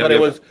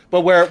with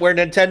but where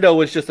Nintendo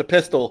was just a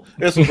pistol,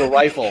 this was a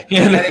rifle.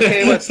 And it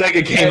came with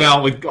Sega came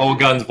out with all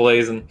guns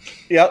blazing.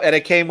 Yep, and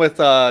it came with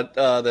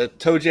the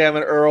Toe Jam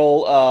and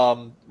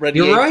Earl Ready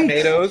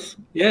Tomatoes.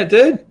 Yeah, it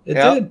did. It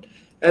did.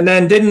 And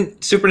then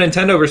didn't Super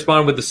Nintendo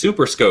respond with the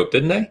Super Scope,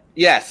 didn't they?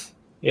 Yes.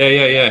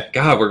 Yeah.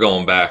 God, we're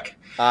going back.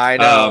 I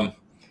know.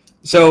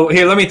 So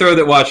here, let me throw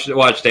that.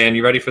 Watch, Dan.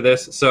 You ready for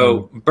this?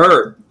 So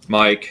Bert,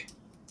 Mike,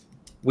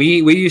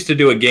 we used to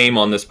do a game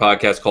on this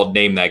podcast called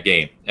Name That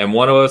Game. And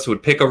one of us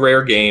would pick a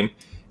rare game.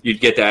 You'd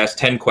get to ask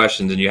 10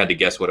 questions, and you had to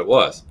guess what it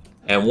was.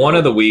 And one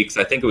of the weeks,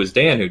 I think it was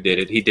Dan who did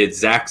it, he did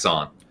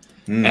Zaxxon.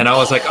 And I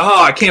was like,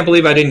 oh, I can't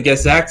believe I didn't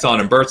guess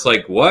Zaxxon. And Bert's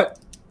like, what?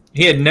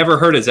 He had never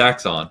heard of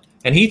Zaxxon.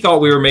 And he thought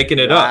we were making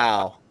it up.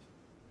 Wow.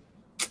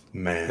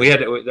 Man. We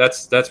had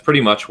that's pretty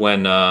much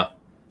when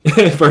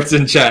Bert's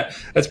in chat.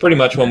 That's pretty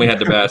much when we had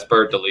to ask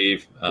Bert to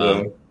leave.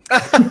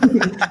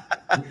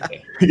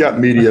 He got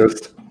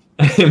medios.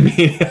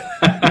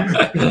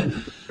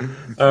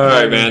 All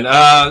right, man.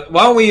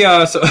 Why don't we?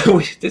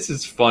 This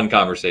is fun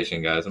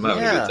conversation, guys. I'm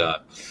having a good time.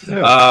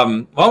 Yeah.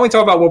 Why don't we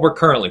talk about what we're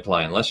currently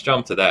playing? Let's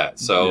jump to that.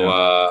 So,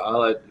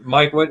 I'll let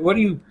Mike. What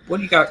do you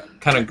got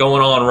kind of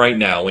going on right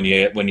now when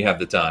you have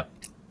the time?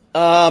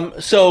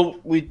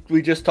 So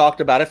we just talked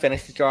about it.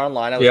 Phantasy Star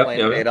Online. I was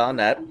playing beta on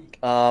that.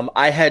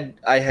 I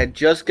had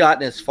just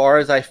gotten as far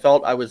as I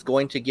felt I was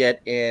going to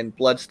get in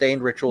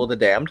Bloodstained: Ritual of the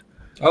Damned.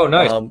 Oh,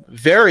 nice!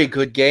 Very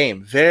good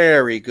game.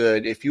 Very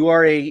good. If you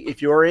are a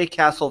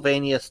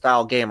Castlevania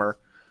style gamer,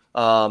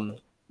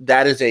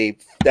 that is a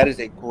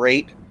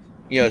great.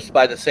 It's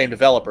by the same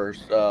developers.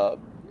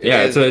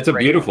 It's a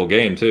beautiful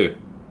game too.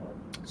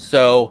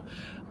 So,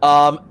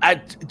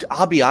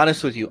 I'll be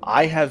honest with you.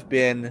 I have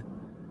been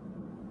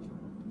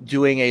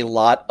doing a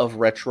lot of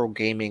retro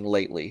gaming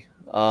lately.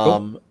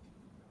 Cool.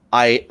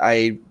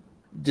 I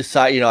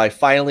decided, I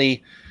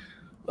finally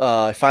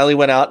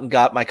went out and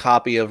got my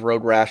copy of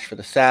Road Rash for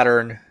the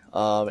Saturn.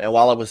 And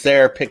while I was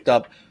there, picked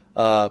up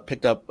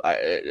Picked up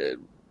a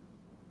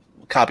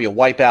copy of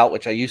Wipeout,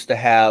 which I used to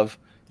have.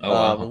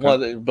 Oh, wow.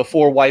 Okay.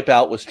 Before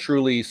Wipeout was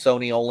truly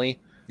Sony only.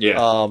 Yeah.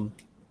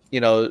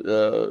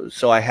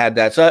 So I had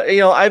that.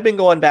 So I've been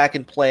going back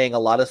and playing a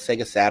lot of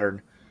Sega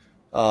Saturn,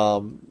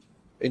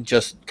 and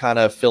just kind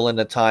of filling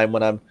the time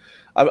when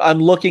I'm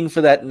looking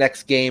for that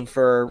next game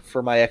for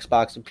my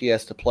Xbox and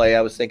PS to play.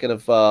 I was thinking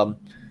of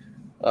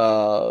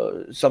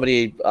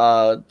somebody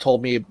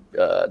told me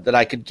that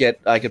I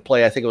could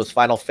play. I think it was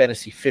Final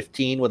Fantasy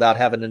 15 without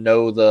having to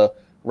know the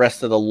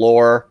rest of the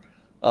lore.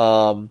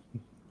 I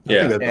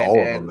think that's all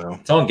of them, though.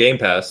 It's on Game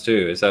Pass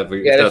too. Is that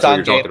it's that's on what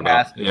you're talking Game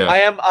Pass. about?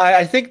 Yeah.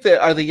 I think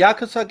that are the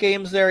Yakuza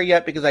games there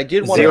yet? Because I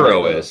did want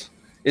Zero is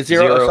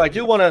Zero. So I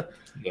do want to.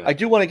 Yeah. I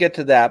do want to get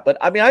to that, but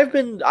I mean, I've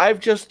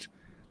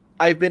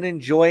been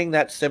enjoying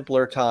that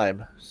simpler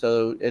time.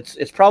 So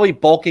it's probably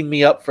bulking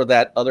me up for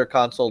that other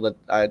console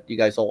that you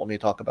guys don't want me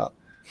to talk about.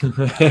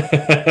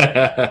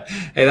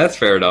 Hey, that's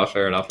fair enough.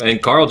 Fair enough.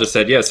 And Carl just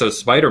said, yeah. So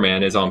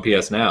Spider-Man is on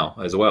PS Now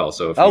as well.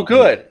 So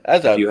good.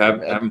 If you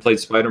haven't played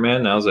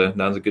Spider-Man, now's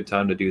a good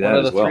time to do that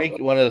as well.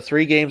 One of the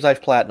 3 games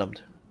I've platinumed.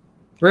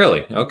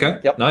 Really? Okay.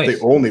 Yep. The Nice.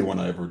 only one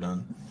I've ever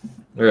done.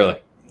 Really?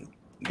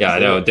 Yeah, I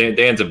know.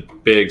 Dan's a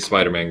big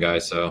Spider-Man guy,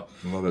 so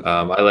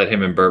I let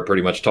him and Bert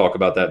pretty much talk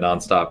about that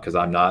nonstop because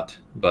I'm not.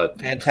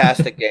 But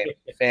fantastic game.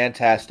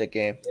 Fantastic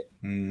game.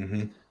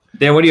 Mm-hmm.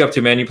 Dan, what are you up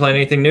to, man? You playing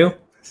anything new?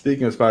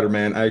 Speaking of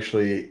Spider-Man, I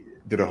actually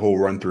did a whole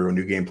run through of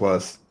New Game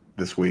Plus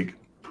this week.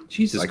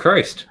 Jesus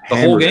Christ. The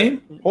whole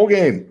game? Whole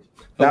game.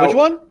 Now, which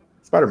one?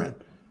 Spider-Man.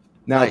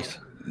 Now, nice.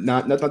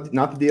 Not the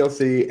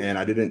DLC, and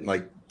I didn't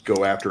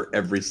go after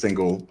every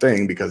single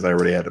thing because I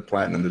already had a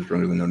platinum. There's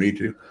really no need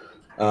to.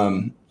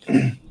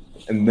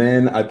 And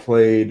then I've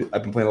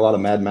been playing a lot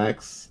of Mad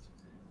Max,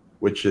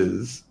 which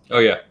is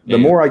the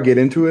more I get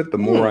into it, the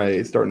more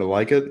I starting to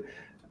like it.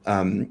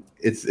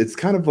 It's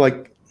kind of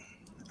like,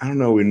 I don't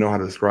know how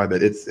to describe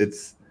it.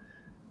 It's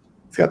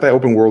got that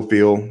open world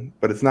feel,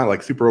 but it's not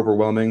like super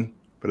overwhelming,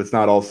 but it's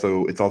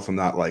also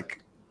not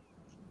like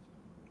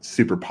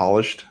super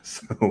polished.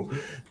 So,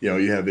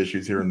 you have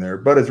issues here and there,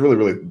 but it's really,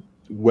 really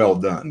well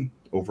done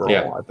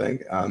overall, I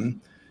think.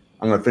 I'm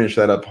going to finish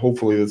that up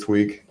hopefully this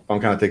week. I'm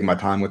kind of taking my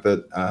time with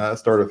it.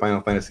 Started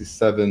Final Fantasy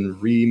VII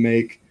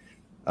Remake.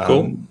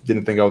 Cool.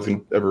 Didn't think I was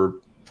going to ever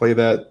play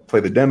that.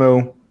 Play the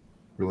demo.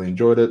 Really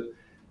enjoyed it.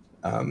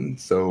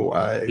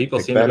 So people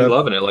seem to be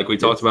loving it, like we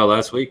talked about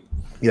last week.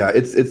 Yeah,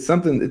 it's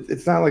something.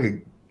 It's not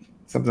like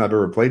something I've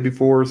ever played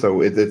before.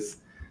 So it's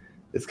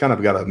kind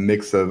of got a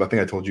mix of. I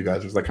think I told you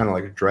guys it was kind of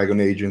like a Dragon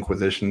Age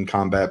Inquisition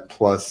combat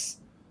plus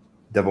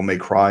Devil May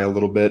Cry a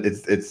little bit.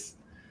 It's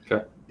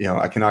okay.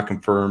 I cannot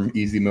confirm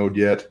easy mode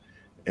yet,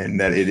 and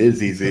that it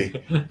is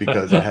easy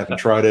because I haven't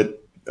tried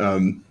it.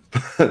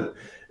 But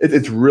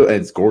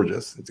it's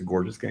gorgeous. It's a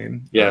gorgeous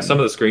game. Yeah, some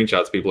of the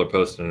screenshots people are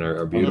posting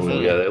are beautiful.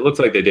 Mm-hmm. Yeah, it looks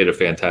like they did a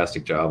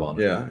fantastic job on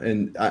it. Yeah,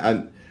 and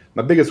I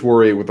my biggest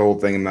worry with the whole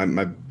thing, and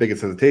my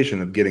biggest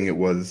hesitation of getting it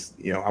was,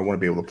 I want to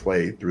be able to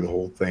play through the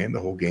whole thing, the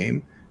whole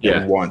game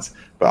at once.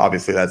 But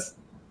obviously, that's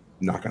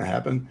not going to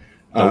happen.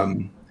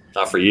 Nope.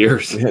 Not for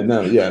years. I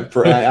don't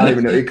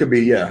even know. It could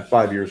be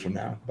 5 years from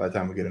now by the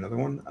time we get another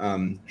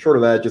one. Short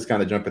of that, just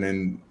kind of jumping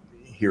in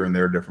here and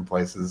there, different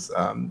places.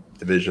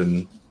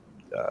 Division,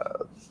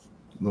 a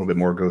little bit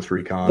more Ghost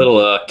Recon.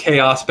 Little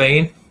Chaos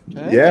Bane.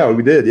 Yeah,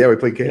 we did. Yeah, we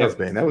played Chaos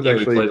Bane. That was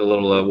actually. We played a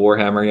little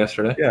Warhammer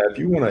yesterday. Yeah, if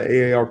you want an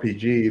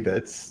AARPG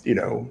that's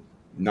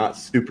not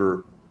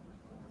super,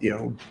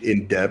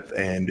 in depth,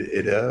 and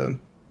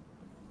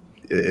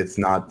it's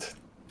not.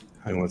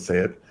 I don't want to say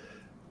it.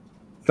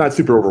 It's not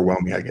super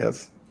overwhelming, I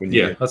guess.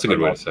 That's a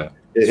good way to say it.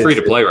 It's free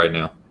to play right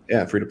now.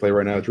 Yeah, free to play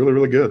right now. It's really,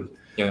 really good.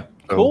 Yeah.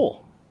 So,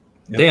 cool.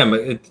 Yeah.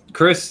 Damn,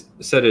 Chris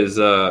said his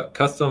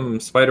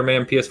custom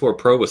Spider-Man PS4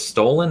 Pro was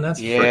stolen.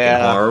 That's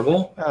freaking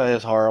horrible. That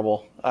is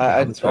horrible.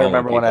 I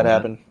remember when that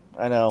happened.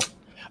 I know.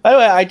 By the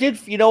way, I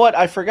did. You know what?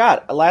 I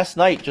forgot. Last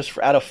night, just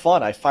out of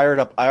fun, I fired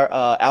up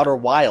Outer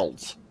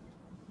Wilds.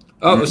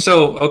 Oh,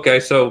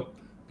 so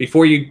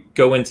before you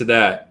go into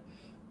that,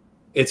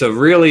 it's a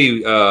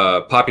really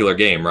popular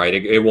game, right?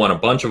 It won a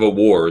bunch of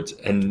awards,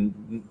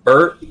 and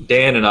Bert,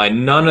 Dan, and I,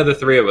 none of the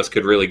three of us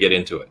could really get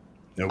into it.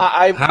 Nope.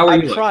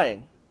 I'm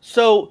trying.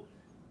 So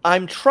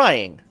I'm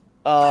trying.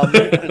 Put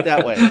it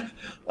that way.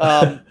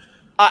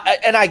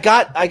 I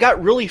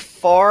got really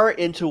far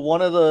into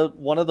one of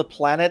the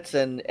planets,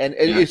 and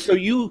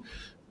so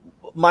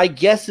my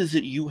guess is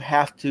that you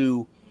have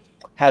to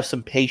have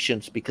some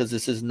patience because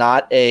this is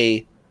not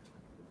an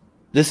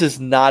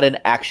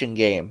action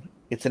game.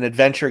 It's an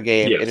adventure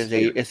game. Yes,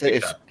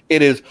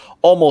 it is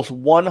almost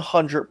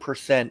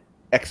 100%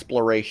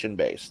 exploration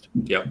based.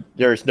 Yep.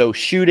 There's no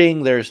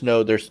shooting. There's a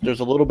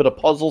little bit of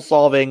puzzle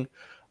solving,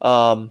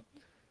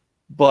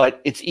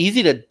 but it's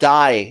easy to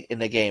die in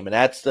the game, and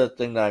that's the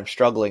thing that I'm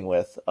struggling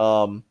with.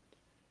 I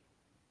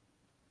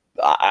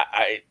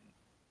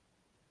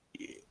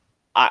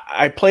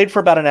played for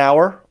about an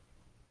hour,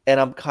 and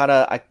I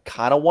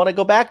kind of want to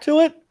go back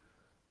to it,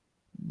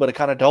 but I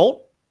kind of don't.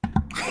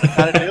 I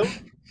kind of do.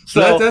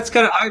 So that's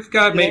kind of. I've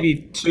got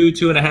maybe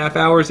 2.5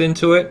 hours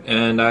into it,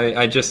 and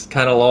I just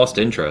kind of lost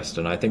interest,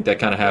 and I think that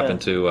kind of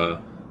happened to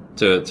a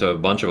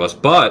bunch of us.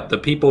 But the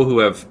people who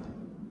have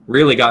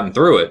really gotten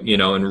through it,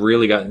 and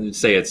really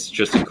say it's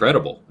just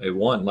incredible. It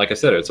won, like I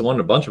said, it's won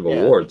a bunch of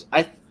awards.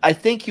 I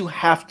think you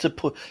have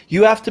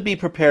to be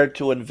prepared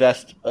to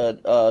invest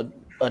a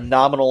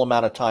nominal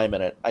amount of time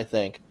in it. I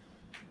think,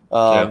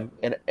 and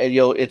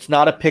it's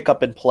not a pick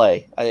up and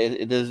play.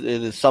 It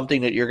is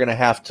something that you're going to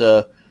have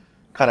to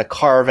kind of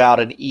carve out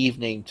an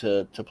evening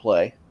to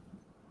play.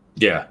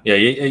 Yeah.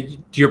 To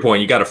your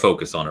point, you got to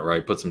focus on it,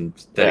 right? Put some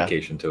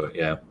dedication to it.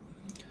 Yeah.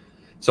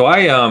 So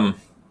I haven't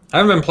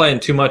been playing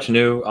too much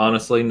new,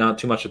 honestly, not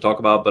too much to talk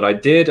about, but I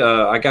did.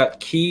 I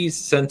got keys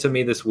sent to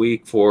me this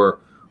week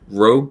for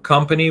Rogue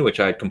Company, which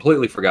I had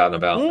completely forgotten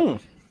about.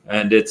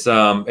 And it's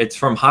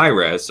from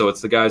Hi-Rez, so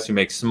it's the guys who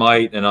make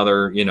Smite and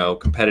other,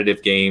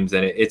 competitive games,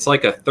 and it's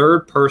like a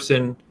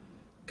third-person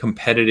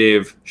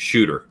competitive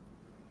shooter.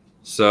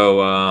 So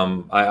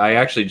I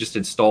actually just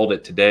installed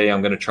it today.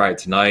 I'm going to try it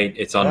tonight.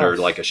 It's under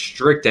like a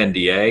strict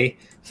NDA.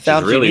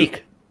 Sounds really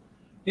unique.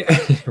 Yeah,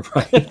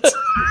 right.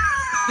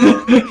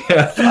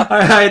 Yeah,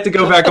 I had to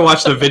go back and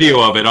watch the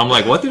video of it. I'm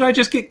like, what did I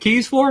just get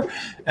keys for?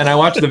 And I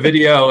watched the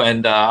video,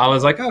 and I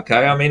was like,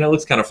 okay. I mean, it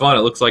looks kind of fun.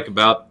 It looks like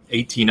about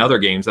 18 other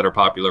games that are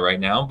popular right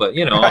now, but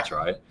I'll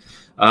try it.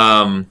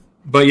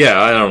 But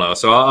yeah, I don't know.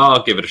 So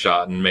I'll give it a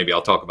shot, and maybe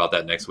I'll talk about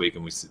that next week,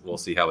 and we'll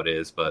see how it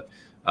is. But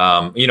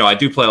I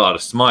do play a lot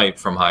of Smite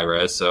from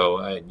Hi-Rez, so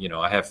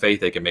I have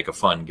faith they can make a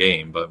fun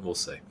game, but we'll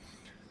see.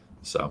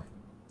 So,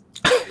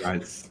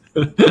 nice.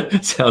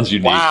 Sounds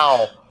unique.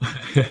 Wow.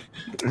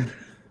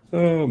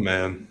 Oh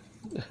man.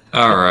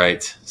 All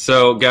right.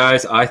 So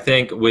guys, I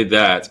think with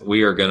that,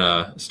 we are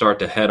gonna start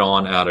to head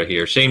on out of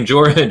here. Shame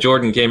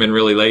Jordan came in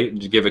really late.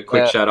 Just give a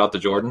quick shout out to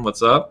Jordan.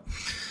 What's up?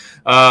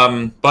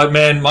 But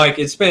man, Mike,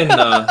 it's been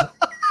and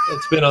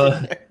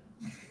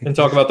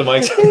talk about the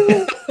mics.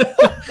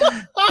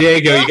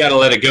 Diego, you gotta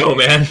let it go,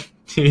 man.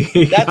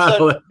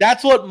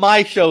 That's what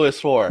my show is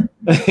for.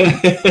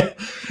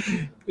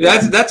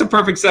 That's a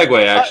perfect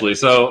segue, actually.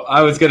 So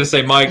I was gonna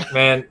say, Mike,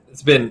 man,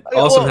 it's been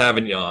awesome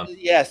having you on.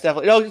 Yes,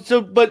 definitely.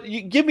 No, but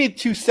you give me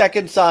 2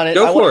 seconds on it.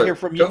 I want to hear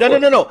from you.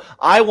 No.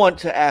 I want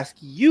to ask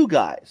you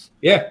guys.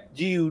 Yeah.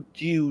 Do you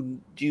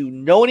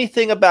know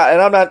anything about?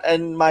 And I'm not.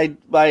 And my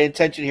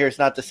intention here is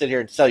not to sit here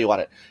and sell you on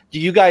it. Do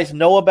you guys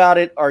know about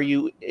it? Are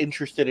you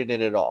interested in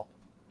it at all?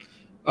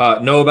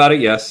 Know about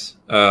it? Yes.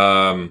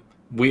 I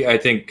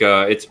think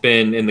it's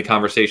been in the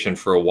conversation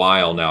for a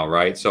while now,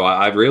 right? So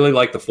I really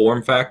like the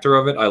form factor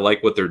of it. I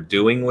like what they're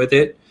doing with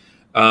it.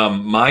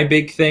 My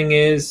big thing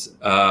is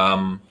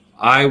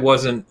I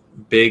wasn't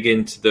big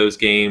into those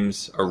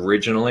games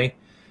originally.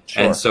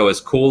 Sure. And so as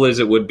cool as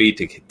it would be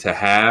to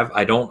have,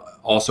 I don't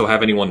also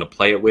have anyone to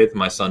play it with.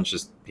 My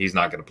son's he's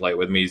not going to play it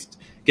with me. He's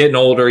getting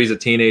older. He's a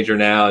teenager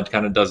now. It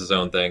kind of does his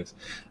own things.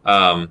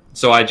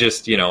 So I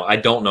just, I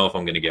don't know if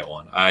I'm going to get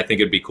one. I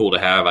think it'd be cool to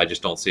have. I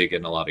just don't see it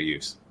getting a lot of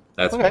use.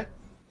 That's okay.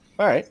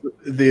 All right.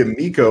 The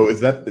Amico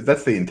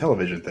that's the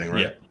Intellivision thing,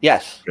 right? Yeah.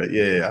 Yes.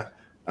 Yeah.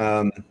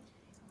 Do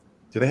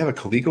they have a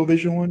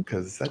ColecoVision one?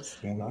 Because that's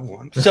the one I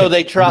want. So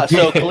they tried.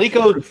 So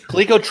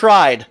Coleco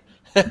tried,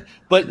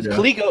 but yeah.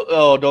 Coleco.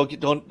 Oh, don't.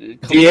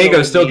 Coleco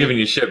Diego's still giving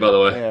you shit, by the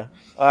way. Yeah,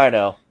 I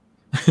know.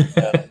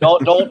 Yeah.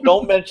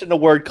 Don't mention the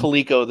word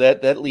Coleco.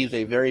 That leaves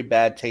a very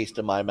bad taste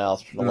in my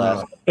mouth for the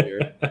last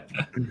year.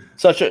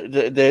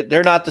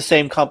 They're not the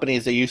same company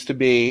as they used to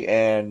be,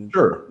 and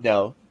sure.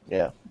 No,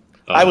 yeah.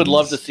 I would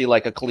love to see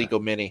like a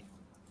Coleco Mini.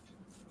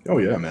 Oh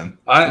yeah, man.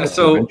 I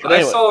saw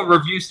a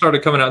review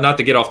started coming out. Not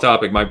to get off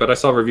topic, Mike, but I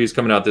saw reviews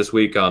coming out this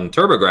week on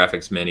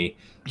TurboGrafx Mini.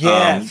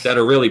 Yes. That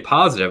are really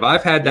positive.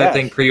 I've had that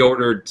thing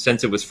pre-ordered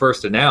since it was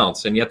first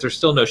announced, and yet there's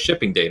still no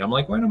shipping date. I'm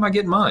like, when am I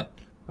getting mine?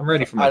 I'm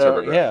ready for my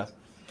TurboGrafx. Yeah.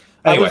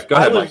 Anyway, go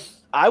ahead, Mike.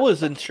 I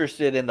was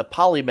interested in the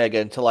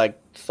Polymega until I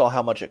saw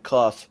how much it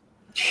costs.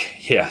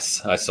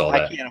 Yes, I saw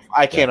that.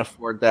 I can't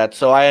afford that.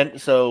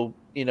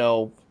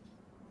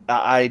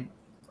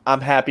 I'm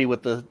happy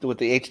with the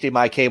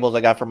HDMI cables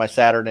I got for my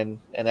Saturn and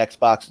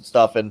Xbox and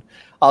stuff, and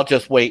I'll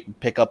just wait and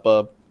pick up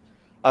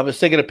I was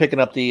thinking of picking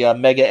up the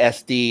Mega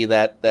SD,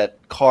 that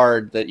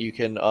card that you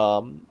can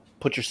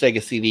put your Sega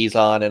CDs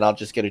on, and I'll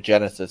just get a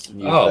Genesis and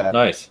use that. Oh,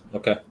 nice.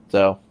 Okay.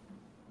 So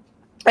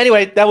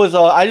anyway, that was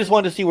I just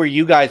wanted to see where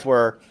you guys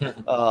were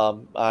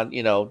on.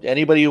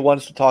 Anybody who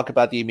wants to talk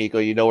about the Amico,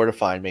 you know where to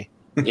find me.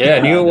 Yeah,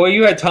 and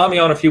you had Tommy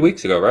on a few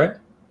weeks ago, right?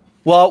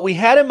 Well, we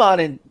had him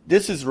on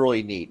this is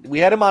really neat. We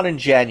had him on in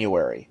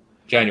January.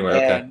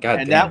 Okay.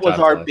 And that was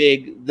our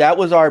big. That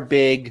was our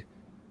big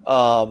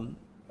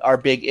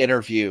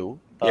interview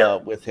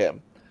with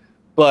him.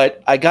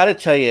 But I got to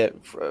tell you,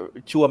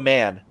 to a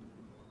man,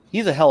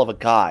 he's a hell of a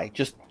guy.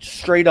 Just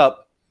straight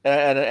up,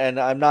 and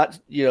I'm not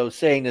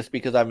saying this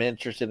because I'm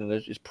interested in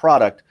his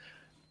product.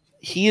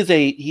 He is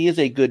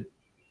a good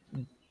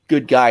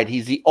guide.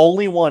 He's the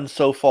only one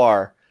so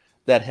far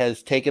that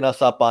has taken us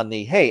up on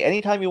the, hey,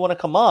 anytime you want to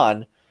come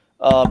on,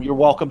 you're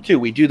welcome to.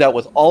 We do that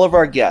with all of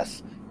our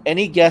guests.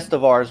 Any guest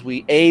of ours,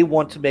 we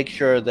want to make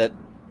sure that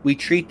we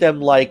treat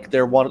them like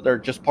they're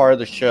just part of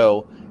the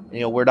show.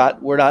 You know, we're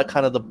not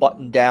kind of the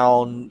button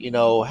down, you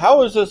know,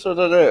 how is this? It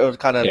was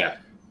kind of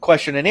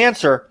question and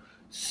answer.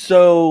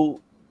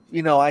 So,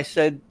 you know, I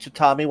said to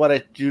Tommy what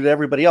I do to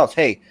everybody else,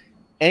 hey,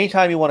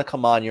 anytime you want to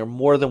come on, you're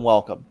more than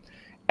welcome.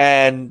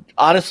 And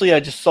honestly, I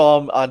just saw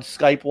him on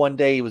Skype one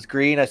day. He was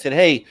green. I said,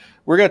 hey,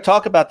 we're going to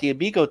talk about the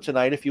Amigo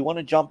tonight. If you want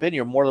to jump in,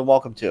 you're more than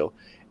welcome to.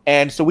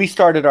 And so we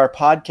started our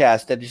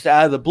podcast, and just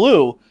out of the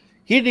blue,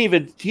 he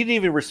didn't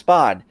even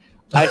respond.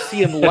 I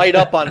see him light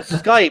up on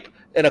Skype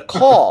in a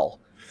call.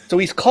 So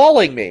he's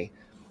calling me.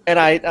 And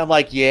I'm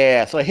like,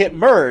 yeah. So I hit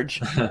merge,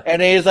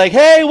 and he's like,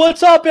 hey,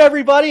 what's up,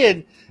 everybody?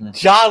 And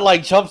John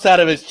like jumps out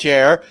of his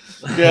chair.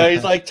 Yeah,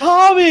 he's like,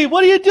 Tommy,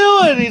 what are you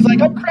doing? And he's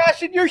like, I'm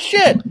crashing your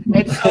shit.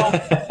 And so,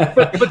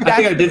 but I think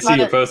I did see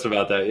your post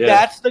about that. Yeah,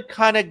 that's the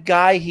kind of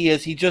guy he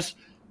is. He just,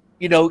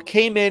 you know,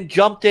 came in,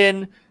 jumped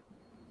in,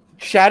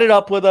 chatted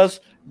up with us,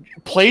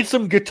 played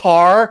some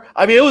guitar.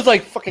 I mean, it was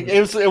like fucking. It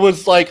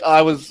was like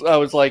I was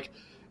like,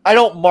 I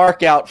don't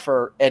mark out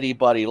for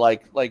anybody.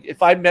 Like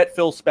if I met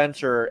Phil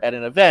Spencer at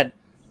an event,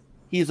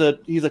 he's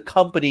a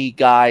company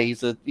guy.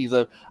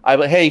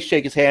 Hey,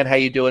 shake his hand. How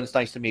you doing? It's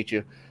nice to meet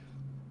you.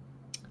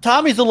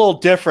 Tommy's a little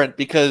different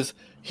because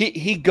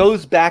he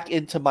goes back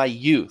into my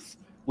youth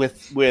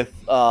with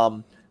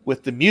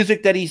the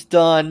music that he's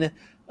done. You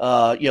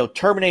know, the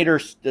Terminator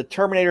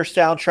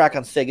soundtrack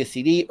on Sega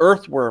CD,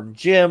 Earthworm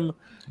Jim.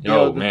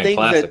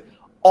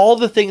 All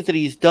the things that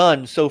he's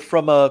done. So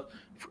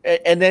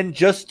and then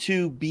just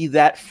to be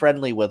that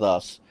friendly with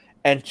us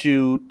and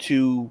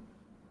to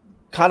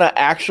kind of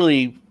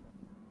actually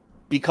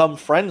become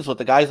friends with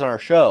the guys on our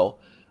show,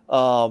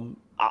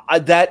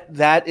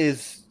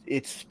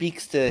 it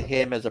speaks to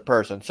him as a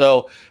person.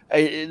 So,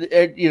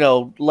 you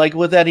know, like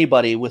with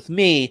anybody, with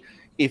me,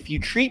 if you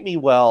treat me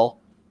well,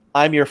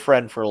 I'm your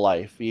friend for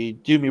life. If you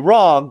do me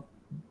wrong,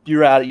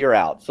 you're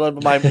out. So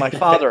my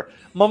father,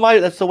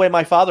 that's the way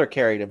my father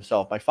carried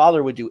himself. My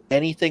father would do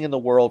anything in the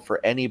world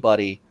for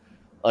anybody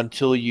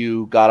until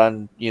you got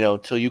on, you know,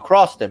 till you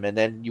crossed him, and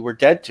then you were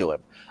dead to him.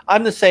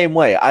 I'm the same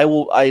way. I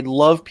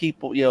love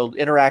people, you know,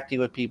 interacting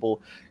with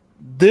people.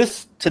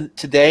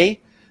 Today,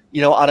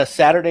 you know, on a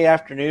Saturday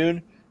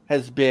afternoon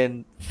has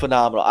been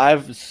phenomenal. I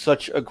have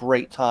such a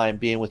great time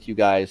being with you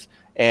guys.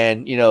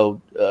 And, you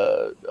know,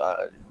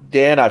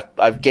 Dan,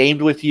 I've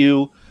gamed with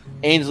you.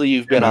 Ainsley,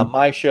 you've been on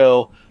my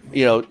show,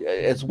 you know,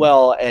 as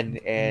well.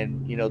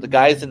 And you know, the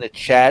guys in the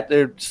chat,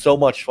 they're so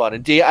much fun.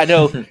 And I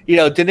know, you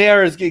know,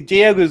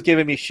 Diego's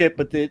giving me shit,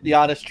 but the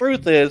honest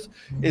truth is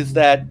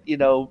that, you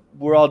know,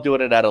 we're all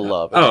doing it out of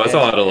love. It's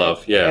all out of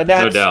love. Yeah,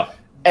 no doubt.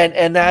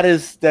 And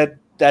that's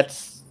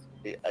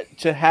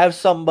to have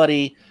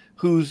somebody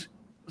who's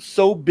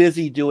so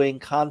busy doing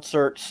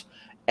concerts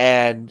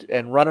and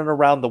running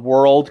around the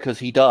world, because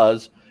he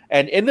does,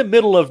 and in the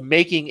middle of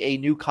making a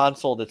new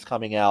console that's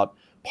coming out.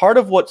 Part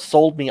of what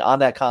sold me on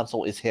that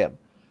console is him.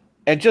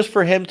 And just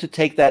for him to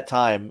take that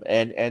time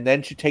and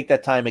then to take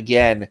that time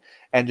again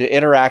and to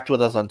interact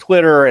with us on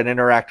Twitter and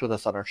interact with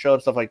us on our show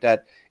and stuff like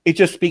that, it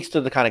just speaks to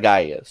the kind of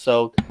guy he is.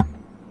 So,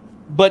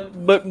 but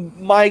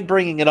my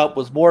bringing it up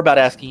was more about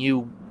asking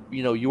you,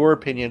 you know, your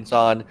opinions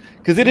on,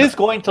 because it is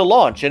going to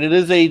launch, and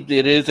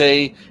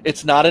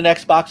it's not an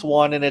Xbox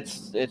One, and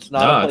it's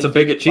not. It's a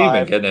big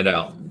achievement getting it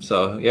out.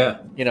 So yeah,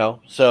 you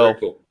know, so very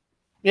cool.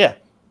 Yeah.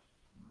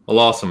 Well,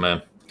 awesome,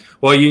 man.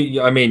 Well,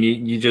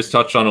 you just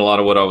touched on a lot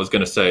of what I was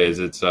going to say. Is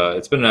it's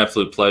been an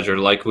absolute pleasure.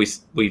 Like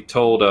we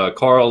told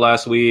Carl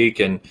last week,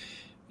 and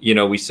you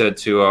know, we said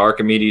to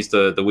Archimedes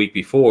the week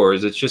before,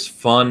 is it's just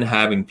fun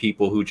having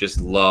people who just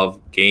love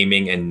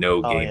gaming and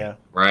know gaming,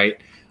 right?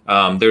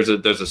 There's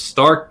a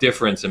stark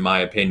difference, in my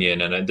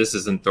opinion, and this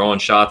isn't throwing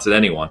shots at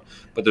anyone,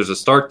 but there's a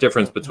stark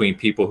difference between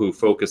people who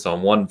focus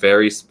on one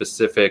very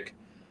specific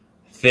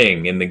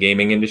thing in the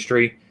gaming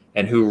industry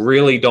and who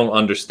really don't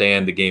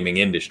understand the gaming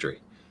industry.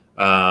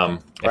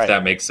 If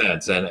that makes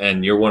sense.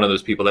 And you're one of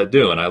those people that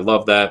do. And I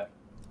love that.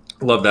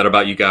 Love that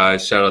about you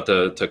guys. Shout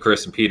out to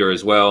Chris and Peter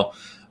as well.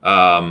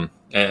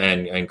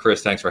 And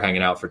Chris, thanks for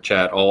hanging out for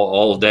chat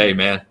all day,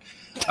 man.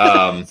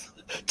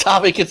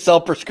 Tommy can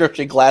sell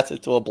prescription glasses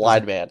to a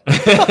blind man.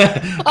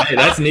 Hey,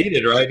 that's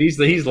needed, right?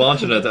 He's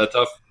launching a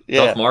tough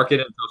market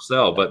and tough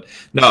sell. But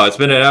no, it's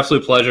been an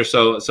absolute pleasure.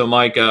 So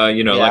Mike,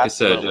 you know, like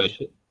absolutely. I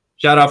said,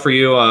 shout out for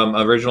you,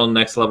 original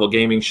Next Level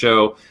Gaming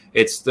Show.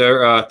 It's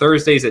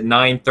Thursdays at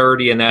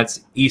 9:30, and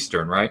that's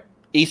Eastern, right?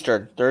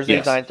 Eastern. Thursday,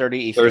 9:30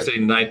 Eastern. Thursday,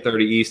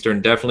 9:30 Eastern.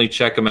 Definitely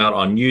check them out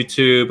on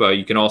YouTube.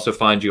 You can also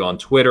find you on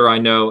Twitter, I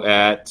know,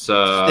 at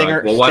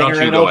Stinger. Well, why Stinger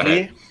don't you NLG. go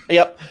ahead?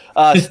 Yep.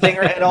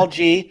 Stinger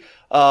NLG.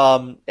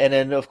 And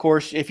then, of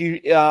course, if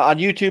you on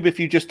YouTube, if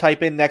you just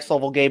type in Next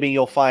Level Gaming,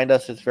 you'll find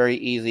us. It's very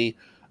easy.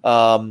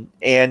 And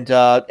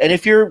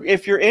if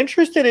you're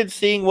interested in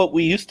seeing what I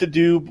used to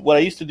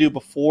do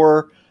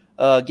before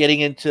getting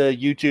into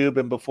YouTube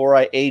and before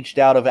I aged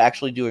out of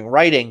actually doing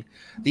writing,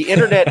 the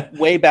Internet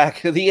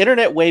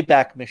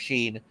Wayback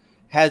Machine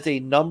has a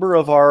number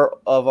of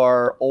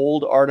our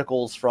old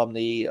articles from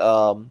the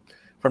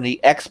from the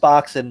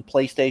Xbox and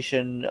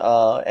PlayStation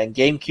and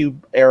GameCube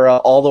era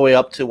all the way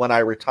up to when I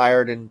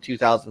retired in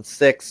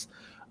 2006,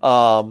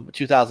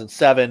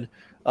 2007.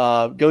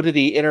 Go to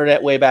the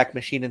Internet Wayback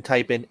Machine and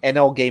type in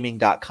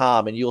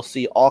nlgaming.com, and you'll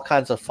see all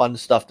kinds of fun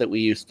stuff that we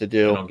used to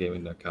do.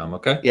 nlgaming.com,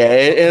 okay. Yeah,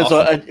 it is.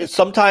 Awesome.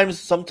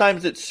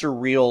 Sometimes it's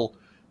surreal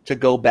to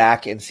go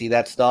back and see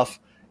that stuff,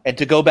 and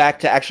to go back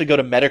to actually go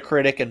to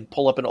Metacritic and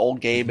pull up an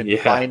old game and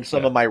find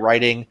some of my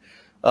writing.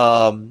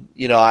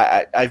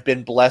 I've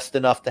been blessed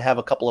enough to have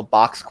a couple of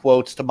box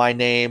quotes to my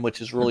name,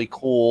 which is really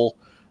cool.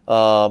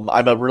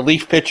 I'm a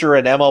relief pitcher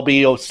in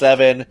MLB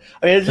 07.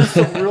 I mean, it's just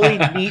some really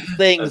neat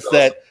things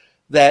awesome.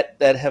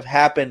 that have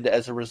happened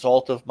as a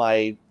result of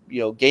my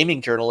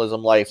gaming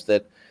journalism life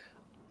that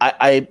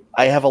I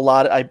have a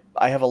lot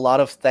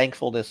of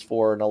thankfulness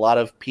for, and a lot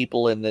of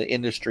people in the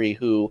industry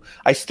who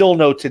I still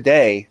know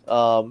today.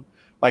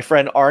 My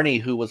friend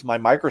Arnie, who was my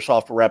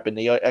Microsoft rep in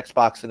the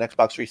Xbox and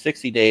Xbox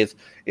 360 days,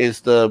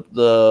 is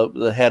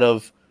the head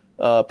of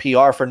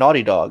PR for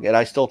Naughty Dog, and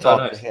I still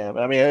talk to him.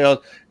 I mean,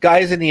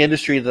 guys in the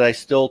industry that I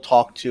still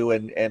talk to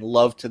and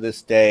love to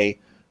this day,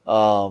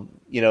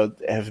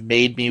 have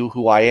made me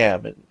who I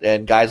am.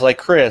 And guys like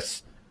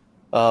Chris,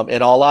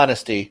 in all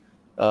honesty,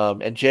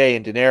 and Jay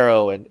and De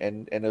Niro,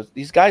 and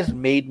these guys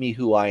made me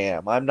who I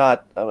am. I'm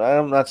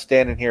not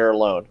standing here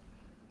alone.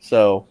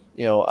 So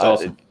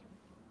awesome.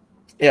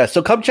 Yeah,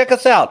 so come check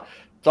us out.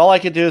 That's all I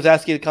can do is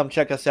ask you to come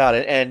check us out.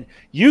 And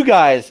you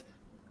guys,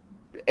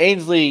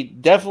 Ainsley,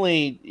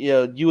 definitely,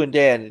 you and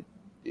Dan,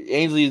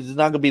 Ainsley is not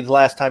going to be the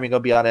last time you're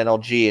going to be on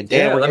NLG. And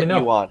Dan, we're getting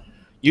you on.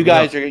 You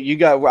guys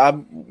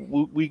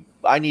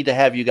I need to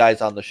have you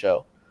guys on the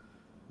show.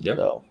 Yep.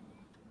 So,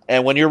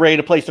 and when you're ready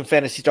to play some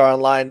Phantasy Star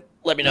Online,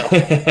 let me know.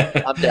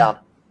 I'm down.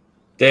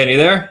 Dan, you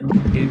there?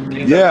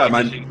 Yeah,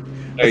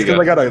 man. It's because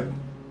I got a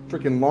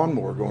freaking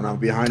lawnmower going on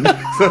behind me.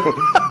 So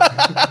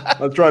I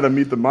was trying to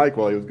meet the mic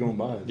while he was going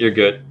by. You're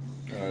good.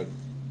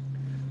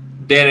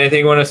 Dan, anything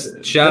you want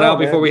to shout out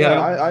before we head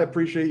out? I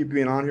appreciate you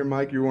being on here,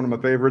 Mike. You're one of my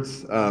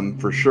favorites,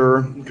 for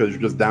sure, because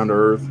you're just down to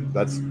earth.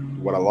 That's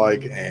what I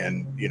like,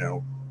 and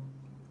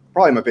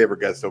probably my favorite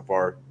guest so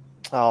far.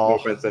 Oh, no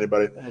offense to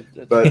anybody,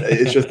 but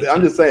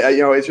I'm just saying,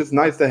 it's just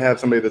nice to have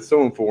somebody that's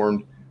so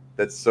informed,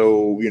 that's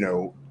so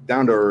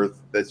down to earth.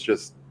 That's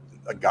just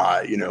a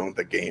guy,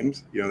 that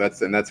games,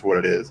 that's what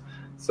it is.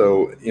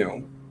 So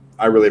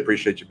I really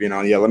appreciate you being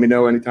on. Yeah, let me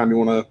know anytime you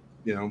want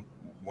to,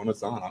 want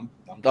us on.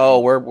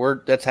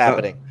 We're that's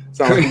happening.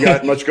 Sounds like you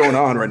got much going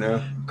on right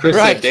now.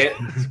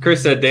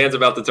 Chris said Dan's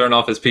about to turn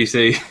off his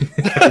PC.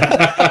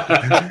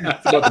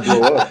 It's about to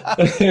blow up.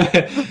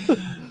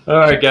 All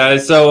right,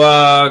 guys.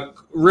 So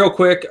real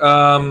quick,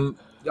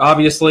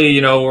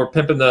 obviously, we're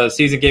pimping the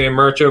Season Gaming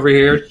merch over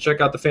here. Check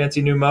out the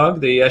fancy new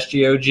mug, the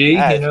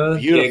SGOG,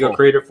 Diego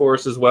Creator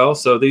Force as well.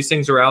 So these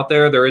things are out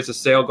there. There is a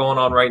sale going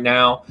on right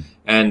now.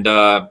 And,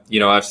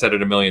 I've said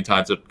it a million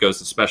times, it goes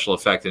to special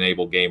effect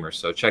enabled gamers.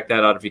 So check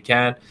that out if you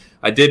can.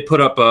 I did put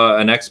up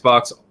an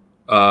Xbox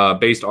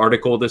based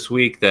article this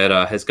week that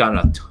has gotten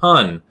a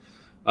ton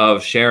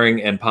of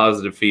sharing and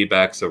positive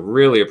feedback. So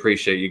really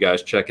appreciate you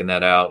guys checking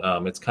that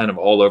out. It's kind of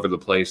all over the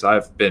place.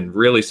 I've been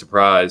really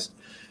surprised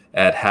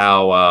at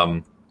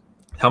how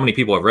many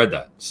people have read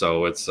that.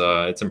 So it's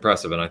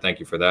impressive, and I thank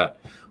you for that.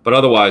 But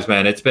otherwise,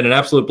 man, it's been an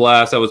absolute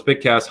blast. That was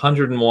BigCast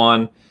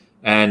 101,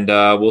 and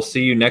we'll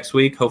see you next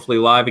week, hopefully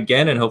live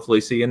again, and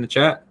hopefully see you in the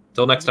chat.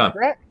 Till next time.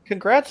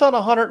 Congrats on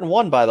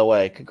 101, by the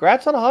way.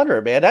 Congrats on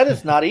 100, man. That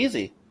is not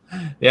easy.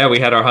 Yeah, we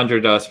had our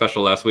 100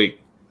 special last week.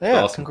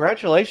 Yeah, awesome.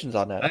 Congratulations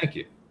on that. Thank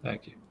you.